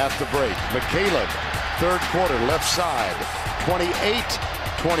at the break. McCaleb, 3rd quarter, left side,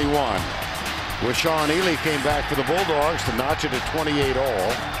 28-21. Rashawn Ely came back for the Bulldogs to notch it at 28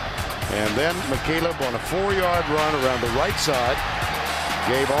 all. And then McCaleb on a 4-yard run around the right side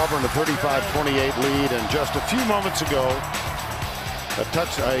gave Auburn a 35-28 lead, and just a few moments ago, a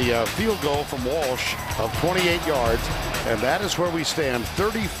field goal from Walsh of 28 yards, and that is where we stand,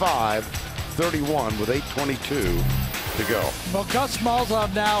 35-31 with 8:22 to go. Well, Gus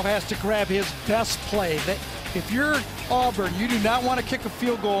Malzahn now has to grab his best play. If you're Auburn, you do not want to kick a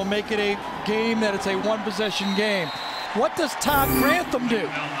field goal and make it a game that it's a one-possession game. What does Todd Grantham do?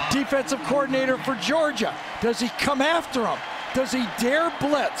 Defensive coordinator for Georgia. Does he come after him? Does he dare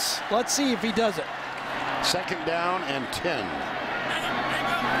blitz? Let's see if he does it. 2nd down and 10.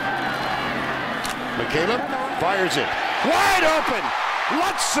 McCaleb fires it. Wide open.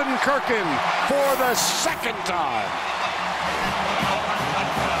 Lutzenkirchen for the 2nd time.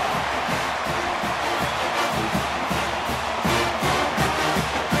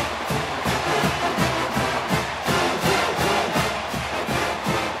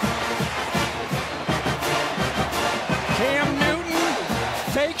 Cam Newton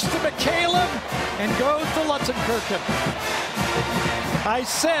fakes to McCaleb and goes to Lutzenkirchen. I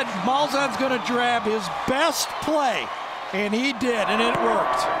said Malzahn's going to grab his best play, and he did, and it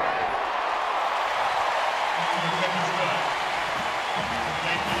worked.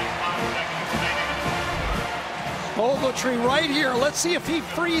 Ogletree right here. Let's see if he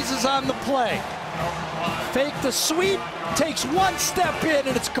freezes on the play. Fake the sweep, takes one step in,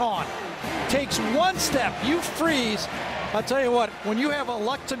 and it's gone. Takes one step, you freeze. I'll tell you what, when you have a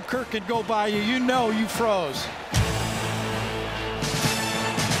Lutzenkirchen go by you, you know you froze.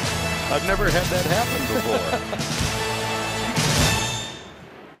 I've never had that happen before.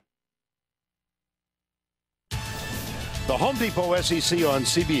 The Home Depot SEC on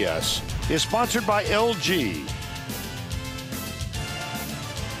CBS is sponsored by LG,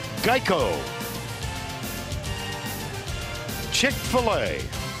 Geico, Chick-fil-A,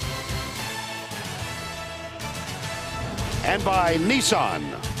 and by Nissan.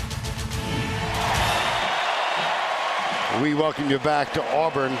 We welcome you back to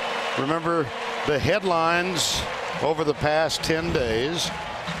Auburn. Remember, the headlines over the past 10 days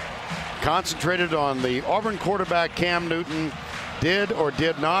concentrated on the Auburn quarterback Cam Newton. Did or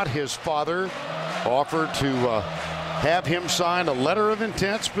did not his father offer to have him sign a letter of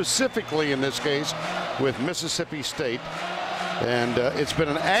intent, specifically in this case with Mississippi State? And it's been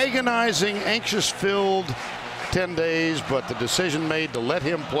an agonizing, anxious-filled 10 days, but the decision made to let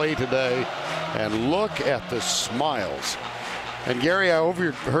him play today, and look at the smiles. And Gary, I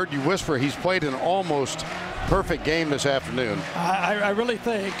overheard you whisper he's played an almost perfect game this afternoon. I really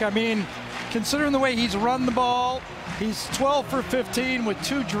think. I mean, considering the way he's run the ball, he's 12 for 15 with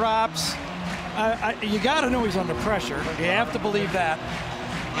 2 drops. You got to know he's under pressure. You have to believe that.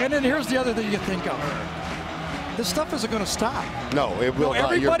 And then here's the other thing you think of. This stuff isn't going to stop. No, it will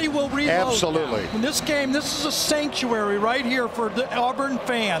not. Everybody will reload. Absolutely. In this game, this is a sanctuary right here for the Auburn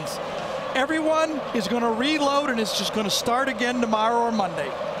fans. Everyone is going to reload, and it's just going to start again tomorrow or Monday.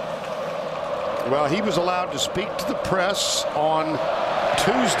 Well, he was allowed to speak to the press on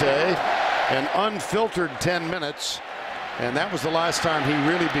Tuesday, an unfiltered 10 minutes, and that was the last time he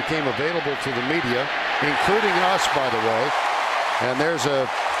really became available to the media, including us, by the way. And there's a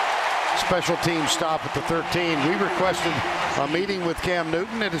special team stop at the 13. We requested a meeting with Cam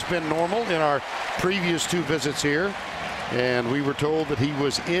Newton. It has been normal in our previous 2 visits here, and we were told that he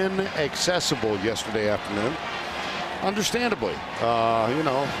was inaccessible yesterday afternoon. Understandably, you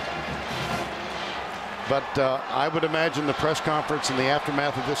know. But I would imagine the press conference in the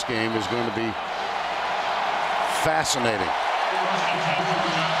aftermath of this game is going to be fascinating.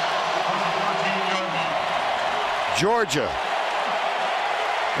 Georgia.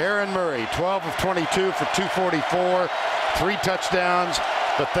 Aaron Murray, 12 of 22 for 244, 3 touchdowns,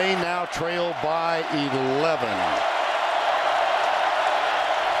 but they now trail by 11.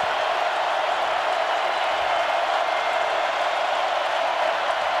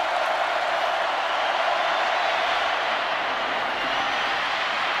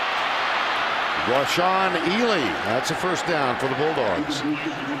 Rashawn Ely, that's a first down for the Bulldogs. A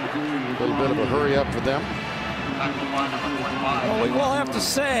little bit of a hurry up for them. Well, we will have to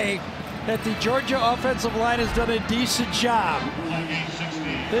say that the Georgia offensive line has done a decent job.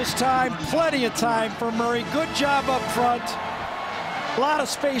 This time, plenty of time for Murray. Good job up front. A lot of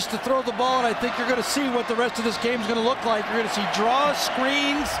space to throw the ball, and I think you're going to see what the rest of this game is going to look like. You're going to see draws,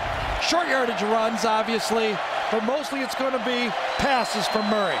 screens, short yardage runs, obviously, but mostly it's going to be passes from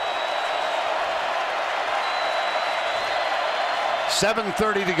Murray.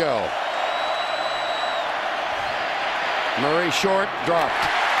 7:30 to go. Murray short, dropped.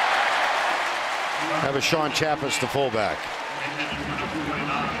 Have a Sean Chappis, the fullback.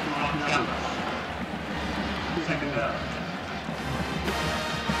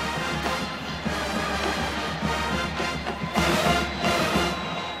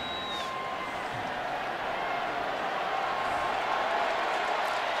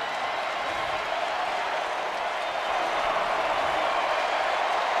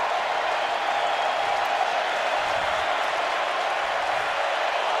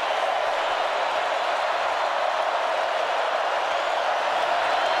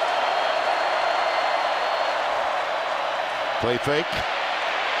 Play fake.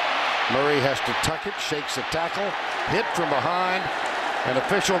 Murray has to tuck it, shakes the tackle, hit from behind. An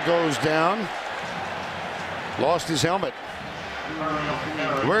official goes down. Lost his helmet.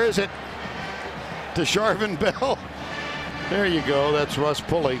 Where is it? To Sharvin Bell. There you go. That's Russ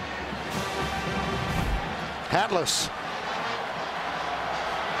Pulley. Hatless.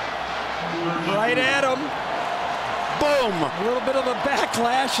 Right at him. Boom. A little bit of a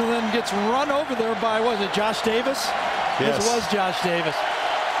backlash and then gets run over there by, was it Josh Davis? Yes. It was Josh Davis.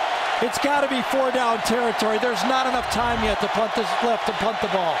 It's got to be 4 down territory. There's not enough time yet to punt this left to punt the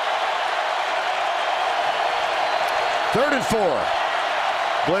ball. 3rd and 4.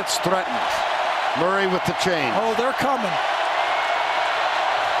 Blitz threatened. Murray with the change. Oh, they're coming.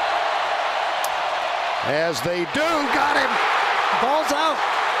 As they do, got him. Ball's out.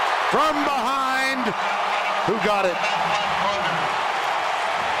 From behind. Who got it?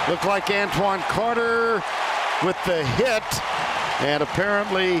 Looked like Antoine Carter with the hit. And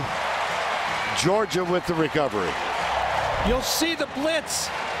apparently Georgia with the recovery. You'll see the blitz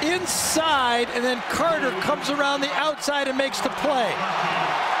inside, and then Carter comes around the outside and makes the play.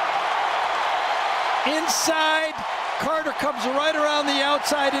 Inside, Carter comes right around the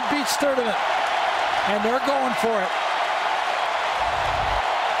outside and beats Sturdivant. And they're going for it.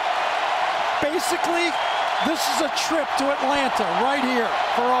 Basically, this is a trip to Atlanta right here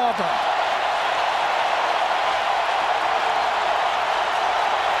for Auburn.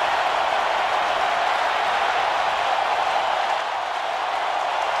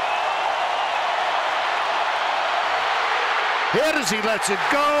 Hit as he lets it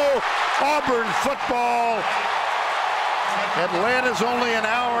go. Auburn football. Atlanta's only an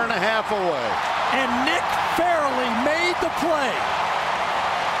hour and a half away. And Nick Fairley made the play.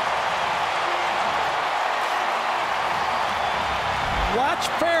 Watch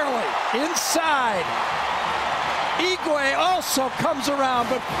Fairley inside. Igwe also comes around,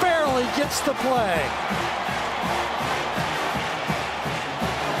 but Fairley gets the play.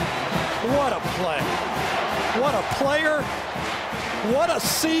 What a play. What a player. What a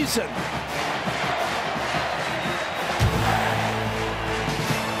season.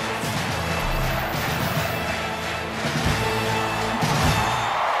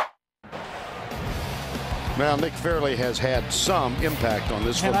 Well, Nick Fairley has had some impact on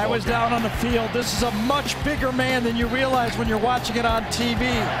this football And I was game. down on the field. This is a much bigger man than you realize when you're watching it on TV.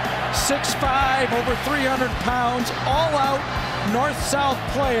 6'5", over 300 pounds, all out, north-south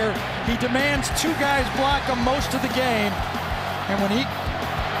player. He demands 2 guys block him most of the game. And when he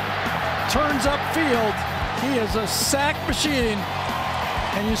turns upfield, he is a sack machine.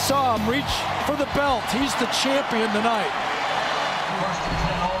 And you saw him reach for the belt. He's the champion tonight.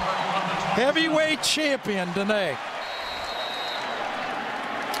 Heavyweight champion tonight.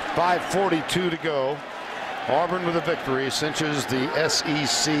 5:42 to go. Auburn with a victory cinches the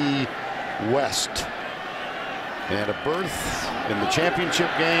SEC West. And a berth in the championship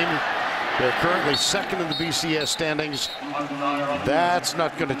game. They're currently second in the BCS standings. That's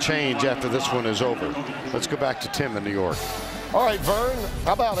not going to change after this one is over. Let's go back to Tim in New York. All right, Vern,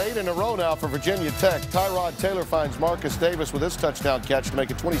 how about 8 in a row now for Virginia Tech? Tyrod Taylor finds Marcus Davis with his touchdown catch to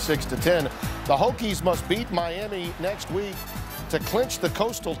make it 26-10. The Hokies must beat Miami next week to clinch the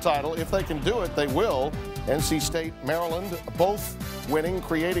Coastal title. If they can do it, they will. NC State, Maryland, both winning,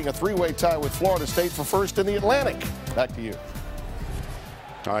 creating a 3-way tie with Florida State for first in the Atlantic. Back to you.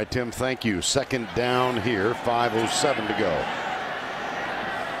 All right, Tim, thank you. Second down here, 5:07 to go.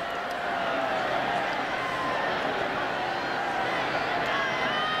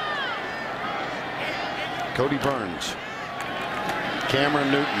 Cody Burns. Cameron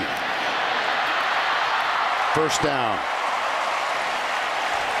Newton. First down.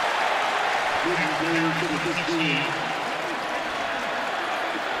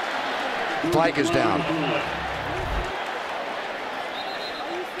 Flag is down.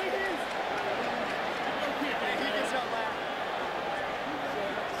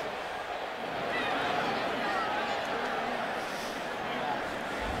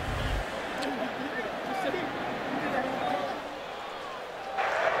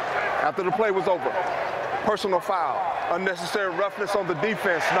 After the play was over, personal foul, unnecessary roughness on the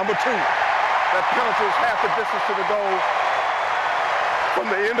defense, number 2. That penalty is half the distance to the goal from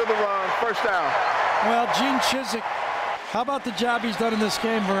the end of the run, first down. Well, Gene Chizik, how about the job he's done in this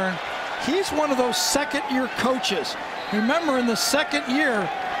game, Vern? He's one of those second-year coaches. Remember, in the second year,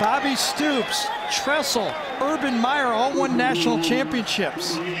 Bobby Stoops, Tressel, Urban Meyer all won national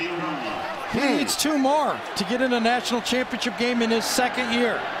championships. He needs 2 more to get in a national championship game in his second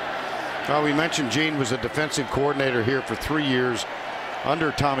year. Well, we mentioned Gene was a defensive coordinator here for 3 years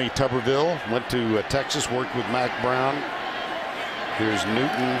under Tommy Tuberville. Went to Texas, worked with Mac Brown. Here's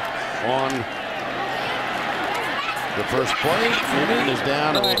Newton on the first play. Newton is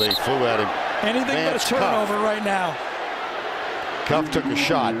down. Oh, they flew at him. Anything Vance but a turnover right now. Cuff took a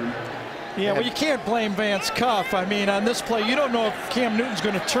shot. Yeah, well, you can't blame Vance Cuff. I mean, on this play, you don't know if Cam Newton's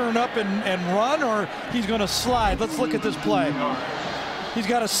going to turn up and run or he's going to slide. Let's look at this play. He's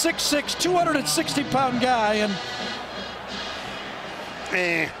got a 6'6", 260-pound guy, and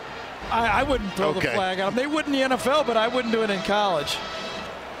I wouldn't throw the flag at him. They would in the NFL, but I wouldn't do it in college.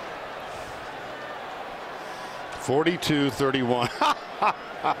 42-31.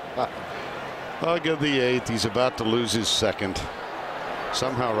 Hug of the 8th. He's about to lose his second.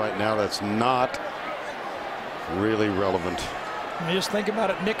 Somehow right now that's not really relevant. You just think about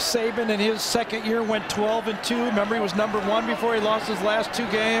it. Nick Saban in his second year went 12-2. Remember, he was #1 before he lost his last 2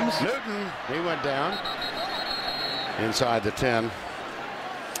 games. Newton, he went down inside the 10.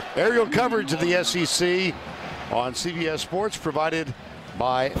 Aerial coverage of the SEC on CBS Sports provided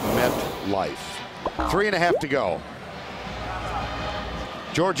by MetLife. 3.5 to go.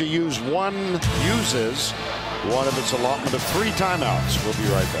 Georgia uses one of its allotment of 3 timeouts. We'll be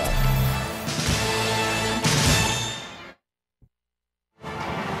right back.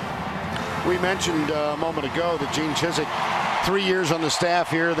 We mentioned a moment ago that Gene Chizik, 3 years on the staff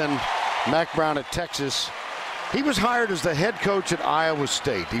here, then Mac Brown at Texas. He was hired as the head coach at Iowa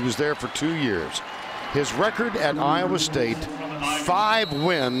State. He was there for 2 years. His record at Iowa State, 5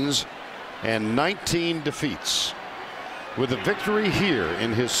 wins and 19 defeats. With a victory here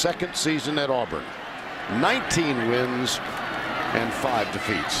in his second season at Auburn. 19 wins and 5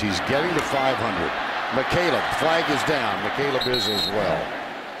 defeats. He's getting to 500. McCaleb, flag is down. McCaleb is as well.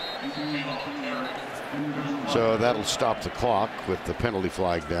 So that'll stop the clock with the penalty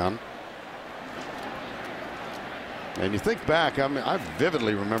flag down. And you think back, I mean, I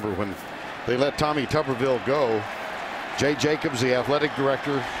vividly remember when they let Tommy Tuberville go. Jay Jacobs, the athletic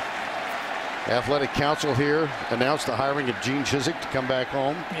director, athletic council here, announced the hiring of Gene Chizik to come back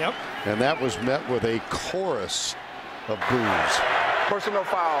home. Yep. And that was met with a chorus of boos. Personal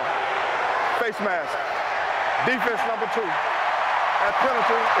foul. Face mask. Defense #2. That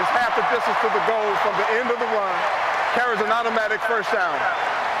penalty is half the distance to the goal from the end of the run. Carries an automatic first down.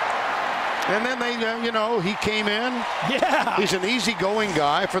 And then they, you know, he came in. Yeah. He's an easygoing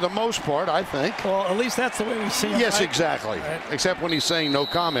guy for the most part, I think. Well, at least that's the way we see him. Yes, right? exactly. Right. Except when he's saying no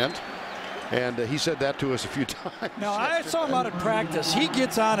comment. And he said that to us a few times. No, I saw him out at practice. He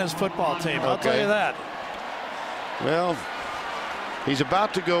gets on his football team. I'll tell you that. Well, he's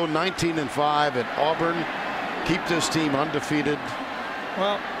about to go 19-5 at Auburn. Keep this team undefeated.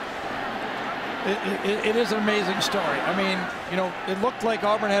 Well, it is an amazing story. I mean, you know, it looked like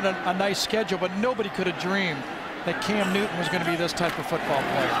Auburn had a nice schedule, but nobody could have dreamed that Cam Newton was going to be this type of football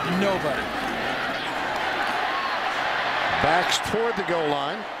player. Nobody. Backs toward the goal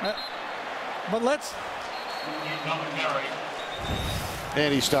line. But let's.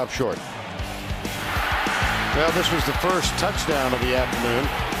 And he stopped short. Well, this was the first touchdown of the afternoon.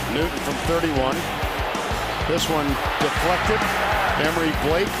 Newton from 31. This one deflected. Emory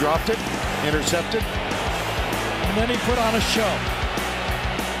Blake dropped it, intercepted. And then he put on a show.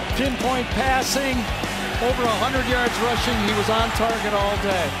 Pinpoint passing, over 100 yards rushing. He was on target all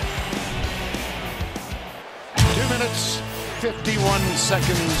day. 2 minutes, 51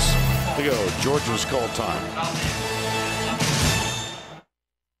 seconds to go. Georgia's call time.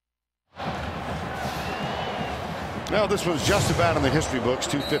 Well, this was just about in the history books.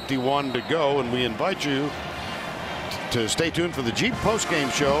 2:51 to go, and we invite you to stay tuned for the Jeep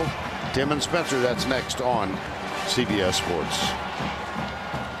postgame show. Tim and Spencer, that's next on CBS Sports.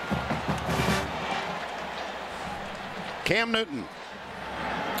 Cam Newton,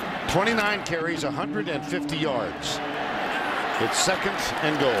 29 carries, 150 yards. It's second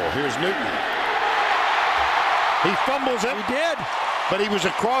and goal. Here's Newton. He fumbles it. He did. But he was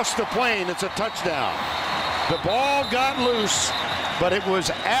across the plane. It's a touchdown. The ball got loose, but it was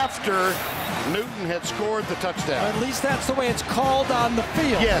after Newton had scored the touchdown. At least that's the way it's called on the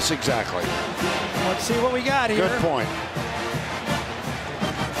field. Yes, exactly. Let's see what we got here. Good point.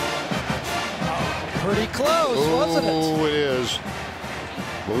 Pretty close, wasn't it? Oh, it is.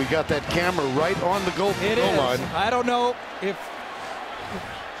 But we got that camera right on the goal line. I don't know if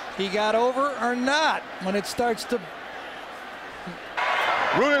he got over or not when it starts to.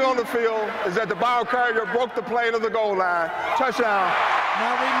 Ruling on the field is that the ball carrier broke the plane of the goal line. Touchdown.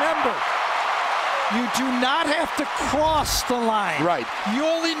 Now remember, you do not have to cross the line. Right. You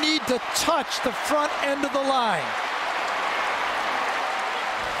only need to touch the front end of the line.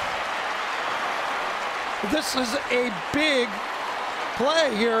 This is a big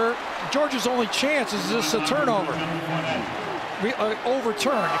play here. Georgia's only chance is this a turnover.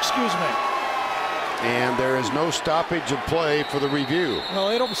 overturned, excuse me. And there is no stoppage of play for the review.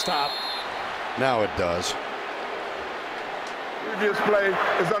 Well, it'll stop. Now it does. Previous play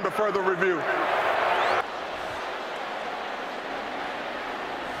is under further review.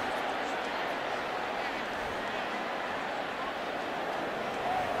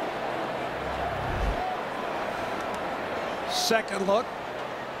 Second look.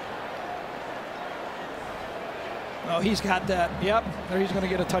 Oh, he's got that. Yep, there he's going to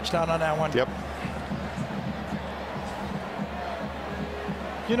get a touchdown on that one. Yep.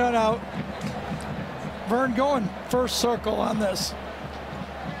 You know, now, Vern, going first circle on this.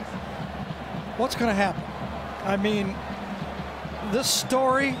 What's going to happen? I mean, this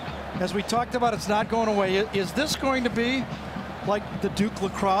story, as we talked about, it's not going away. Is this going to be like the Duke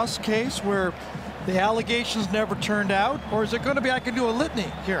lacrosse case where the allegations never turned out? Or is it going to be, I can do a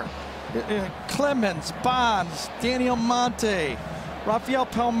litany here. Clemens, Bonds, Daniel Monte, Rafael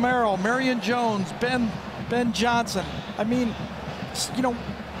Palmeiro, Marion Jones, Ben Johnson. I mean, you know,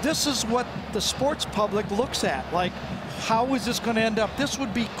 this is what the sports public looks at. Like, how is this going to end up? This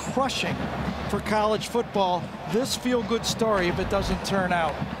would be crushing for college football, this feel-good story, if it doesn't turn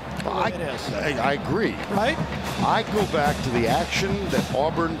out the way it is. I agree. Right? I go back to the action that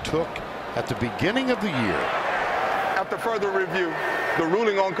Auburn took at the beginning of the year. After further review, the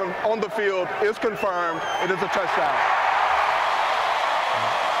ruling on the field is confirmed. It is a touchdown.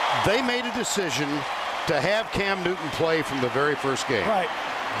 They made a decision to have Cam Newton play from the very first game. Right.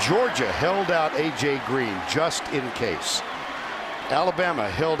 Georgia held out A.J. Green just in case. Alabama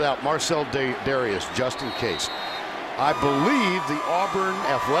held out Marcel Darius just in case. I believe the Auburn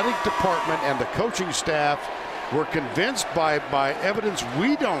athletic department and the coaching staff were convinced by evidence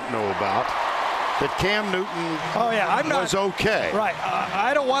we don't know about that Cam Newton was okay. Right.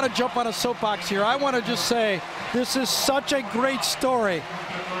 I don't want to jump on a soapbox here. I want to just say this is such a great story.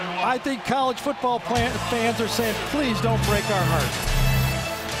 I think college football fans are saying, please don't break our hearts.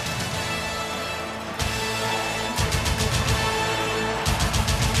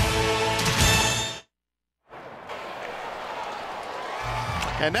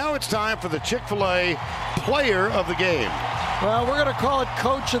 And now it's time for the Chick-fil-A player of the game. Well, we're going to call it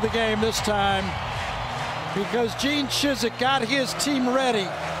coach of the game this time because Gene Chizik got his team ready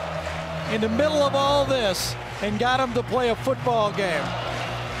in the middle of all this and got him to play a football game.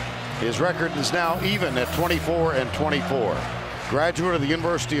 His record is now even at 24-24. Graduate of the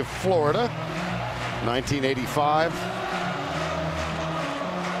University of Florida, 1985.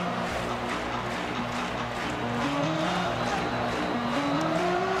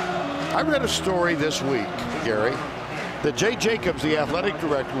 I read a story this week, Gary, that Jay Jacobs, the athletic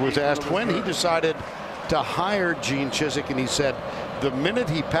director, was asked when he decided to hire Gene Chizik, and he said the minute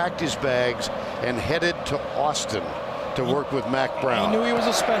he packed his bags and headed to Austin to work with Mac Brown. He knew he was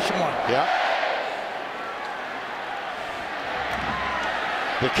a special one. Yeah.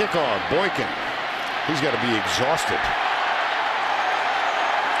 The kickoff, Boykin. He's got to be exhausted.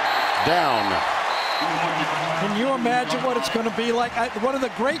 Down. Can you imagine what it's going to be like? One of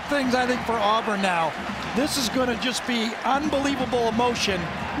the great things, I think, for Auburn now, this is going to just be unbelievable emotion.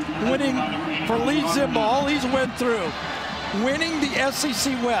 Winning for Lee Zimba, all he's went through, winning the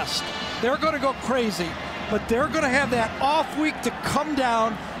SEC West. They're going to go crazy, but they're going to have that off week to come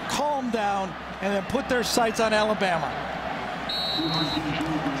down, calm down, and then put their sights on Alabama.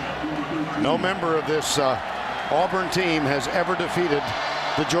 No member of this Auburn team has ever defeated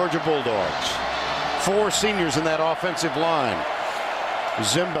the Georgia Bulldogs. 4 seniors in that offensive line.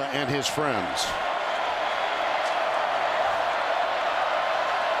 Zimba and his friends.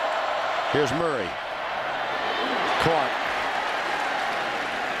 Here's Murray. Caught.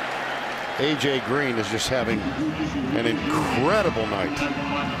 A.J. Green is just having an incredible night.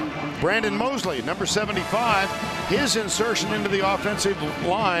 Brandon Mosley, number 75, his insertion into the offensive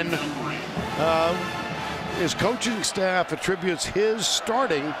line. His coaching staff attributes his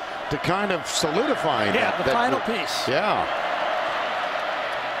starting to kind of solidifying the final piece. Yeah.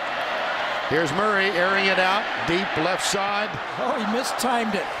 Here's Murray airing it out deep left side. Oh, he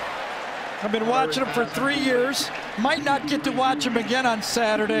mistimed it. I've been watching him for 3 years. Might not get to watch him again on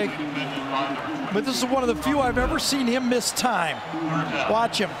Saturday, but this is one of the few I've ever seen him miss time.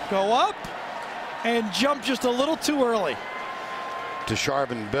 Watch him go up and jump just a little too early.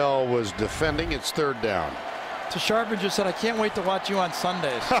 Tasharvin Bell was defending. It's 3rd down. Tasharvin just said, I can't wait to watch you on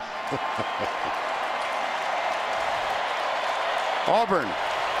Sundays. Auburn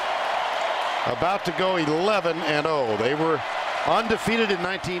about to go 11-0. They were undefeated in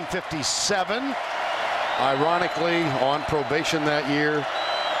 1957. Ironically, on probation that year.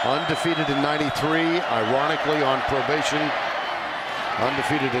 Undefeated in 93. Ironically, on probation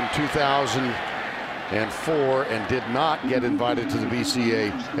undefeated in 2004 and did not get invited to the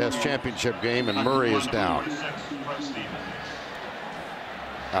BCAS championship game, and Murray is down.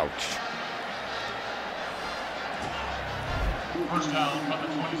 Ouch.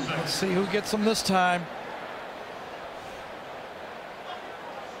 Let's see who gets them this time.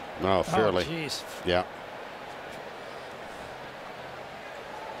 No, Fairley. Oh, jeez. Yeah.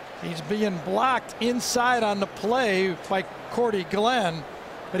 He's being blocked inside on the play by Cordy Glenn,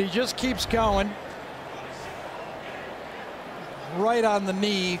 but he just keeps going. Right on the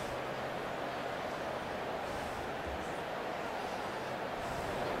knee.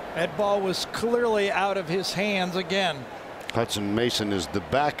 That ball was clearly out of his hands again. Hudson Mason is the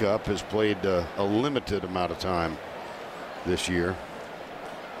backup, has played a limited amount of time this year.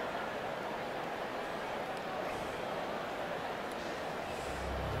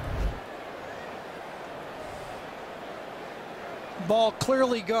 Ball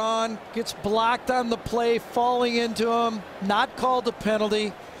clearly gone, gets blocked on the play, falling into him, not called a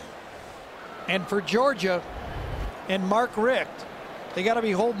penalty. And for Georgia and Mark Richt, they got to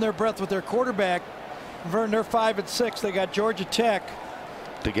be holding their breath with their quarterback. Vern, they're 5-6. They got Georgia Tech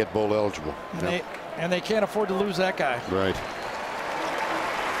to get bowl eligible. And they can't afford to lose that guy. Right.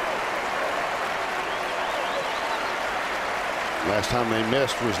 Last time they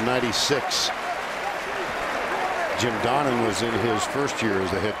missed was '96. Jim Donnan was in his first year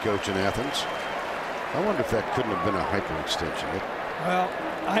as the head coach in Athens. I wonder if that couldn't have been a hyperextension. Well,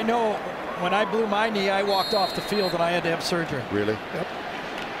 I know when I blew my knee, I walked off the field and I had to have surgery. Really? Yep.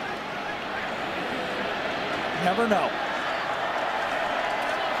 Never know.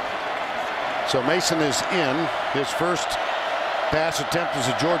 So Mason is in. His first pass attempt as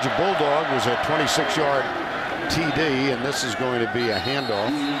a Georgia Bulldog was a 26-yard TD, and this is going to be a handoff.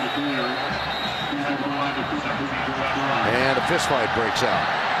 And a fistfight breaks out.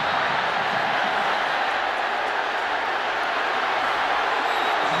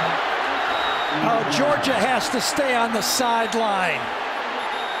 Oh, Georgia has to stay on the sideline.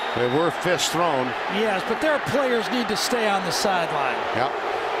 There were fists thrown. Yes, but their players need to stay on the sideline. Yep.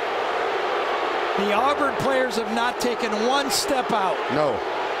 The Auburn players have not taken one step out. No.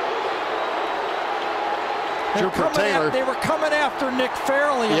 Trooper Taylor. They were coming after Nick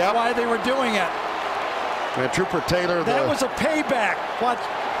Fairley. Yep. That's why they were doing it. And Trooper Taylor. That was a payback. What?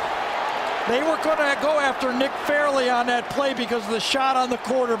 They were going to go after Nick Fairley on that play because of the shot on the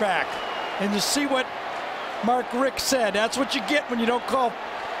quarterback. And to see what Mark Richt said, that's what you get when you don't call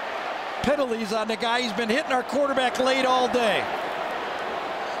penalties on the guy. He's been hitting our quarterback late all day.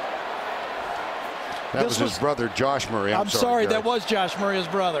 That was his brother, Josh Murray. I'm sorry, that was Josh Murray's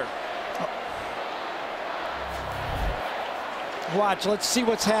brother. Watch, let's see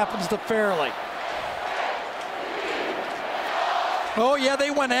what happens to Fairley. Oh, yeah,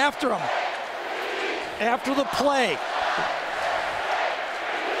 they went after him. After the play.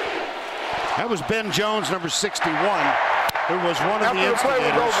 That was Ben Jones, number 61, who was one of the instigators. After the play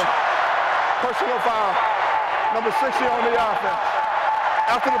was over, personal foul, number 60 on the offense.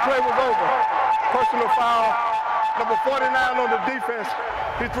 After the play was over, personal foul, number 49 on the defense.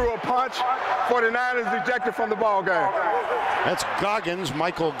 He threw a punch. 49 is ejected from the ball game. That's Goggins,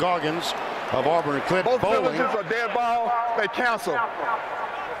 Michael Goggins of Auburn. Clint Both Bowling. penalties are dead ball. They cancel.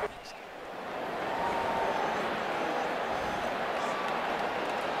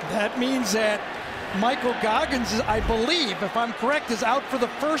 That means that Michael Goggins, I believe, if I'm correct, is out for the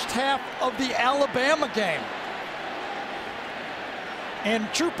first half of the Alabama game.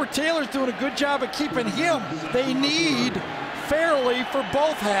 And Trooper Taylor's doing a good job of keeping him. They need Fairley for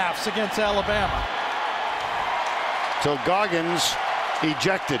both halves against Alabama. So Goggins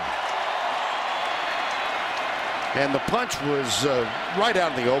ejected. And the punch was right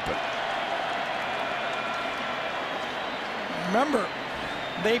out in the open. Remember,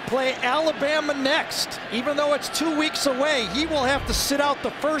 they play Alabama next. Even though it's 2 weeks away, he will have to sit out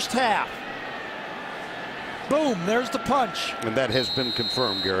the first half. Boom, there's the punch. And that has been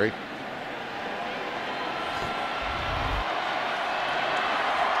confirmed, Gary.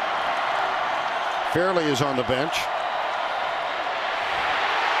 Fairley is on the bench.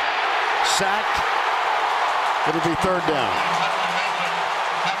 Sacked. It'll be third down.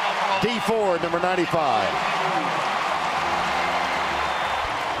 D Ford, number 95.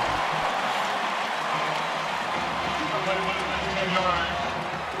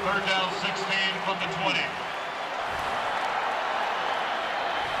 Third down, 16 from the 20.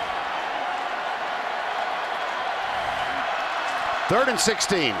 Third and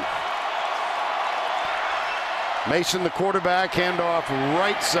 16. Mason, the quarterback, handoff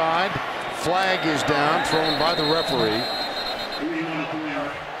right side. Flag is down, thrown by the referee.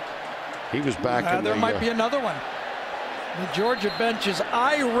 He was back. There might be another one. The Georgia bench is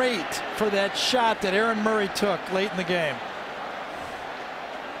irate for that shot that Aaron Murray took late in the game.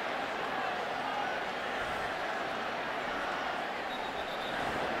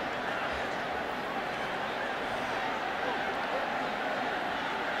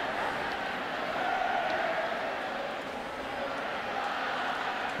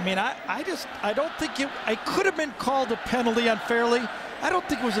 I mean, I don't think I could have been called a penalty unfairly. I don't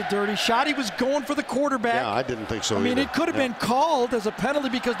think it was a dirty shot. He was going for the quarterback. Yeah, I didn't think so I mean, either. it could have been called as a penalty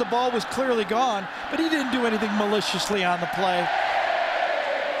because the ball was clearly gone, but he didn't do anything maliciously on the play.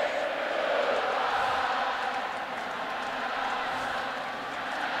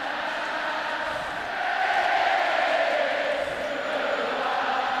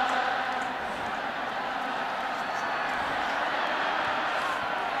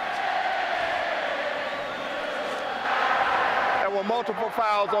 Multiple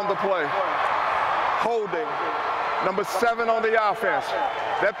fouls on the play. Holding, number 7 on the offense.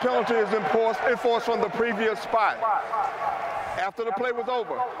 That penalty is enforced from the previous spot. After the play was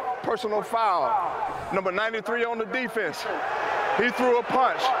over, personal foul. Number 93 on the defense. He threw a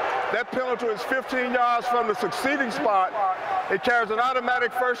punch. That penalty is 15 yards from the succeeding spot. It carries an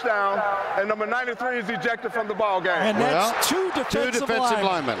automatic first down, and number 93 is ejected from the ball game. And that's two defensive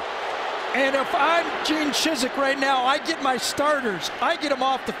linemen. And if I'm Gene Chizik right now, I get my starters. I get them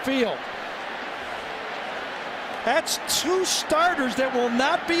off the field. That's 2 starters that will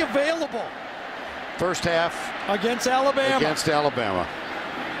not be available. First half. Against Alabama. Against Alabama.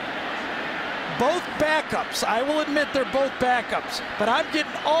 Both backups. I will admit they're both backups. But I'm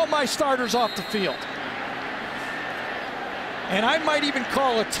getting all my starters off the field. And I might even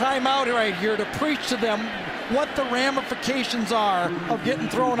call a timeout right here to preach to them what the ramifications are of getting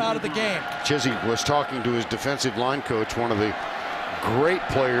thrown out of the game. Chizik was talking to his defensive line coach, one of the great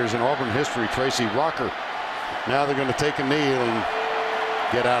players in Auburn history, Tracy Rocker. Now they're going to take a knee and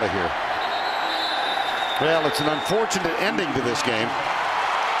get out of here. Well, it's an unfortunate ending to this game.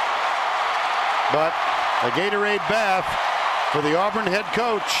 But a Gatorade bath for the Auburn head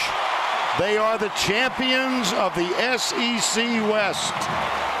coach. They are the champions of the SEC West.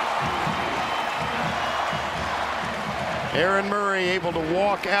 Aaron Murray able to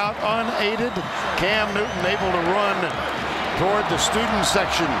walk out unaided. Cam Newton able to run toward the student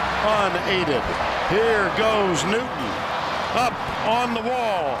section unaided. Here goes Newton up on the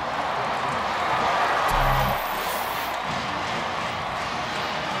wall.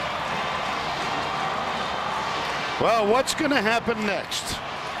 Well, what's going to happen next? As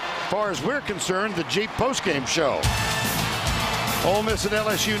far as we're concerned, the Jeep postgame show. Ole Miss at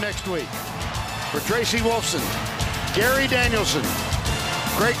LSU next week. For Tracy Wolfson, Gary Danielson,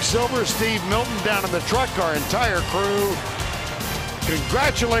 Greg Silver, Steve Milton down in the truck, our entire crew.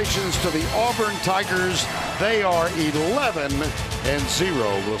 Congratulations to the Auburn Tigers. They are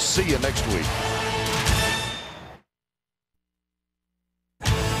 11-0. We'll see you next week.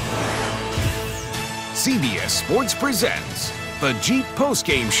 CBS Sports presents the Jeep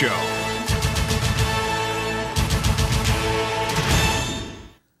Postgame Show.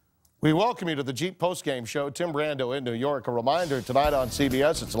 We welcome you to the Jeep Postgame Show. Tim Brando in New York. A reminder tonight on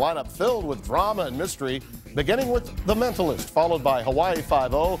CBS, it's a lineup filled with drama and mystery, beginning with The Mentalist, followed by Hawaii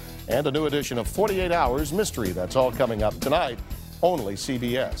Five-0, and a new edition of 48 Hours Mystery. That's all coming up tonight, only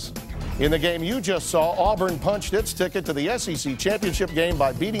CBS. In the game you just saw, Auburn punched its ticket to the SEC championship game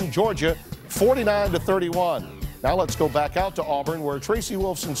by beating Georgia 49-31. Now let's go back out to Auburn, where Tracy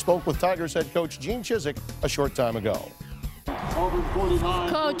Wolfson spoke with Tigers head coach Gene Chizik a short time ago.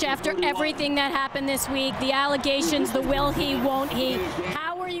 Coach, after everything that happened this week, the allegations, the will he, won't he,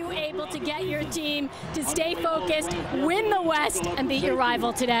 how were you able to get your team to stay focused, win the West, and beat your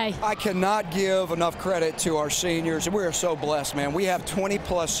rival today? I cannot give enough credit to our seniors, and we are so blessed, man. We have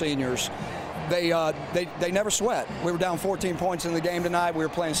 20-plus seniors. They never sweat. We were down 14 points in the game tonight. We were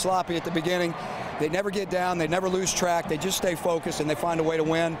playing sloppy at the beginning. They never get down. They never lose track. They just stay focused, and they find a way to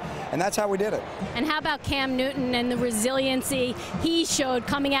win, and that's how we did it. And how about Cam Newton and the resiliency he showed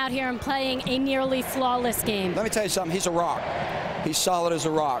coming out here and playing a nearly flawless game? Let me tell you something. He's a rock. He's solid as a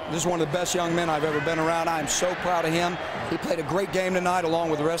rock. This is one of the best young men I've ever been around. I am so proud of him. He played a great game tonight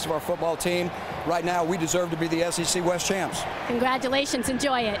along with the rest of our football team. Right now, we deserve to be the SEC West champs. Congratulations.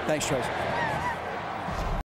 Enjoy it. Thanks, Tracy.